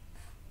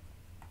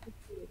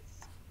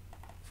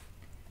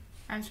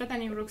 I'm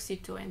threatening rook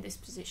c2 in this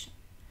position.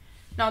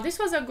 Now this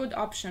was a good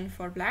option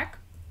for black.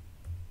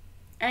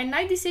 And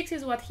knight d6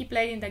 is what he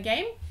played in the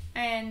game,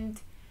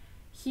 and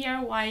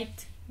here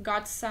white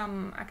got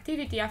some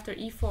activity after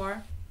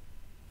e4,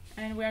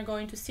 and we are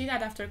going to see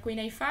that after queen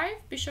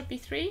a5, bishop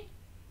e3.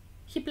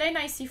 He played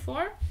knight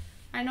c4.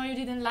 I know you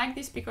didn't like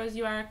this because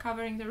you are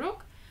covering the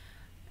rook,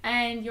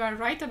 and you are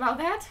right about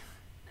that.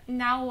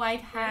 Now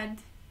white had,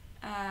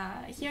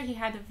 here he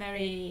had a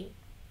very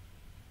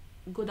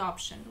good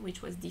option,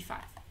 which was d5.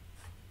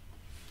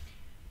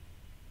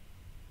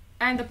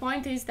 And the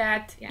point is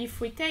that if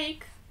we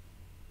take,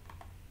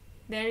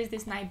 there is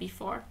this knight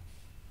b4,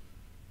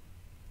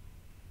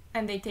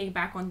 and they take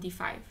back on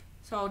d5.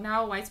 So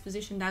now white's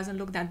position doesn't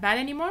look that bad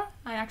anymore.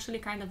 I actually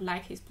kind of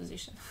like his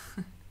position.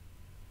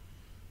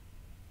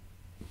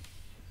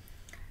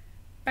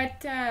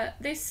 But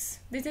this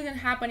didn't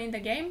happen in the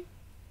game.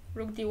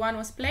 Rook d1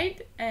 was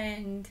played,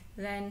 and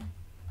then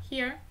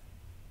here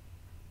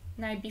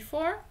knight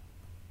b4,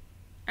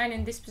 and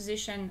in this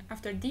position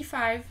after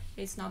d5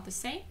 it's not the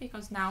same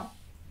because now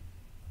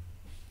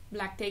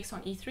black takes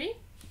on e3,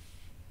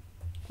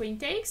 queen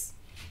takes.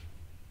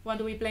 What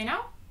do we play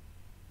now?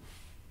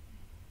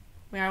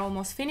 We are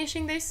almost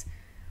finishing this.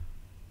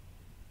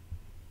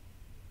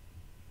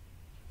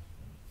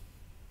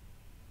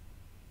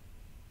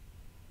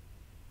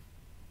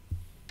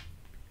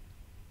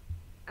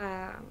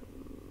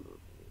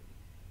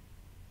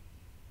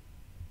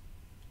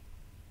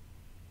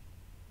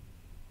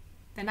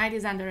 The knight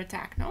is under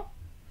attack, no?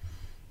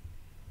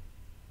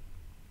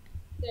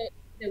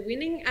 The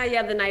winning?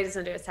 Yeah, the knight is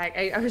under attack.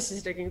 I was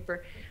just looking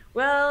for...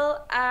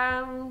 Well,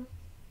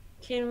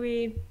 can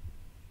we...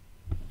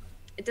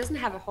 It doesn't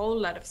have a whole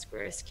lot of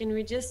squares. Can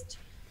we just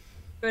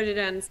put it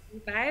on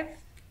c5?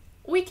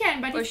 We can,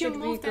 but or if you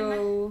move the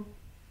knight...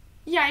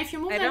 Yeah, if you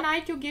move the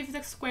knight, you give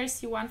the square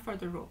c1 for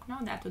the rook, no?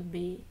 That would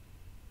be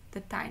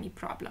the tiny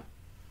problem.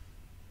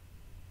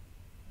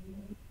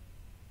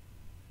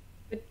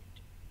 But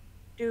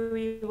do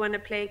we want to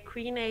play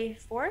queen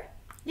a4?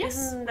 Yes.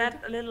 Isn't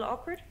that a little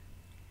awkward?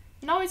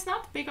 No, it's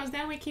not, because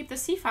then we keep the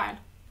c file.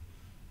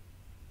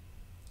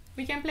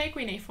 We can play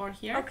queen a4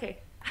 here. Okay.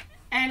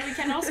 And we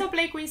can also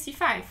play queen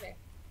c5. Okay.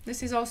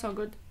 This is also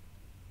good.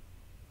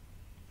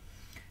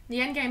 The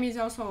endgame is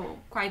also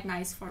quite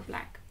nice for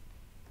black.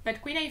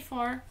 But queen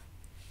a4,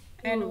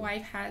 and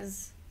white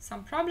has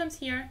some problems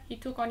here. He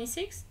took on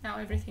e6, now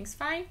everything's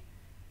fine.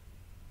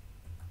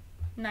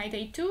 Knight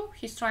a2,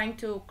 he's trying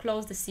to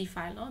close the c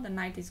file, no? The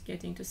knight is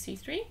getting to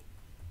c3.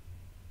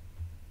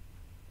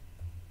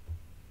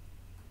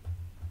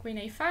 Queen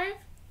a5,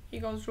 he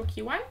goes rook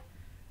e1,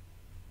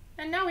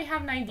 and now we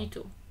have knight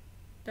d2.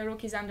 The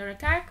rook is under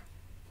attack,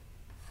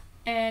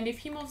 and if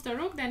he moves the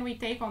rook, then we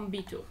take on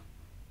b2.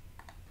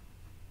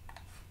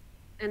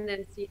 And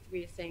then c3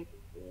 is saying...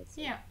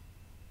 Yeah.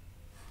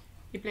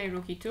 We play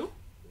rook e2.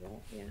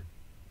 Yeah.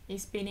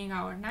 He's spinning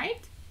our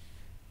knight.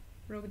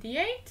 Rook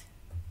d8,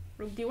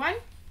 rook d1.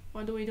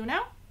 What do we do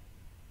now?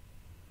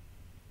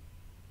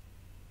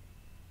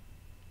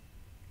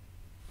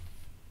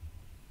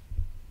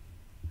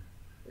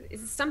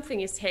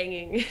 Something is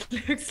hanging,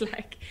 it looks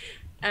like.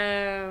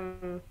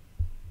 I'm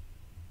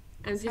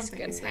just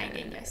gonna... Something is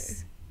hanging,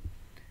 yes.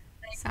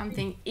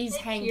 Something is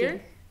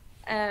hanging.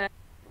 Here,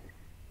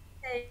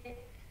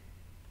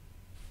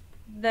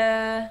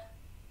 the...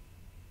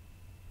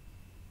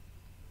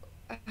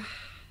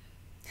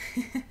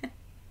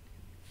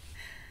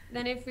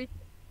 then if we...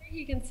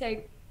 You can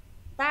say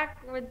back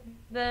with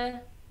the...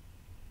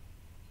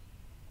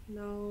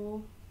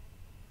 No.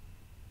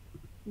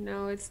 No,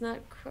 it's not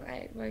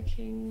quite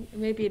working.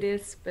 Maybe it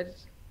is, but...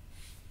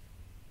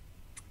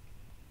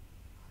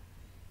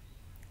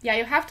 Yeah,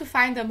 you have to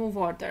find the move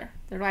order,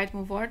 the right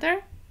move order.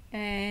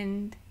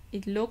 And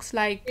it looks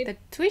like the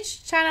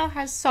Twitch channel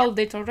has solved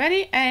it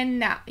already. And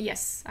now,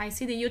 yes, I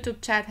see the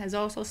YouTube chat has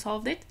also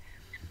solved it.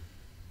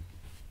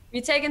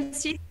 We take and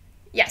see.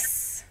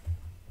 Yes.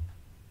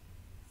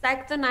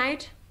 Sack the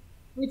knight.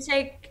 We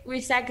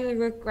sack the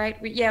rook, right?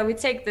 We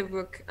take the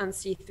rook on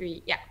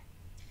c3. Yeah.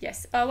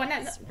 Yes.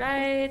 That's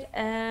right.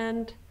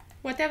 And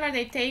whatever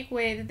they take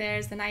with,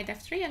 there's the knight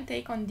f3 and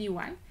take on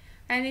d1.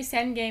 And this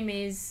endgame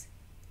is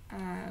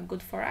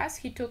good for us.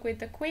 He took with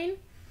the queen.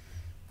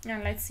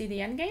 And let's see the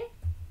endgame.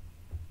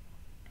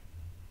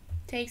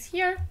 Takes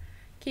here.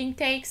 King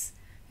takes.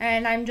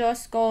 And I'm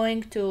just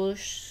going to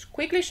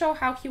quickly show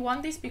how he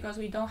won this because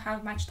we don't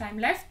have much time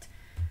left.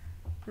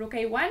 Rook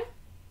a1.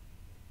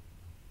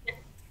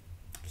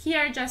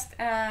 Here, just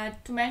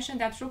to mention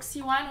that rook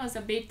c1 was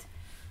a bit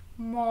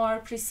more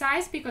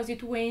precise because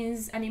it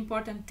wins an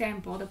important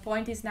tempo. The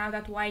point is now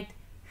that white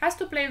has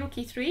to play rook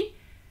e3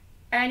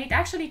 and it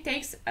actually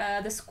takes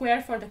the square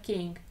for the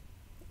king.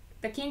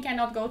 The king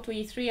cannot go to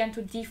e3 and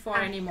to d4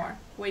 anymore,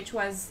 which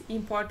was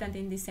important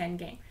in this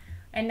endgame.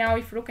 And now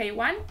if rook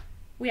a1,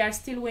 we are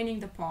still winning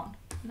the pawn.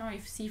 Now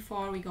if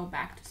c4, we go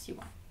back to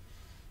c1.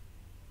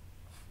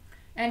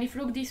 And if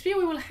rook d3,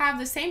 we will have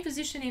the same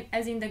position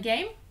as in the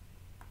game,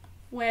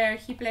 where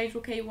he played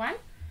rook a1,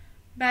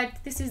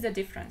 but this is the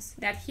difference,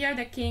 that here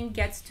the king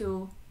gets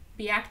to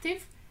be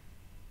active,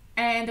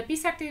 and the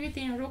piece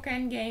activity in rook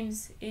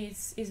endgames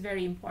is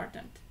very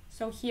important.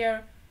 So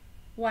here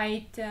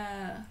white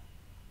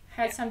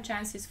had some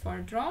chances for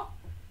a draw,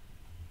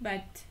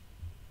 but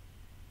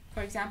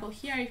for example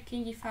here if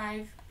king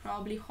e5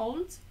 probably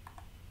holds,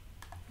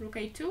 rook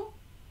a2,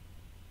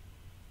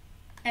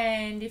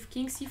 and if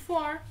king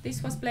c4,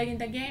 this was played in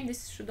the game,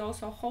 this should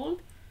also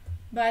hold,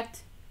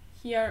 but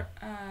here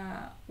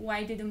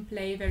white didn't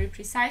play very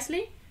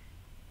precisely.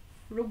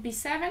 Rook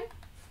b7,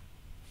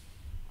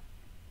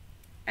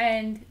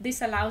 and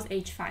this allows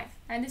h5,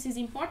 and this is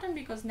important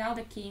because now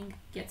the king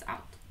gets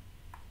out.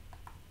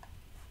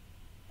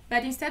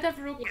 But instead of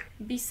rook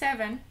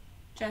b7,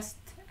 just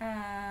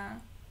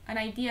an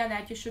idea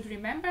that you should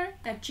remember,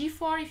 that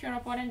g4, if your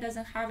opponent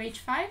doesn't have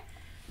h5,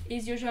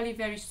 is usually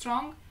very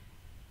strong,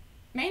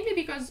 mainly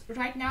because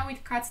right now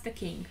it cuts the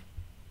king.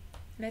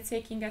 Let's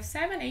say king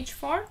f7,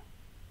 h4,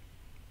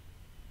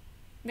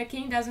 the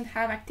king doesn't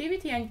have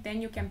activity, and then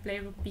you can play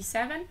rook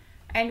b7,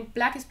 and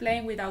black is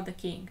playing without the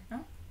king.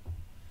 No?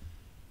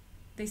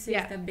 This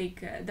is the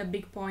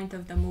big point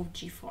of the move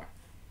g4.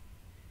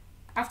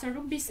 After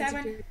rook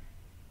b7,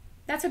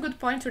 that's a good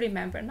point to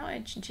remember, no?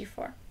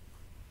 G4.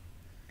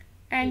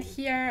 And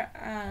here,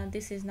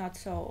 this is not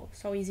so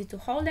easy to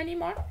hold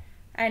anymore.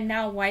 And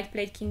now white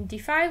played king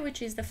d5,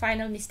 which is the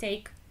final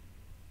mistake.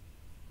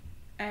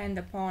 And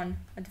the pawn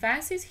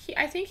advances.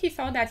 I think he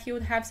thought that he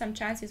would have some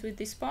chances with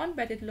this pawn,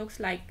 but it looks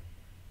like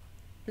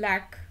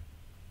black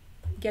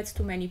gets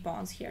too many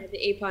pawns here. The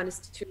a pawn is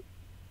too.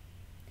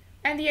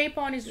 And the a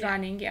pawn is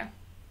running, yeah.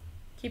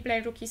 He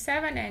played rook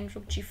e7 and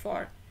rook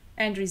g4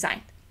 and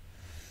resigned.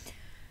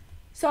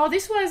 So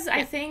this was,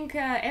 I think,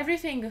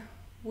 everything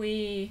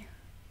we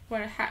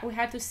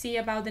had to see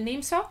about the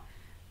Nimzo.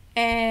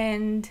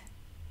 And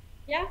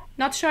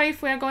not sure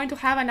if we're going to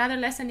have another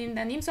lesson in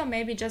the Nimzo,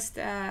 maybe just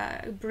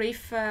a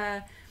brief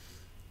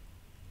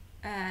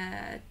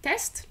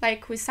test,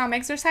 like with some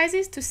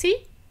exercises to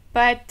see.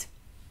 But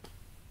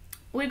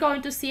we're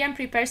going to see and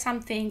prepare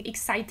something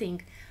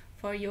exciting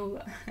for you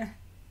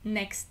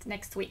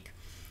next week,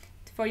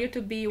 for you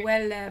to be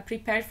well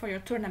prepared for your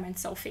tournament,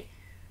 Sophie.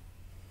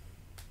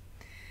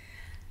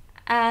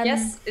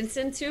 Yes, it's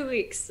in 2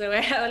 weeks, so I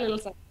have a little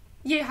time.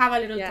 You have a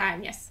little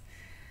time, yes.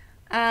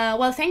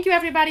 Well, thank you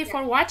everybody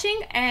for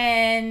watching,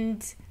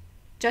 and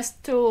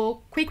just a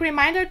quick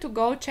reminder to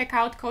go check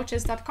out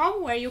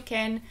coaches.com, where you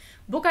can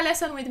book a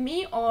lesson with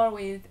me or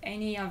with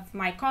any of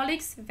my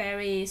colleagues,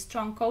 very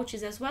strong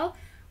coaches as well,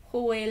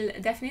 who will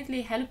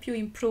definitely help you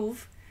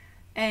improve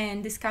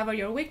and discover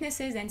your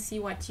weaknesses and see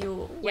what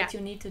you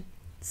need to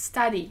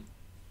study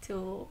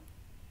to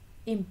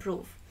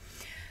improve.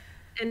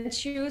 And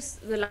choose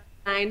the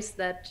lines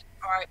that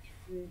are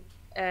in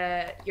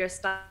your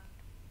style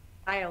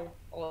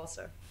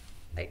also,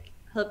 like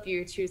help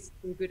you choose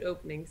some good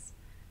openings.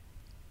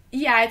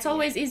 Yeah, it's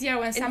always easier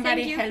when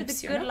somebody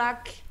helps you. Good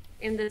luck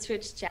in the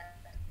Twitch chat.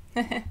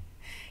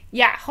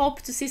 Yeah,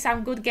 hope to see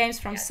some good games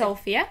from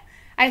Sophie.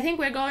 I think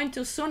we're going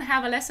to soon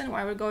have a lesson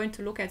where we're going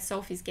to look at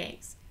Sophie's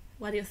games.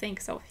 What do you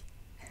think, Sophie?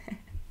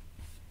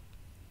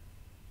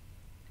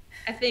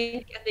 I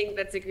think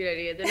that's a good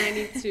idea. Then I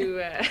need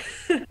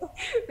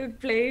to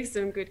play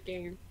some good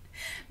games.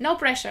 No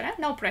pressure, eh?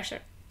 No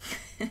pressure.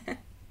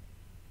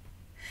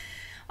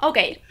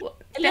 Okay.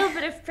 A little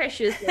bit of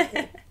pressure is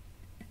okay.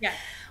 Yeah.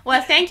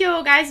 Well, thank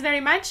you guys very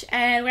much,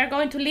 and we're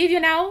going to leave you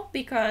now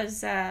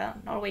because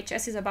Norway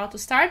chess is about to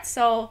start.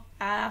 So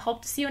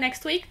hope to see you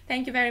next week.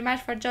 Thank you very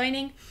much for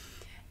joining,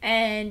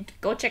 and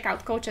go check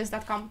out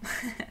coaches.com.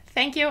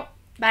 Thank you.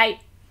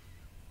 Bye.